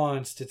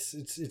nuanced. It's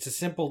a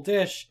simple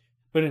dish,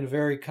 but in a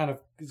very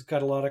it's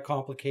got a lot of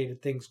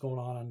complicated things going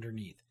on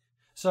underneath.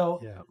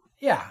 So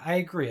yeah, I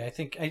agree. I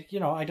think I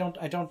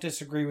don't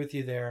disagree with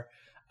you there.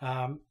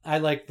 I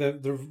like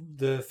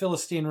the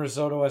Philistine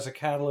risotto as a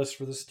catalyst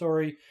for the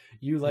story.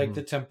 You like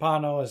the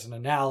timpano as an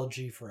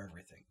analogy for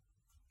everything.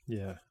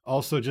 Yeah.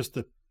 Also, just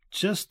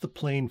the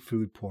plain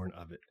food porn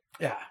of it.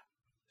 Yeah.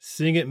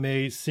 Seeing it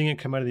made, seeing it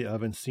come out of the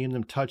oven, seeing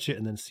them touch it,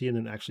 and then seeing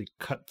them actually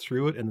cut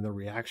through it, and the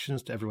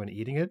reactions to everyone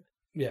eating it.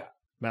 Yeah.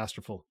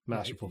 Masterful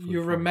food You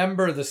porn.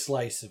 remember the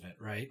slice of it,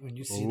 right? When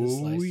you see the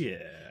slice. Oh,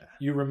 yeah.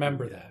 You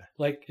remember that.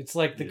 Like, it's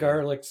like the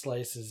garlic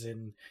slices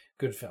in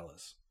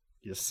Goodfellas.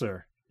 Yes,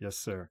 sir. Yes,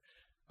 sir.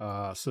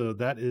 So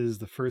that is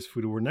the first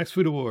food award. Next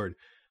food award.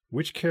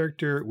 Which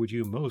character would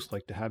you most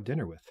like to have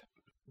dinner with?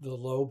 The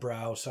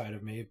lowbrow side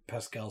of me,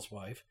 Pascal's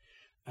wife.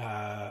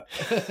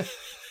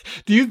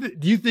 Do you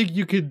think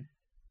you could?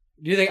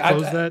 Do you think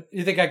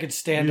you think I could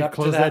stand up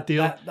close to that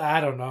deal?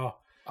 I don't know.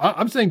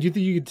 I'm saying, do you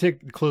think you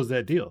could close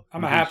that deal?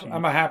 I'm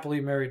a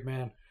happily married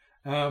man.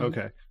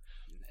 Okay,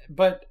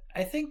 but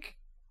I think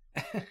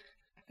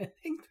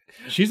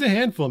she's a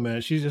handful,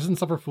 man. She doesn't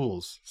suffer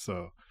fools.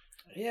 So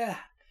yeah,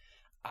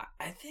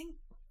 I think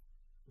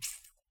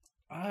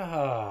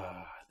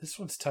this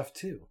one's tough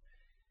too.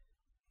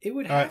 It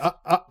would have.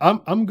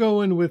 I'm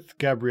going with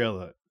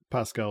Gabriella,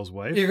 Pascal's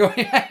wife. You're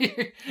going.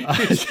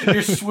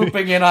 You're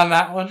swooping in on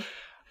that one.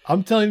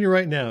 I'm telling you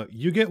right now,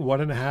 you get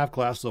 1.5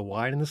 glasses of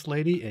wine in this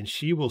lady, and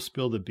she will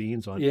spill the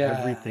beans on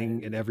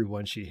everything and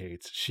everyone she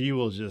hates. She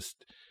will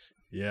just,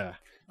 The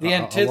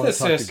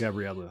antithesis. I want to talk to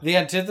Gabriella. The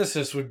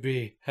antithesis would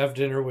be have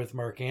dinner with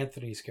Mark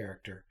Anthony's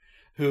character,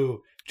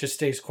 who just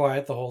stays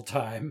quiet the whole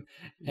time,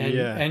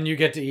 and you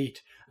get to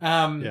eat.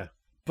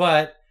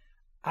 But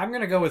I'm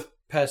gonna go with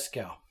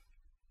Pascal.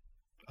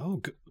 Oh,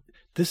 good.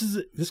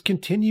 This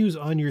continues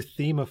on your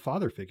theme of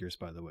father figures,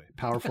 by the way.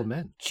 Powerful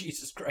men.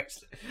 Jesus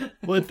Christ.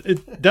 Well,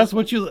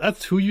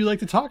 that's who you like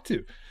to talk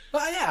to.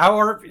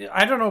 Or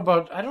I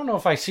don't know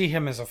if I see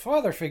him as a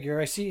father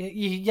figure. I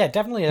see,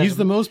 definitely. He's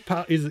the most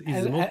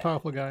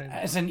powerful guy.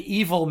 As an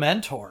evil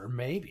mentor,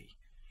 maybe,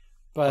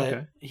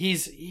 but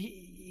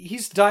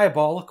he's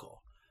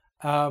diabolical,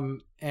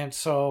 and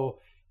so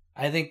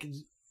I think.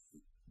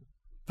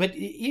 But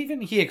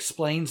even he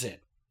explains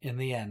it in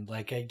the end.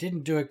 Like, I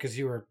didn't do it because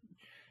you were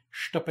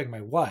stupping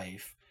my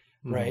wife,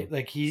 right?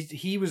 Like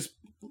he was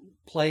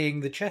playing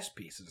the chess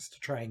pieces to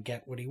try and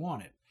get what he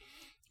wanted.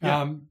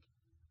 And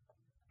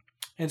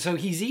so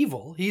he's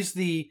evil. He's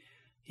the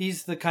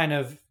kind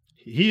of,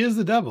 he is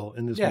the devil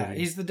in this movie. Yeah,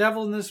 he's the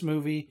devil in this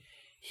movie.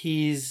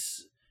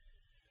 He's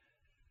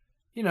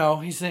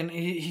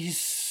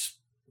he's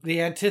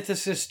the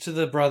antithesis to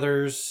the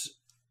brothers,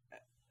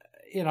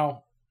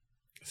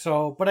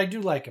 so, but I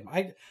do like him.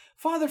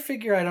 Father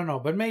figure, I don't know,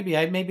 but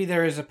maybe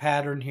there is a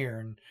pattern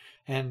here,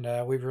 and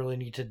we really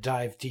need to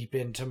dive deep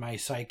into my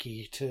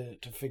psyche to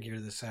figure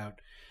this out.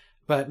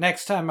 But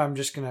next time, I'm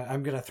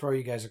gonna throw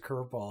you guys a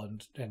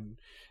curveball and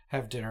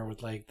have dinner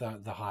with like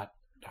the hot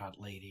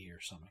lady or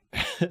something.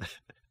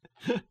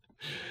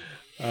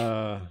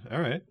 All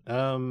right.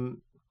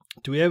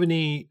 Do we have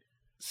any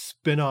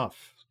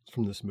spin-off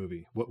from this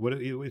movie? What do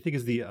you think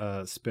is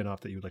the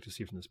spin-off that you would like to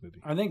see from this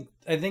movie? I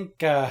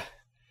think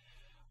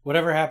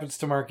whatever happens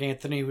to Mark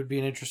Anthony would be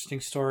an interesting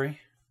story.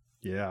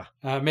 Yeah.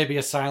 Maybe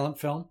a silent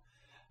film.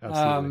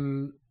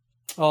 Absolutely.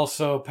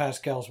 Also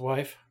Pascal's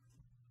wife.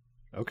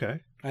 Okay.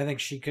 I think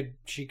she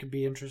could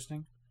be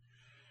interesting.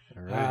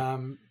 All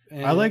right.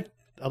 I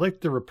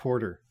like the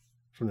reporter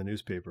from the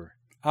newspaper.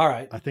 All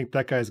right. I think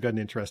that guy's got an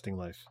interesting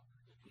life.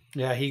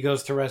 Yeah, he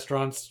goes to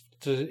restaurants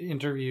to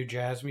interview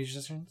jazz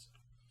musicians.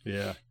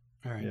 Yeah.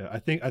 All right. Yeah, I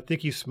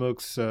think he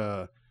smokes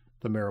the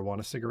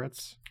marijuana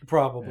cigarettes.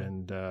 Probably.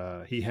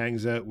 And he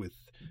hangs out with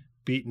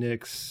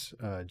beatniks,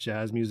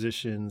 jazz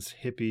musicians,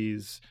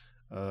 hippies,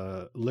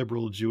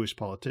 liberal Jewish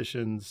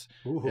politicians,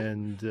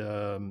 and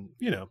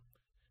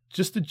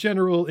just the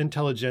general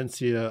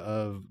intelligentsia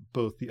of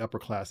both the upper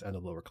class and the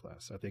lower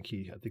class. I think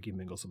he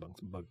mingles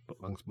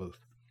amongst both.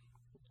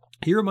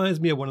 He reminds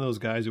me of one of those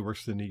guys who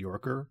works for the New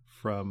Yorker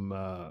from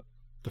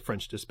the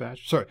French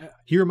Dispatch. Sorry,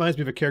 he reminds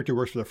me of a character who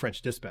works for the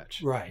French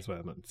Dispatch. Right. That's what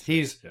I meant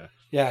to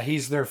say.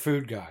 He's their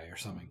food guy or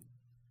something.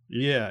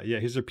 Yeah,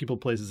 he's their people,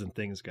 places, and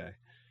things guy.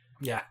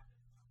 Yeah.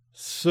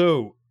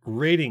 So,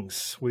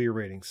 ratings. What are your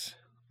ratings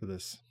for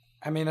this?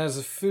 I mean, as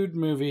a food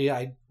movie,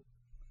 I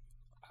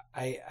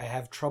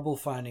have trouble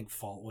finding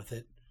fault with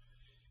it.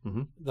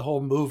 Mm-hmm. The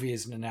whole movie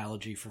is an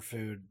analogy for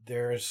food.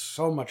 There is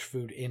so much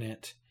food in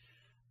it.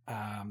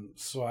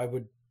 So I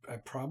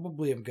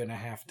probably am going to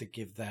have to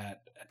give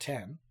that a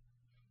 10.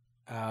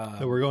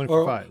 No, we're going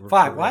for 5.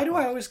 5. Why do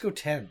I always go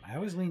 10? I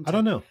always lean 10. I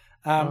don't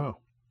know.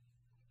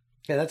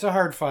 Yeah, that's a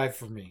hard 5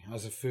 for me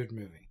as a food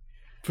movie.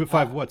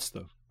 5 what's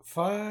though?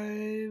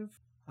 5.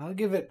 I'll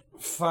give it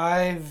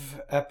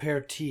 5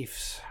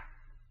 aperitifs.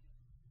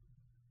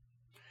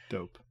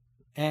 Dope.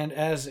 And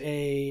as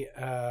a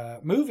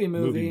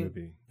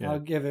movie, yeah. I'll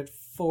give it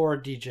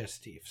 4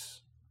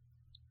 digestifs.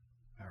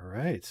 All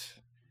right.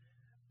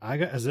 I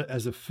got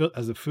as a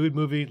food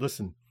movie.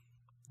 Listen,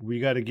 we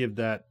got to give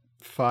that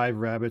 5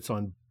 rabbits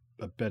on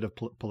a bed of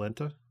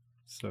polenta.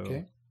 So,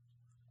 okay.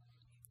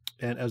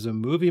 And as a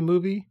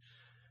movie,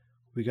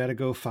 we got to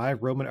go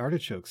 5 Roman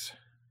artichokes.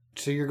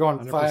 So you're going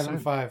 100%. 5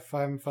 and 5,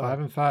 5 and 5. 5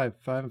 and 5,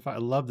 5 and 5. I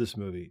love this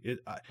movie.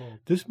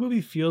 This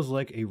movie feels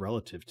like a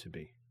relative to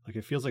me. Like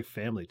it feels like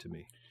family to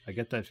me. I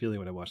get that feeling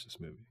when I watch this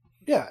movie.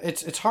 Yeah,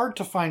 it's hard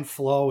to find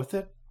flow with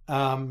it.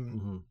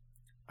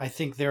 I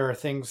think there are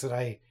things that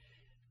I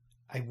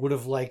would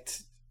have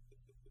liked,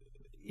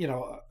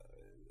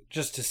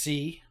 just to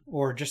see,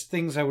 or just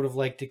things I would have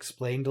liked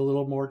explained a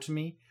little more to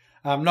me.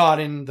 Not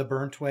in the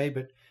burnt way,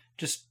 but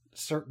just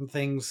certain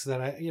things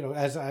that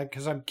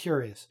because I'm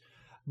curious.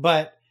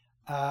 But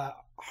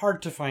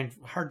hard to find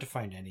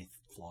any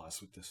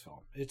flaws with this film.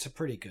 It's a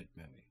pretty good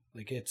movie.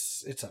 Like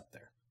it's up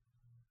there.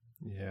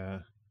 Yeah.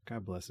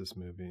 God bless this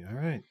movie. All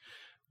right.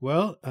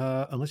 Well,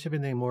 unless you have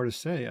anything more to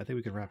say, I think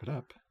we can wrap it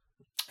up.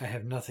 I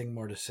have nothing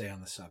more to say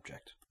on the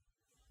subject.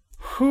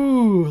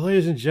 Whew,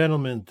 ladies and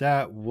gentlemen,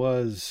 that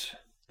was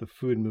the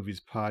Food Movies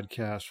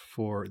podcast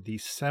for the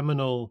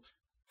seminal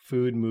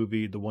food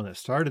movie, the one that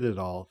started it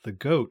all, the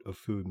GOAT of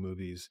food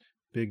movies,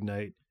 Big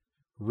Night,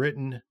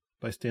 written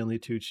by Stanley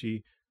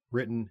Tucci,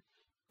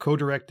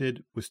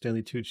 co-directed with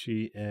Stanley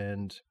Tucci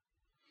and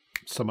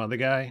some other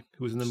guy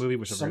who was in the movie,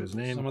 which I forgot his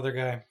name. Some other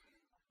guy.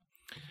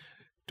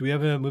 Do we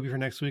have a movie for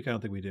next week? I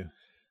don't think we do.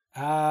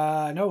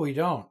 No, we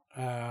don't.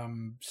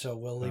 So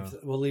we'll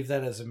leave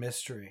that as a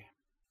mystery,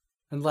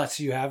 unless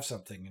you have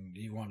something and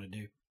you want to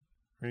do.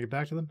 We're gonna get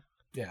back to them.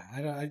 Yeah,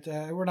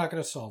 we're not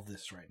going to solve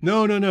this right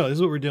now. No. This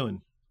is what we're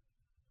doing.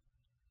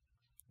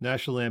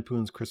 National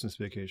Lampoon's Christmas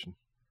Vacation.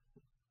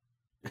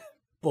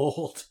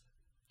 Bold.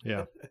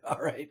 Yeah. All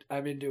right,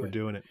 I'm into it. We're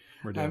doing it.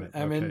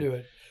 I'm into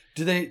it.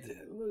 Do they?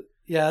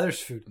 Yeah, there's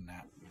food in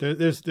that.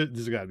 There's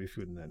got to be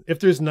food in that. If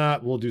there's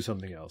not, we'll do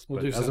something else.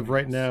 But as of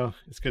right now,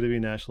 it's going to be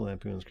National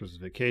Lampoon's Christmas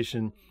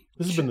Vacation.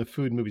 This has been the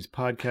Food Movies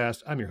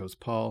Podcast. I'm your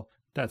host, Paul.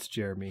 That's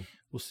Jeremy.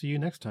 We'll see you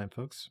next time,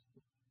 folks.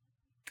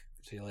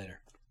 See you later.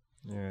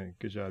 All right.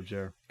 Good job,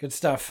 Jer. Good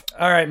stuff.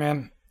 All right,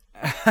 man.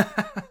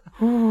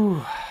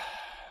 Whew.